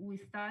 we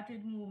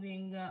started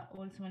moving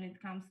also when it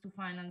comes to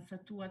finance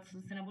towards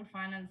sustainable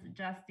finance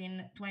just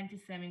in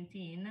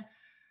 2017,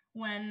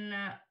 when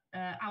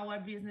our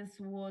business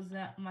was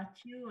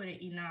mature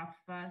enough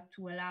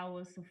to allow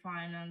us to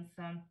finance,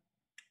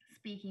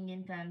 speaking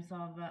in terms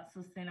of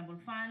sustainable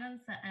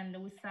finance, and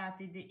we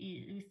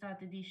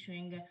started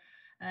issuing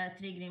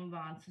 3 green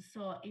bonds.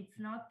 So it's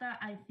not,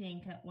 I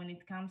think, when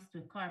it comes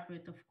to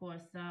corporate, of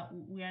course,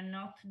 we are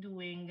not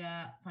doing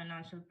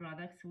financial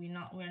products. We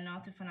are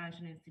not a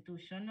financial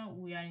institution.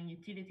 We are a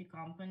utility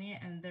company,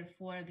 and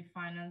therefore the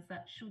finance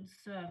should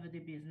serve the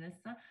business.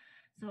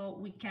 So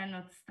we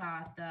cannot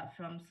start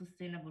from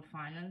sustainable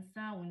finance.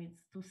 We need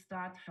to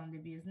start from the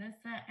business.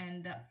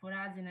 And for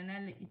us in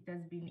NL, it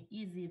has been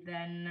easy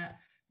then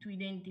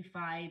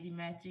identify the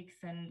metrics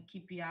and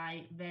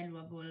KPI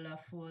valuable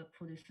for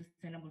the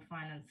sustainable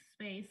finance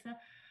space.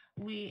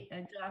 We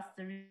just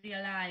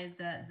realized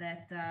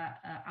that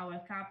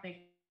our CapEx,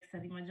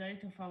 the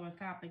majority of our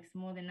CapEx,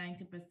 more than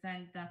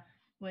 90%,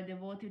 were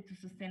devoted to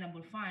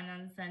sustainable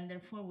finance, and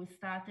therefore we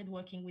started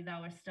working with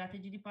our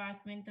strategy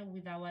department,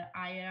 with our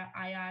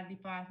IR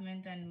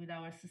department, and with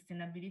our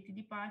sustainability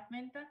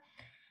department,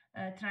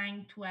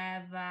 trying to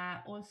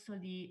have also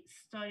the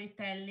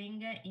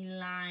storytelling in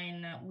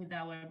line with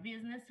our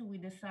business. We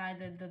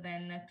decided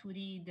then to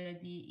read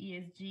the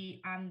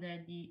ESG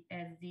under the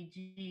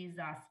SDGs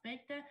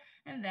aspect,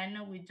 and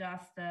then we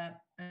just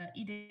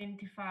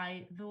identify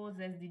those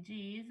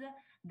SDGs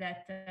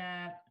that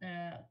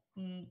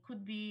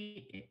could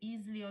be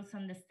easily also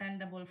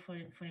understandable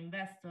for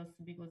investors,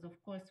 because of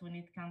course when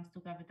it comes to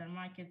capital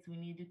markets we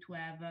need to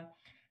have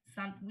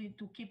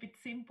to keep it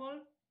simple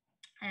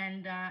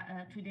and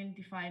to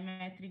identify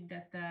metric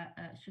that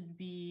should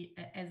be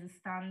as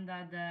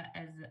standard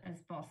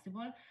as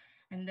possible.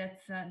 And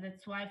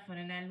that's why for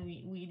Enel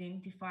we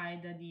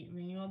identified the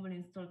renewable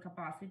installed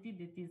capacity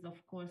that is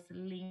of course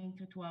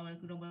linked to our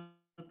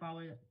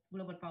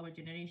global power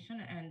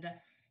generation. And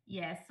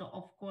yes, so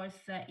of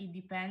course it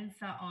depends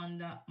on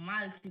the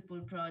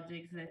multiple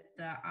projects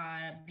that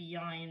are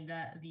beyond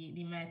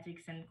the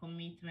metrics and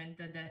commitment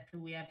that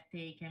we have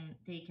taken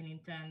in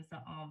terms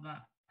of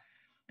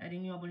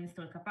renewable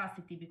installed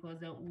capacity,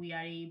 because we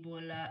are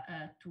able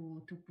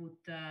to put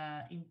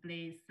in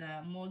place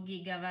more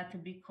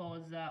gigawatt,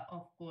 because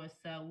of course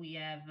we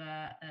have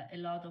a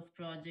lot of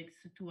projects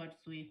towards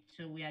which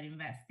we are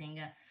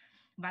investing.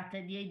 But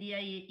the idea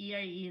here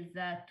is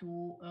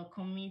to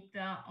commit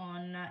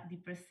on the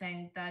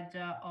percentage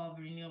of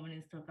renewable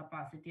installed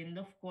capacity. And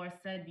of course,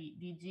 the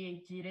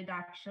GHG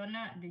reduction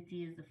that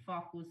is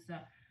focused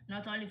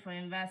not only for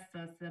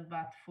investors,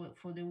 but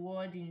for the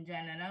world in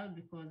general,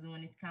 because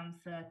when it comes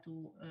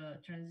to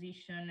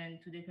transition and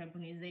to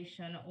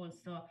decarbonization,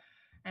 also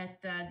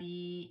at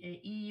the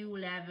EU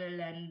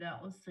level and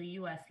also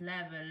US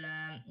level,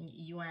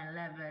 UN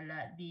level,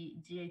 the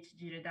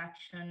GHG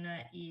reduction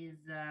is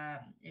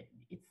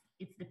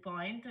it's the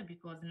point,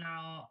 because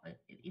now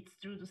it's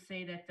true to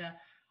say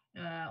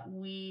that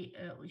we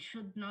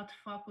should not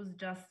focus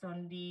just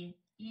on the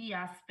E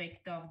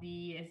aspect of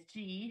the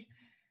ESG,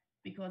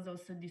 because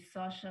also the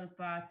social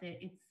part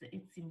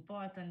it's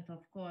important,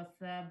 of course,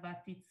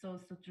 but it's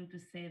also true to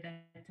say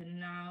that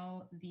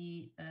now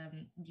the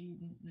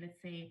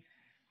let's say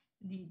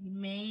the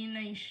main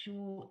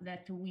issue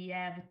that we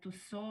have to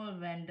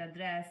solve and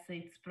address,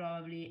 it's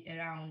probably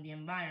around the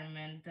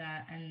environment,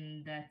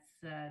 and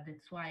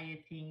that's why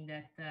I think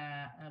that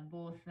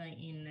both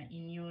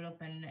in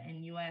Europe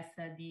and US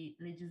the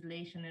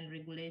legislation and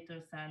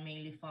regulators are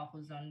mainly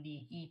focused on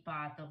the E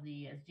part of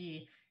the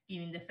ESG,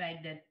 given the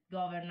fact that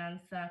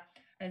governance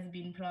has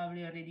been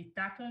probably already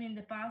tackled in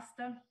the past.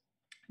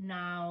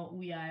 Now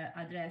we are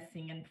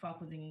addressing and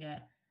focusing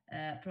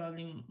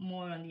probably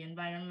more on the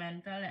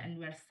environmental, and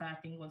we are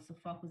starting also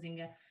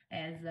focusing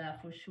as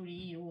for sure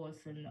EU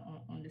also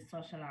on the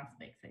social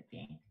aspects, I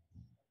think.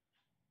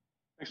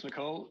 Thanks,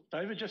 Nicole.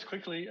 David, just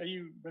quickly, are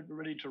you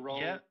ready to roll?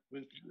 Yeah.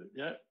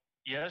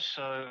 Yeah,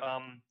 so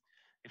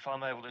if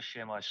I'm able to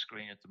share my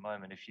screen at the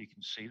moment, if you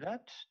can see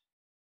that.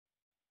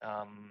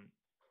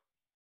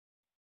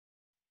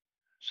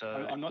 So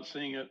I'm not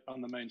seeing it on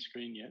the main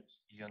screen yet.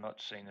 You're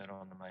not seeing it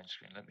on the main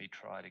screen. Let me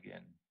try it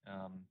again.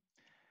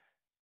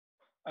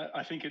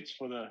 I think it's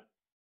for the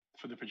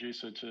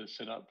producer to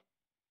set up.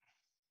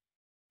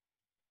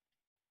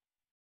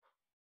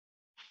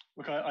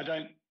 Look,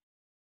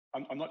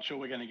 I'm not sure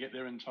we're going to get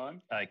there in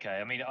time. Okay,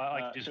 I mean,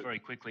 I just very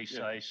quickly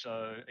say,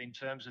 so in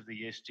terms of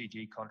the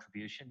SDG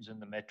contributions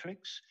and the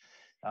metrics,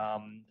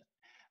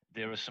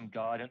 there are some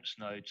guidance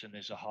notes, and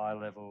there's a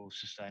high-level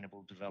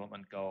sustainable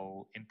development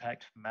goal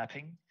impact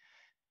mapping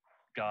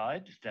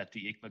guide that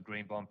the ICMA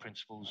Green Bond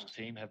Principles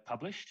team have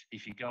published.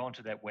 If you go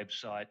onto that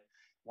website,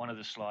 one of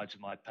the slides of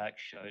my pack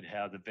showed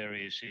how the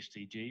various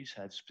SDGs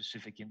had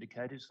specific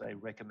indicators they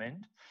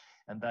recommend,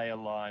 and they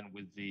align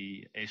with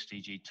the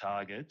SDG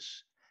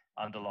targets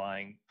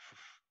underlying,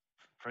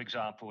 for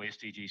example,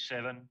 SDG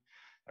 7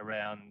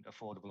 around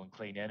affordable and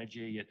clean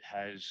energy. It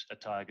has a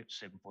target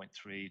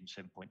 7.3 and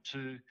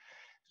 7.2.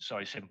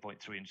 Sorry,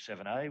 7.3 and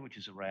 7A, which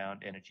is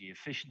around energy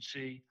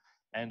efficiency.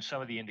 And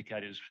some of the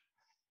indicators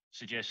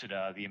suggested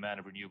are the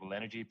amount of renewable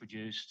energy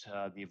produced,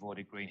 the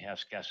avoided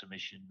greenhouse gas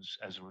emissions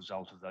as a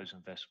result of those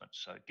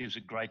investments. So it gives a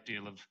great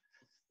deal of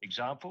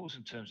examples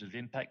in terms of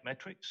impact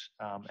metrics,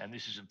 and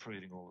this is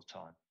improving all the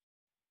time.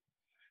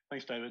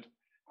 Thanks, David.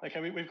 Okay,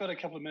 we've got a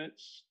couple of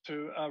minutes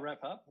to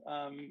wrap up.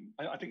 I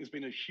think there's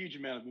been a huge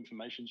amount of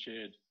information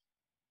shared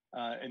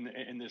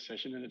in this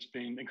session, and it's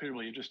been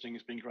incredibly interesting.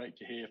 It's been great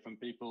to hear from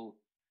people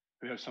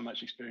who have so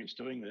much experience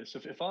doing this.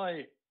 If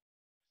I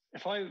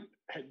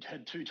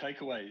had two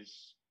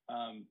takeaways,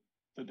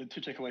 the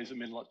two takeaways that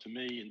meant a lot to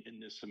me in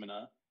this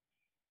seminar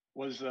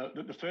was that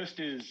the first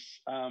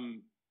is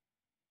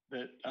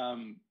that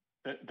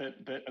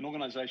an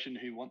organisation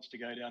who wants to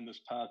go down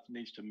this path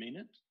needs to mean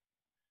it.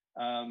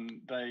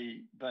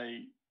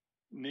 They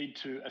need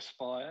to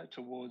aspire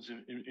towards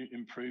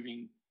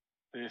improving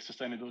their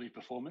sustainability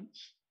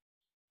performance.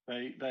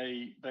 They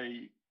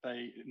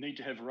need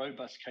to have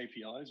robust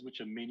KPIs which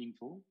are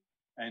meaningful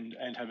and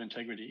have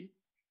integrity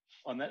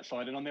on that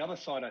side. And on the other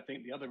side, I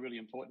think the other really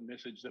important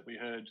message that we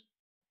heard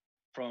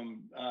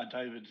from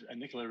David and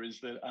Nicola is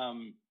that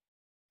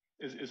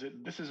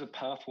this is a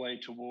pathway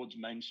towards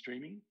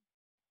mainstreaming.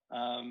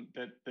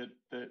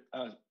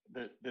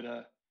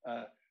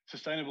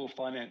 Sustainable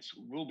finance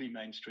will be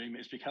mainstream.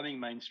 It's becoming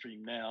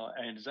mainstream now,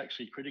 and is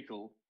actually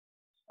critical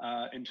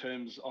in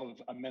terms of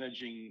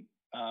managing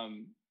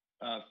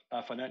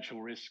our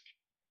financial risk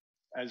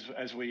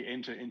as we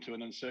enter into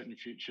an uncertain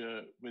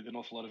future with an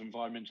awful lot of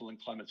environmental and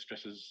climate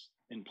stresses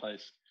in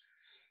place.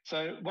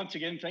 So once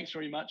again, thanks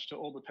very much to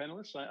all the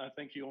panelists. I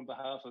thank you on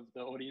behalf of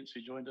the audience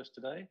who joined us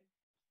today.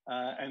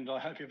 And I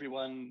hope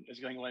everyone is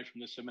going away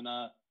from this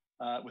seminar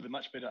with a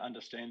much better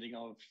understanding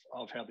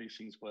of how these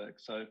things work.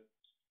 So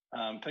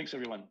thanks,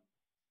 everyone.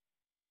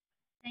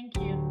 Thank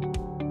you.